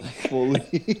 fully.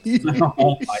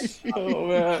 Oh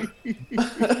man.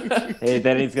 Hey,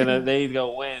 then he's gonna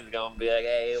win. He's gonna be like,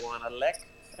 "Hey, you want a lick?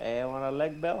 Hey, you want a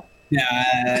lick, Bill?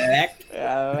 Yeah,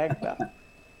 a lick, Bill.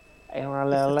 Hey, you want a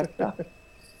little lick, Bill?"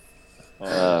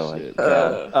 Oh my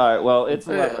God! All right, well, it's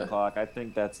 11 o'clock. I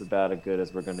think that's about as good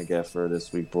as we're gonna get for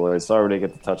this week, boys. Sorry to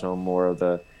get to touch on more of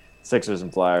the Sixers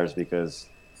and Flyers because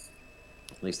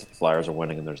at least the Flyers are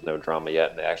winning and there's no drama yet,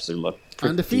 and they actually look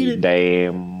pretty Undefeated.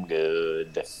 damn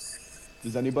good.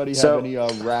 Does anybody have any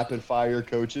rapid fire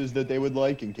coaches that they would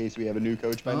like in case we have a new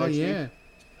coach by next week?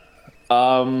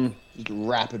 Just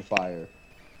rapid fire.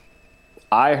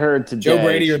 I heard today. Joe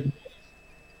Brady or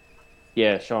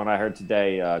Yeah, Sean, I heard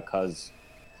today because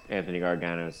Anthony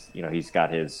Gargano's, he's got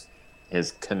his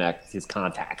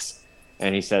contacts,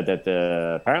 and he said that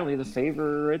apparently the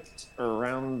favorite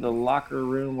around the locker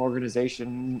room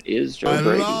organization is Joe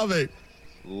Brady. Love it.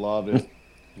 Love it.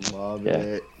 Love Yeah.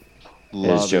 it.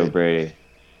 is Joe it. Brady.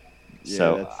 Yeah,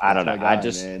 So that's I don't know. my guy, I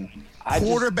just man.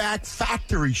 Quarterback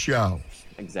factory show.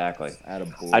 Exactly.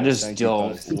 Attaboy. I just Thank you,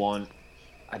 don't cuz. want.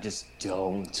 I just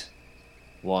don't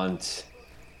want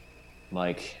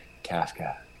Mike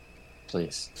Kafka.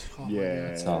 Please. Yeah.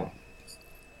 That's all.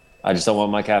 I just don't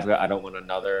want Mike Kafka. I don't want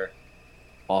another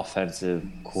offensive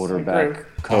quarterback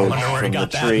coach from the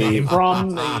tree. From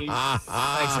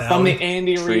the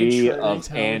Andy Reid tree tree.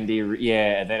 of Andy.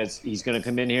 Yeah, and then he's going to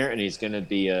come in here and he's going to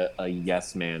be a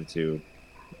yes man to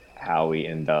Howie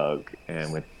and Doug,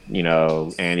 and with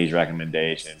Andy's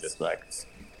recommendation, just like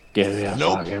give me a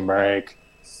fucking break.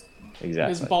 Exactly.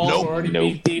 His balls were already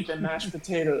beat deep in mashed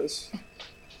potatoes.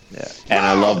 Yeah, and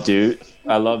I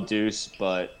love Deuce,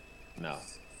 but no.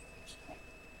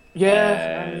 Yeah, I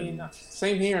And- mean,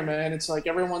 same here, man. It's like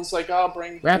everyone's like, "I'll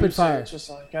bring Rapid Deuce," fire. and It's just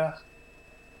like, All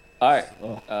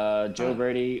right, Joe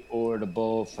Brady or the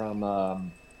bull from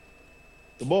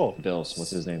the bull Bills.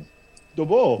 What's his name? The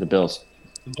bull. The Bills.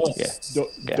 Yeah.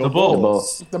 The bull.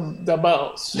 the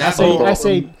Bells.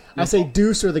 I say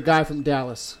Deuce or the guy from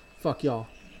Dallas. Fuck y'all.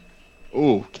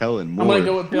 Oh, Kellen Moore. I'm gonna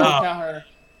go with Bill Cowher.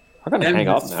 I'm gonna hang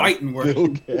up now. Fighting work. Bill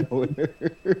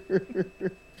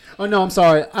Cowher. Oh no, I'm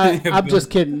sorry. I'm just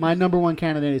kidding. My number one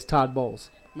candidate is Todd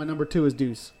Bowles. My number two is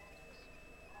Deuce.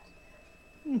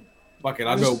 Fuck it,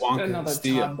 I'll go Just Wonka another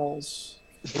Castillo. Todd Bowles.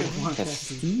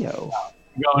 Castillo.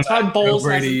 Todd Bowles Joe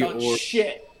Brady hasn't done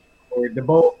shit. or the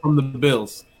bull from the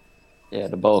Bills. Yeah,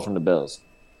 the bull from the Bills.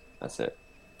 That's it.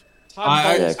 Todd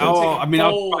Bowles can take a I'll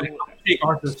bowl take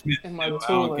Arthur Smith. in my too. I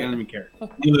toilet. don't even care.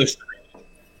 Those three.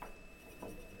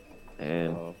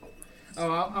 And Oh,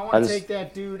 I I want to just- take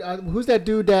that dude. Who's that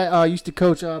dude that used to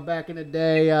coach back in the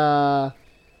day?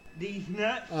 These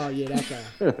nuts. Oh yeah, that guy.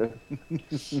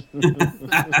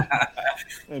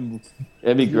 And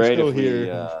it'd be you're great still if we. here.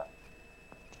 It'd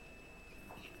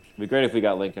be great if we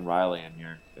got Lincoln Riley in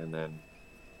here, and then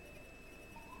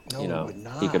No, it would he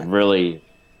not. could really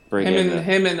bring in.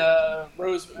 Him and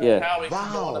Rose Yeah. and Howie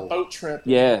can go on a boat trip.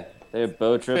 Yeah, they're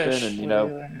boat tripping, Fish, and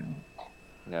whatever.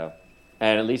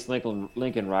 and at least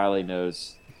Lincoln Riley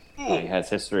knows he has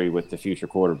history with the future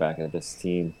quarterback of this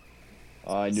team.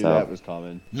 Oh, I knew So- that was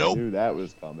coming. Nope. I knew that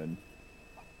was coming.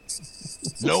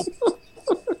 Nope.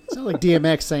 Sounds like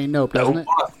DMX saying nope, doesn't it?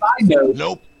 On a side note,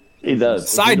 Nope. He does.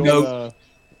 Side If we don't, note.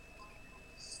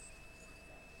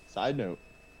 Side note.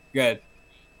 Good.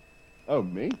 Oh,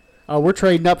 me? Oh, we're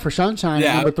trading up for Sunshine at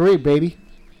Yeah. number 3, baby.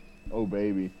 Oh,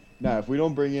 baby. Now, if we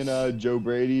don't bring in Joe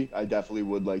Brady, I definitely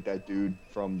would like that dude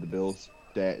from the Bills.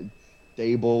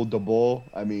 Dable, the Bull.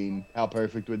 I mean, how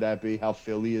perfect would that be? How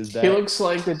Philly is that? He looks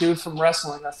like the dude from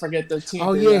wrestling. I forget the team.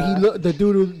 Oh yeah, the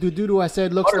dude who I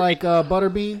said looks like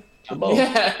Butterbean.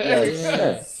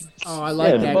 Yeah. Oh, I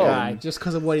like Yeah, that Bo. guy just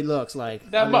because of what he looks like.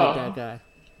 That I like Bo. that guy.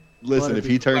 Listen, if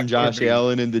he Butterbean. turned Josh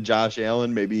Allen into Josh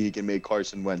Allen, maybe he can make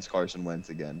Carson Wentz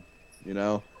again. You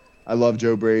know? I love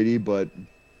Joe Brady, but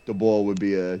the Bull would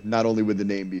be not only would the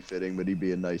name be fitting, but he'd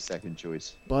be a nice second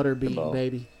choice. Butterbean, Bo.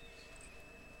 baby.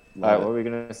 All right, what were we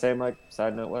gonna say, Mike?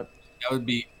 Side note, what? That would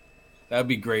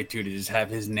be great too to just have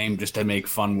his name just to make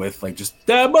fun with, like just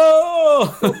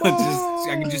Dabo.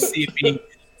 I can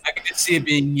just see it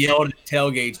being yelled at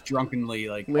tailgates drunkenly,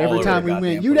 like all Every over time the we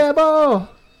win, goddamn you place. that ball.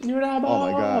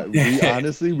 Oh my god.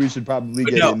 We should probably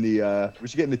But get no. in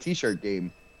the t-shirt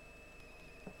game,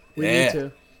 We Yeah. need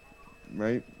to.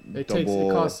 right? It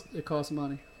Double- costs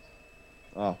money,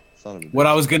 Oh, son of a What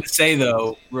I was gonna say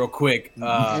though, real quick,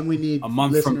 and we need a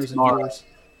month from listeners and tomorrow, viewers.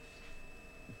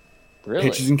 Really?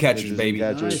 pitches and catches, Pitches and baby.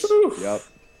 catches. Nice. Yep.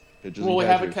 Pitches Will we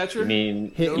and have a catches. catcher? You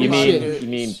mean Hit you me mean shit. you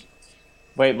mean?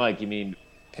 Wait, Mike. You mean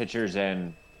pitchers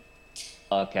and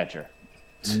a catcher?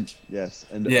 Yes.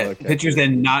 And Yeah, catcher. pitchers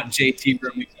and not JT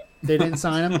Realmuto. They didn't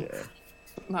sign him. Yeah.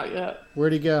 Not yet.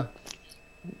 Where'd he go?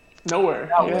 Nowhere.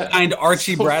 Yeah. Signed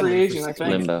Archie Still Bradley. free for agent, I six think.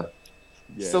 million. Limbo.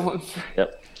 Yeah. Still in.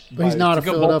 Yep. But he's not a He's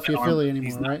a good Philadelphia bullpen Philly arm. anymore,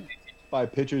 He's not- right? By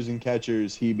pitchers and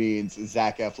catchers, he means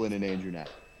Zach Eflin and Andrew Knapp.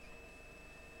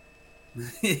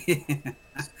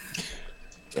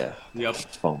 Yeah. Yep.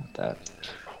 Phone with that.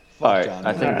 All right, John.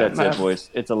 I think All that's right, it, boys.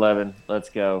 It's 11. Let's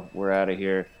go. We're out of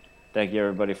here. Thank you,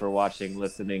 everybody, for watching,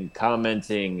 listening,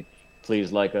 commenting.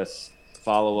 Please like us,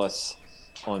 follow us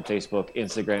on Facebook,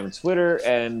 Instagram, Twitter,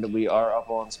 and we are up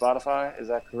on Spotify. Is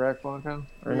that correct, Blanco?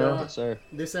 Or no? Yeah. Yes, sir.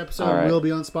 This episode All right. will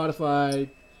be on Spotify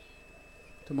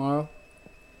tomorrow.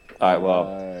 All right, well,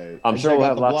 Right. I'm And sure check we'll out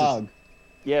have the lots blog. of...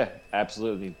 Yeah,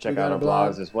 absolutely. Check We out got our a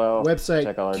blog. blogs as well. Website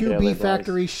Check out our daily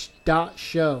blogs.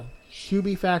 QBFactory.show.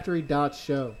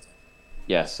 QBFactory.show.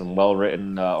 Yes, some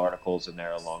well-written articles in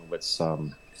there, along with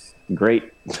some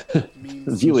great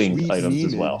Memes. viewing Sweet items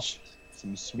as well. meanage.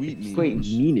 Some sweet meanage. Great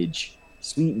meanage.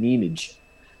 Sweet memeage.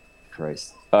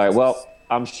 Christ. All right, well,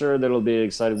 I'm sure that it'll be an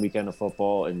exciting weekend of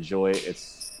football. Enjoy it.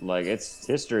 It's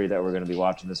history that we're going to be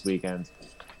watching this weekend.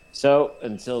 So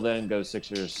until then, go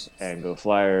Sixers and go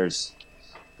Flyers.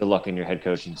 Good luck in your head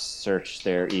coaching search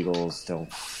there, Eagles.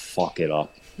 Don't fuck it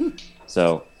up.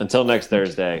 So until next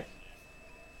Thursday,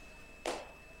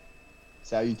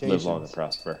 Salutations. live long and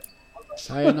prosper.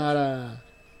 Sayonara.